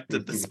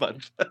unexpected this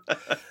month.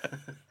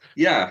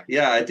 Yeah,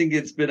 I think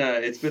it's been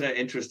an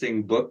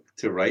interesting book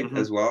to write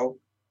as well,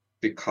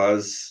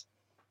 because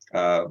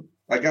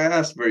like I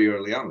asked very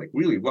early on, like,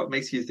 really, what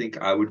makes you think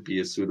I would be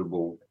a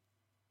suitable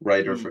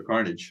writer for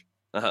Carnage?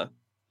 Uh-huh.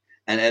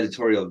 And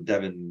editorial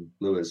Devin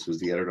Lewis, who's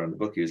the editor on the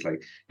book, he was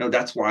like, "No,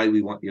 that's why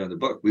we want you on the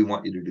book. We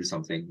want you to do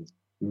something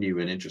new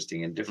and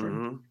interesting and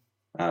different."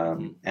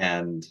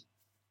 And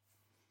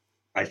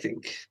I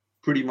think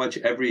pretty much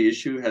every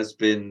issue has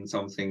been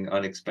something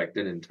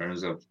unexpected in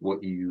terms of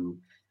what your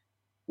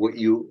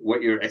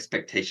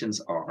expectations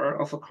are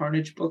of a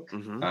Carnage book.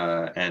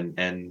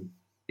 And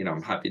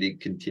I'm happy to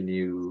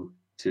continue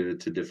to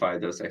defy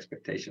those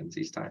expectations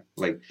each time.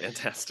 Like,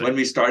 fantastic. When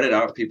we started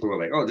out, people were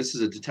like, "Oh, this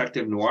is a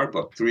detective noir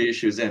book. 3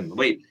 issues in.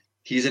 Wait,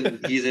 he's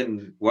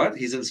in what?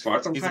 He's in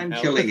Svartalfheim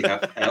killing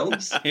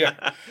elves?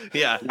 Yeah.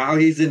 Now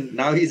he's in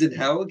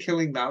hell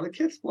killing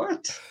Malekith?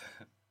 What?"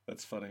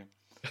 That's funny.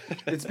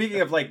 And speaking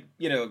of, like,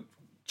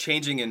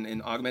 changing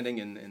and augmenting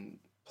and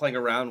playing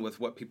around with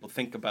what people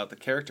think about the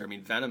character, I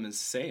mean, Venom is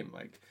the same.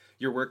 Like,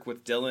 your work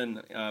with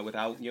Dylan, with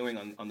Al Ewing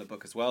on the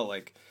book as well,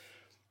 like,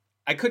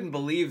 I couldn't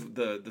believe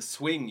the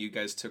swing you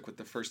guys took with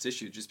the first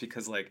issue, just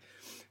because, like,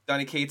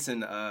 Donny Cates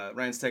and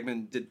Ryan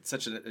Stegman did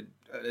such an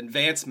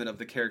advancement of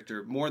the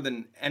character, more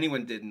than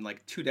anyone did in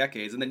like 2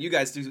 decades, and then you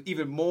guys do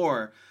even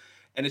more,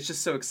 and it's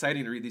just so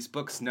exciting to read these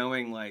books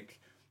knowing, like,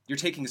 you're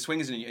taking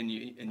swings and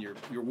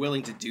you're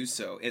willing to do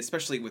so,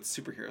 especially with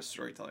superhero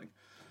storytelling.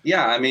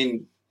 Yeah, I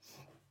mean,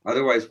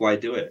 otherwise, why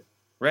do it?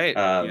 Right.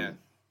 Yeah.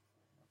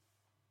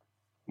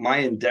 My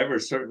endeavor,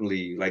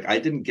 certainly, like, I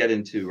didn't get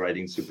into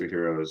writing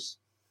superheroes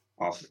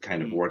off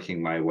kind of working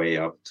my way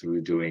up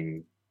through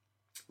doing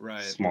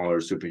smaller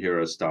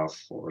superhero stuff,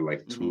 or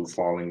like through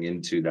falling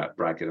into that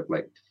bracket of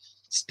like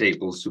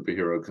staple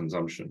superhero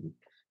consumption.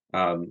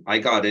 I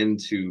got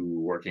into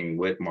working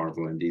with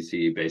Marvel and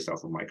DC based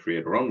off of my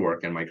creator-owned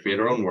work, and my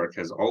creator-owned work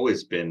has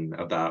always been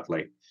about,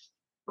 like,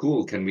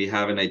 cool, can we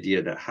have an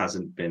idea that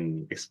hasn't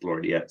been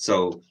explored yet?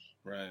 So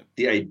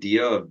the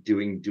idea of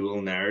doing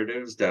dual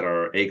narratives that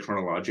are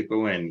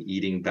achronological and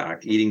eating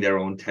their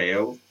own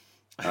tail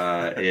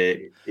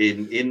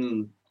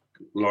in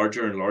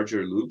larger and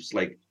larger loops,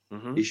 like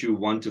issue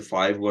 1 to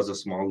 5 was a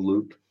small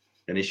loop,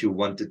 and issue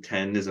 1 to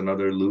 10 is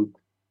another loop,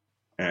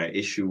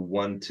 issue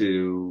 1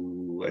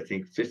 to, I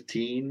think,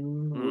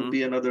 15 will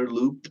be another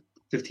loop,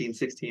 15,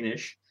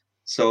 16-ish.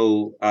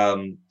 So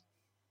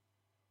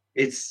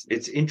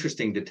it's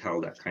interesting to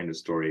tell that kind of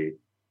story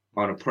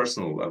on a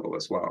personal level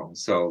as well.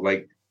 So,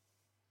 like,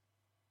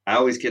 I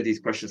always get these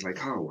questions like,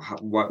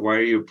 why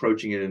are you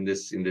approaching it in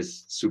this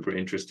super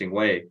interesting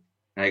way?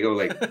 And I go,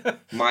 like,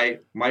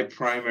 my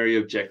primary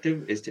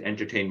objective is to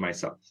entertain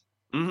myself.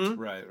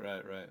 Right.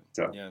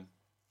 So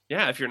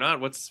yeah, if you're not,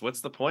 what's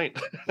the point?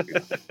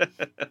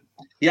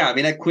 Yeah, I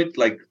mean, I quit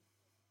like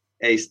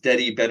a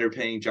steady, better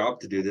paying job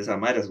to do this. I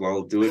might as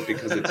well do it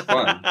because it's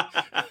fun.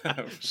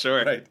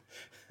 Sure. Right.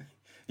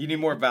 You need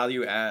more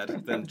value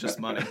add than just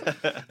money.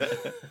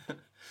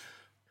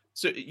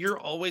 So you're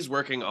always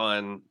working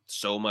on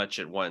so much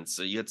at once.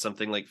 So you had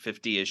something like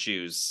 50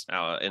 issues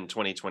in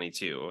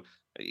 2022.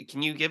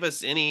 Can you give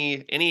us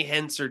any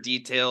hints or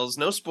details?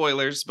 No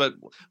spoilers, but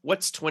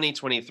what's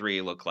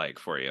 2023 look like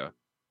for you?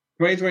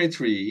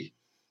 2023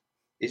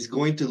 is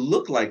going to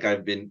look like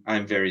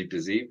I'm very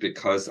busy,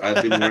 because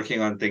I've been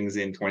working on things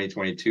in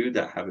 2022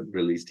 that haven't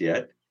released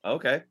yet.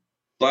 Okay.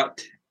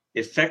 But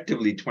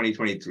effectively,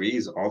 2023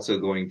 is also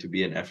going to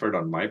be an effort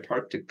on my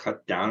part to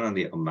cut down on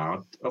the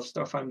amount of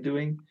stuff I'm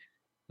doing.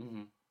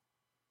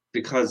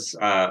 Because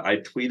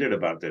I tweeted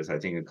about this, I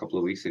think a couple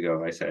of weeks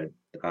ago. I said,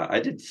 I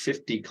did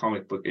 50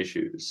 comic book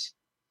issues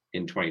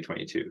in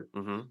 2022.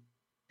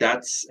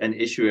 That's an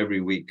issue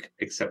every week,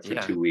 except for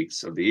 2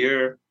 weeks of the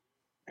year.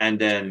 And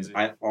That's then crazy.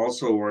 I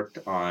also worked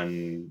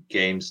on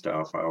game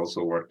stuff. I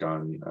also worked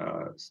on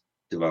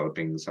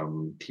developing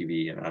some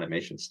TV and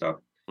animation stuff.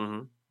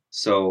 Hmm.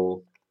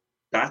 So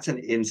that's an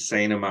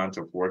insane amount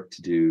of work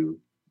to do.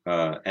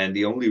 And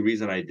the only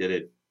reason I did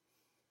it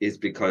is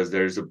because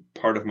there's a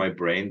part of my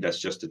brain that's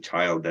just a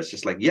child that's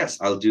just like, yes,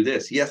 I'll do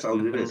this. Yes, I'll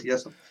do Hmm. this.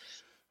 Yes. Right.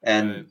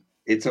 And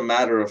it's a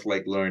matter of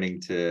like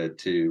learning to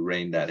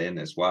rein that in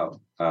as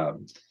well.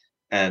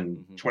 And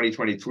Hmm.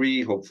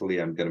 2023,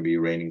 hopefully I'm going to be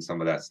reining some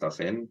of that stuff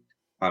in.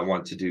 I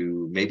want to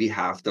do maybe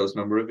half those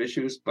number of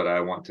issues, but I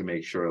want to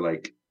make sure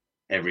like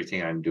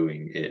everything I'm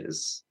doing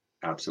is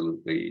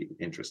absolutely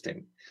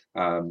interesting.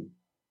 Um,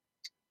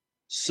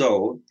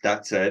 so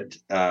that said,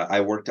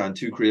 I worked on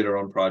 2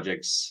 creator-owned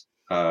projects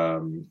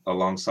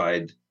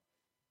alongside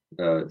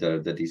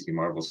the DC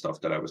Marvel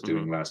stuff that I was Hmm.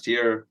 doing last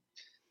year,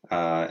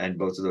 and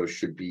both of those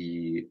should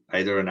be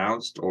either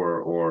announced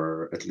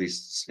or at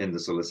least in the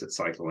solicit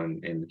cycle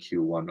in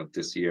Q1 of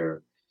this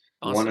year.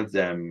 One Awesome. of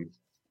them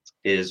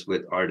is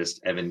with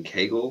artist Evan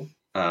Cagle,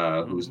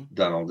 who's Hmm.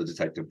 done all the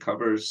detective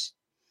covers,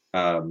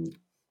 um, Which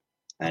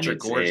and are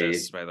it's a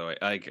gorgeous, by the way.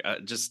 Like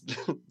just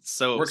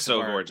so Works of so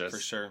art for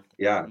gorgeous. sure.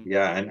 yeah, Mhm.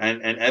 yeah,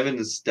 and Evan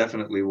is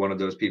definitely one of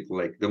those people.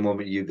 Like the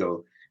moment you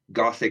go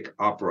gothic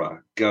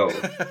opera, go.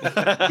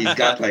 He's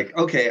got like,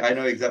 okay, I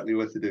know exactly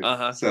what to do.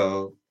 Uh-huh.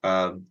 So,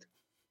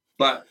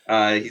 but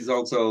he's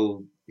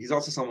also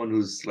someone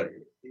who's like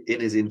in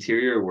his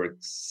interior work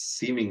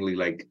seemingly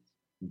like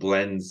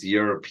blends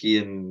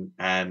European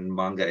and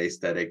manga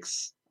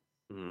aesthetics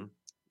Hmm.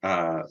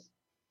 uh,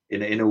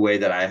 in a way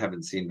that I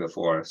haven't seen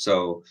before.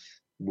 So,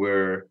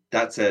 we're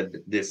that said,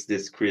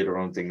 this creator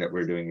own thing that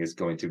we're doing is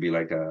going to be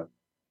like a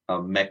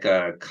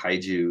mecha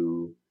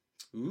kaiju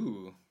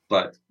Ooh,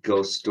 but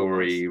ghost nice.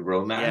 story Yes.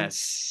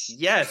 romance.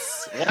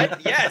 Yes.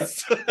 What?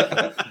 Yes.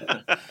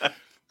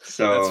 That's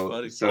so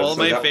funny. so All so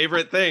my that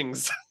favorite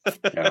things.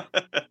 yeah,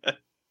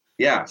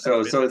 yeah, That's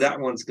so fantastic. that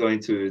one's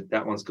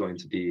going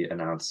to be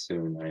announced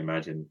soon, I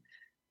imagine.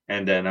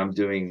 And then I'm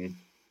doing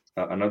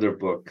another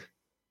book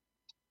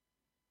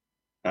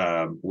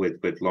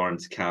with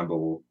Lawrence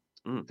Campbell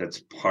Mm, that's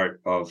part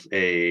of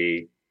a.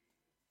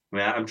 I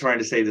mean, I'm trying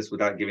to say this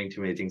without giving too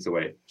many things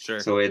away.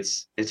 sure. So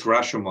it's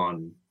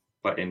Rashomon,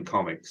 but in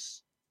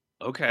comics.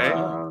 Okay.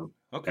 Oh,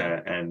 Uh,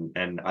 okay.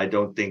 and I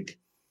don't think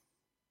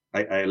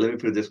I let me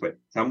put it this way.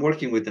 I'm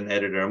working with an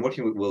editor. I'm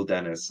working with Will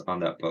Dennis on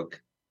that book.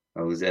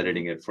 Who's Hmm.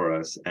 editing it for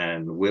us.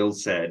 And Will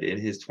said in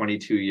his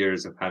 22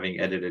 years of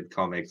having edited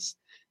comics,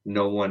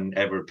 no one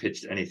ever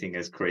pitched anything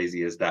as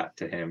crazy as that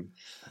to him.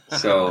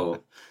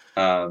 So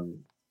um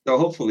so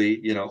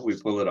hopefully, we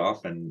pull it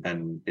off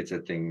and it's a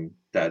thing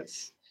that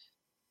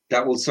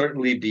will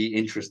certainly be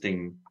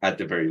interesting at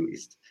the very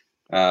least.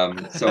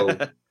 So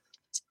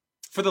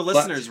For the but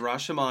listeners,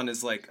 Rashomon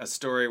is like a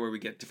story where we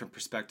get different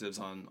perspectives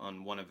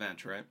on one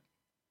event, right?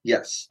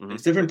 yes, it's Hmm.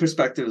 different Basically.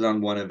 perspectives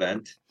on one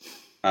event.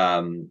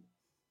 Um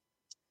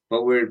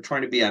but we're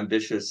trying to be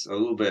ambitious a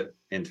little bit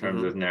in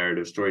terms Hmm. of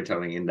narrative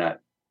storytelling in that.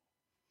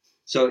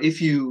 So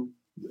if you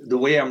the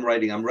way I'm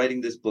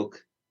writing this book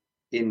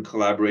in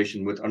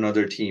collaboration with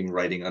another team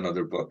writing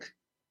another book.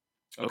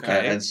 Okay.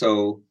 Okay. And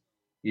so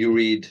you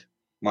read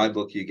my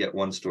book, you get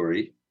one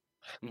story.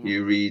 Hmm.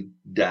 You read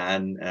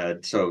Dan.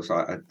 So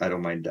I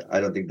don't mind. I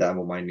don't think Dan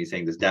will mind me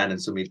saying this. Dan and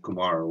Sumit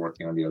Kumar are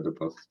working on the other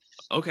book.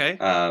 Okay.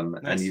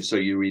 And Nice.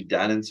 you read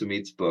Dan and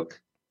Sumit's book,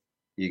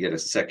 you get a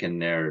second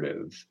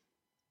narrative.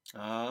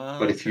 Ah,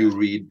 But if okay. you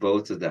read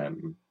both of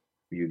them,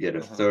 you get a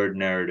Uh-huh. third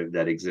narrative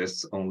that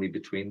exists only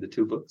between the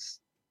two books.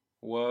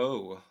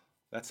 Whoa,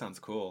 that sounds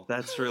cool.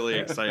 That's really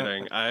Yeah,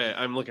 exciting.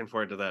 I'm looking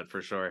forward to that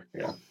for sure.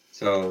 yeah.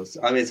 So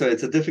I mean, so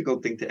it's a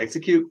difficult thing to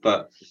execute,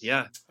 but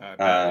Yeah. I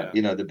bet,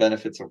 yeah. the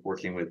benefits of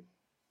working with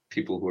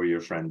people who are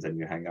your friends and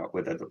you hang out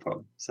with at the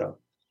pub. So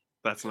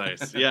That's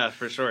nice. Yeah,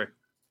 for sure.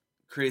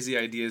 Crazy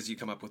ideas you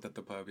come up with at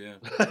the pub, yeah.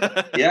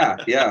 yeah,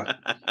 yeah.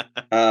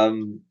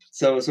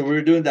 So we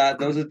were doing that.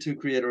 Those are 2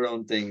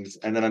 creator-owned things,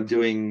 and then I'm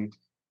doing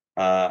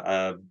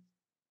uh,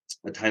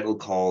 a title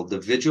called The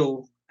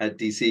Vigil at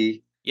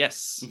DC,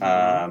 Yes.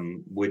 Mhm. Hmm.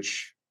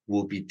 which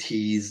will be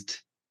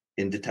teased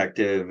in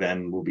Detective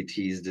and will be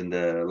teased in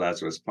the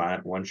Lazarus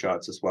Planet one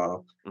shots as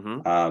well. Hmm.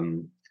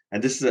 Um,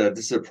 and this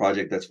is a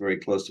project that's very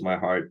close to my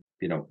heart.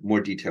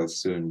 More details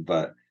soon,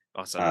 but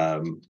Awesome.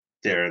 um,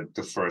 they're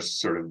the first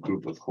sort of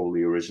group of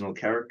wholly original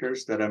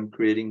characters that I'm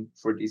creating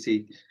for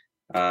DC.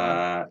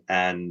 Wow.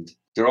 And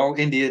they're all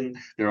Indian,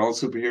 they're all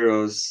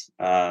superheroes.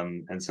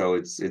 And so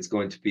it's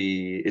going to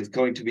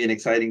be an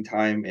exciting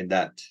time in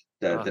that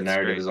Oh, the that's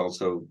narrative great. is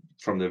also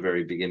from the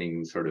very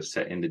beginning sort of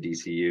set in the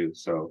DCU.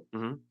 So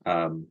Hmm.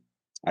 um,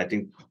 I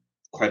think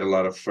quite a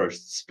lot of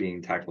firsts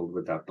being tackled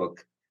with that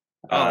book.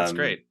 Oh, that's Um,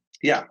 great.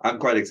 yeah, I'm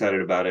quite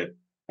excited about it.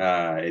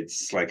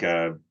 It's like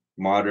a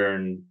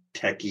modern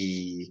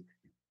techie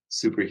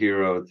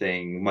superhero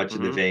thing, much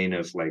in the Hmm. vein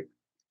of like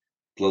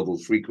Global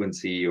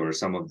Frequency or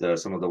some of the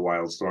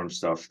Wildstorm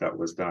stuff that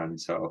was done.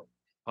 So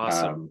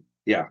Awesome.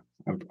 yeah,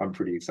 I'm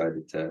pretty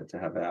excited to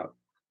have it out.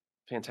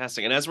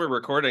 Fantastic. And as we're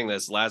recording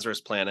this,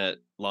 Lazarus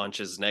Planet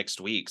launches next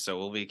week, so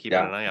we'll be keeping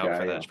an eye out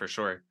for that for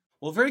sure.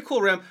 Well, very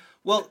cool, Ram.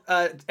 Well,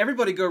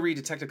 everybody go read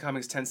Detective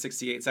Comics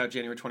 1068. It's out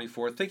January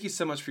 24th. Thank you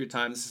so much for your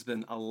time. This has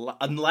been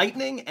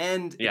enlightening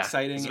and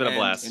exciting it's been a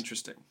blast.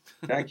 Interesting.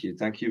 Thank you.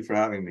 Thank you for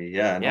having me.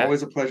 Yeah, and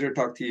always a pleasure to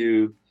talk to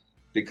you,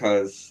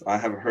 because I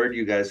have heard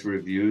you guys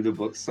review the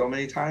book so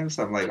many times.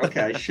 I'm like,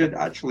 okay, I should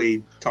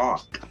actually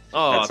talk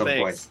at some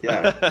point.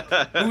 Yeah.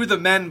 Who are the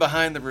men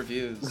behind the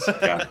reviews?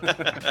 Yeah.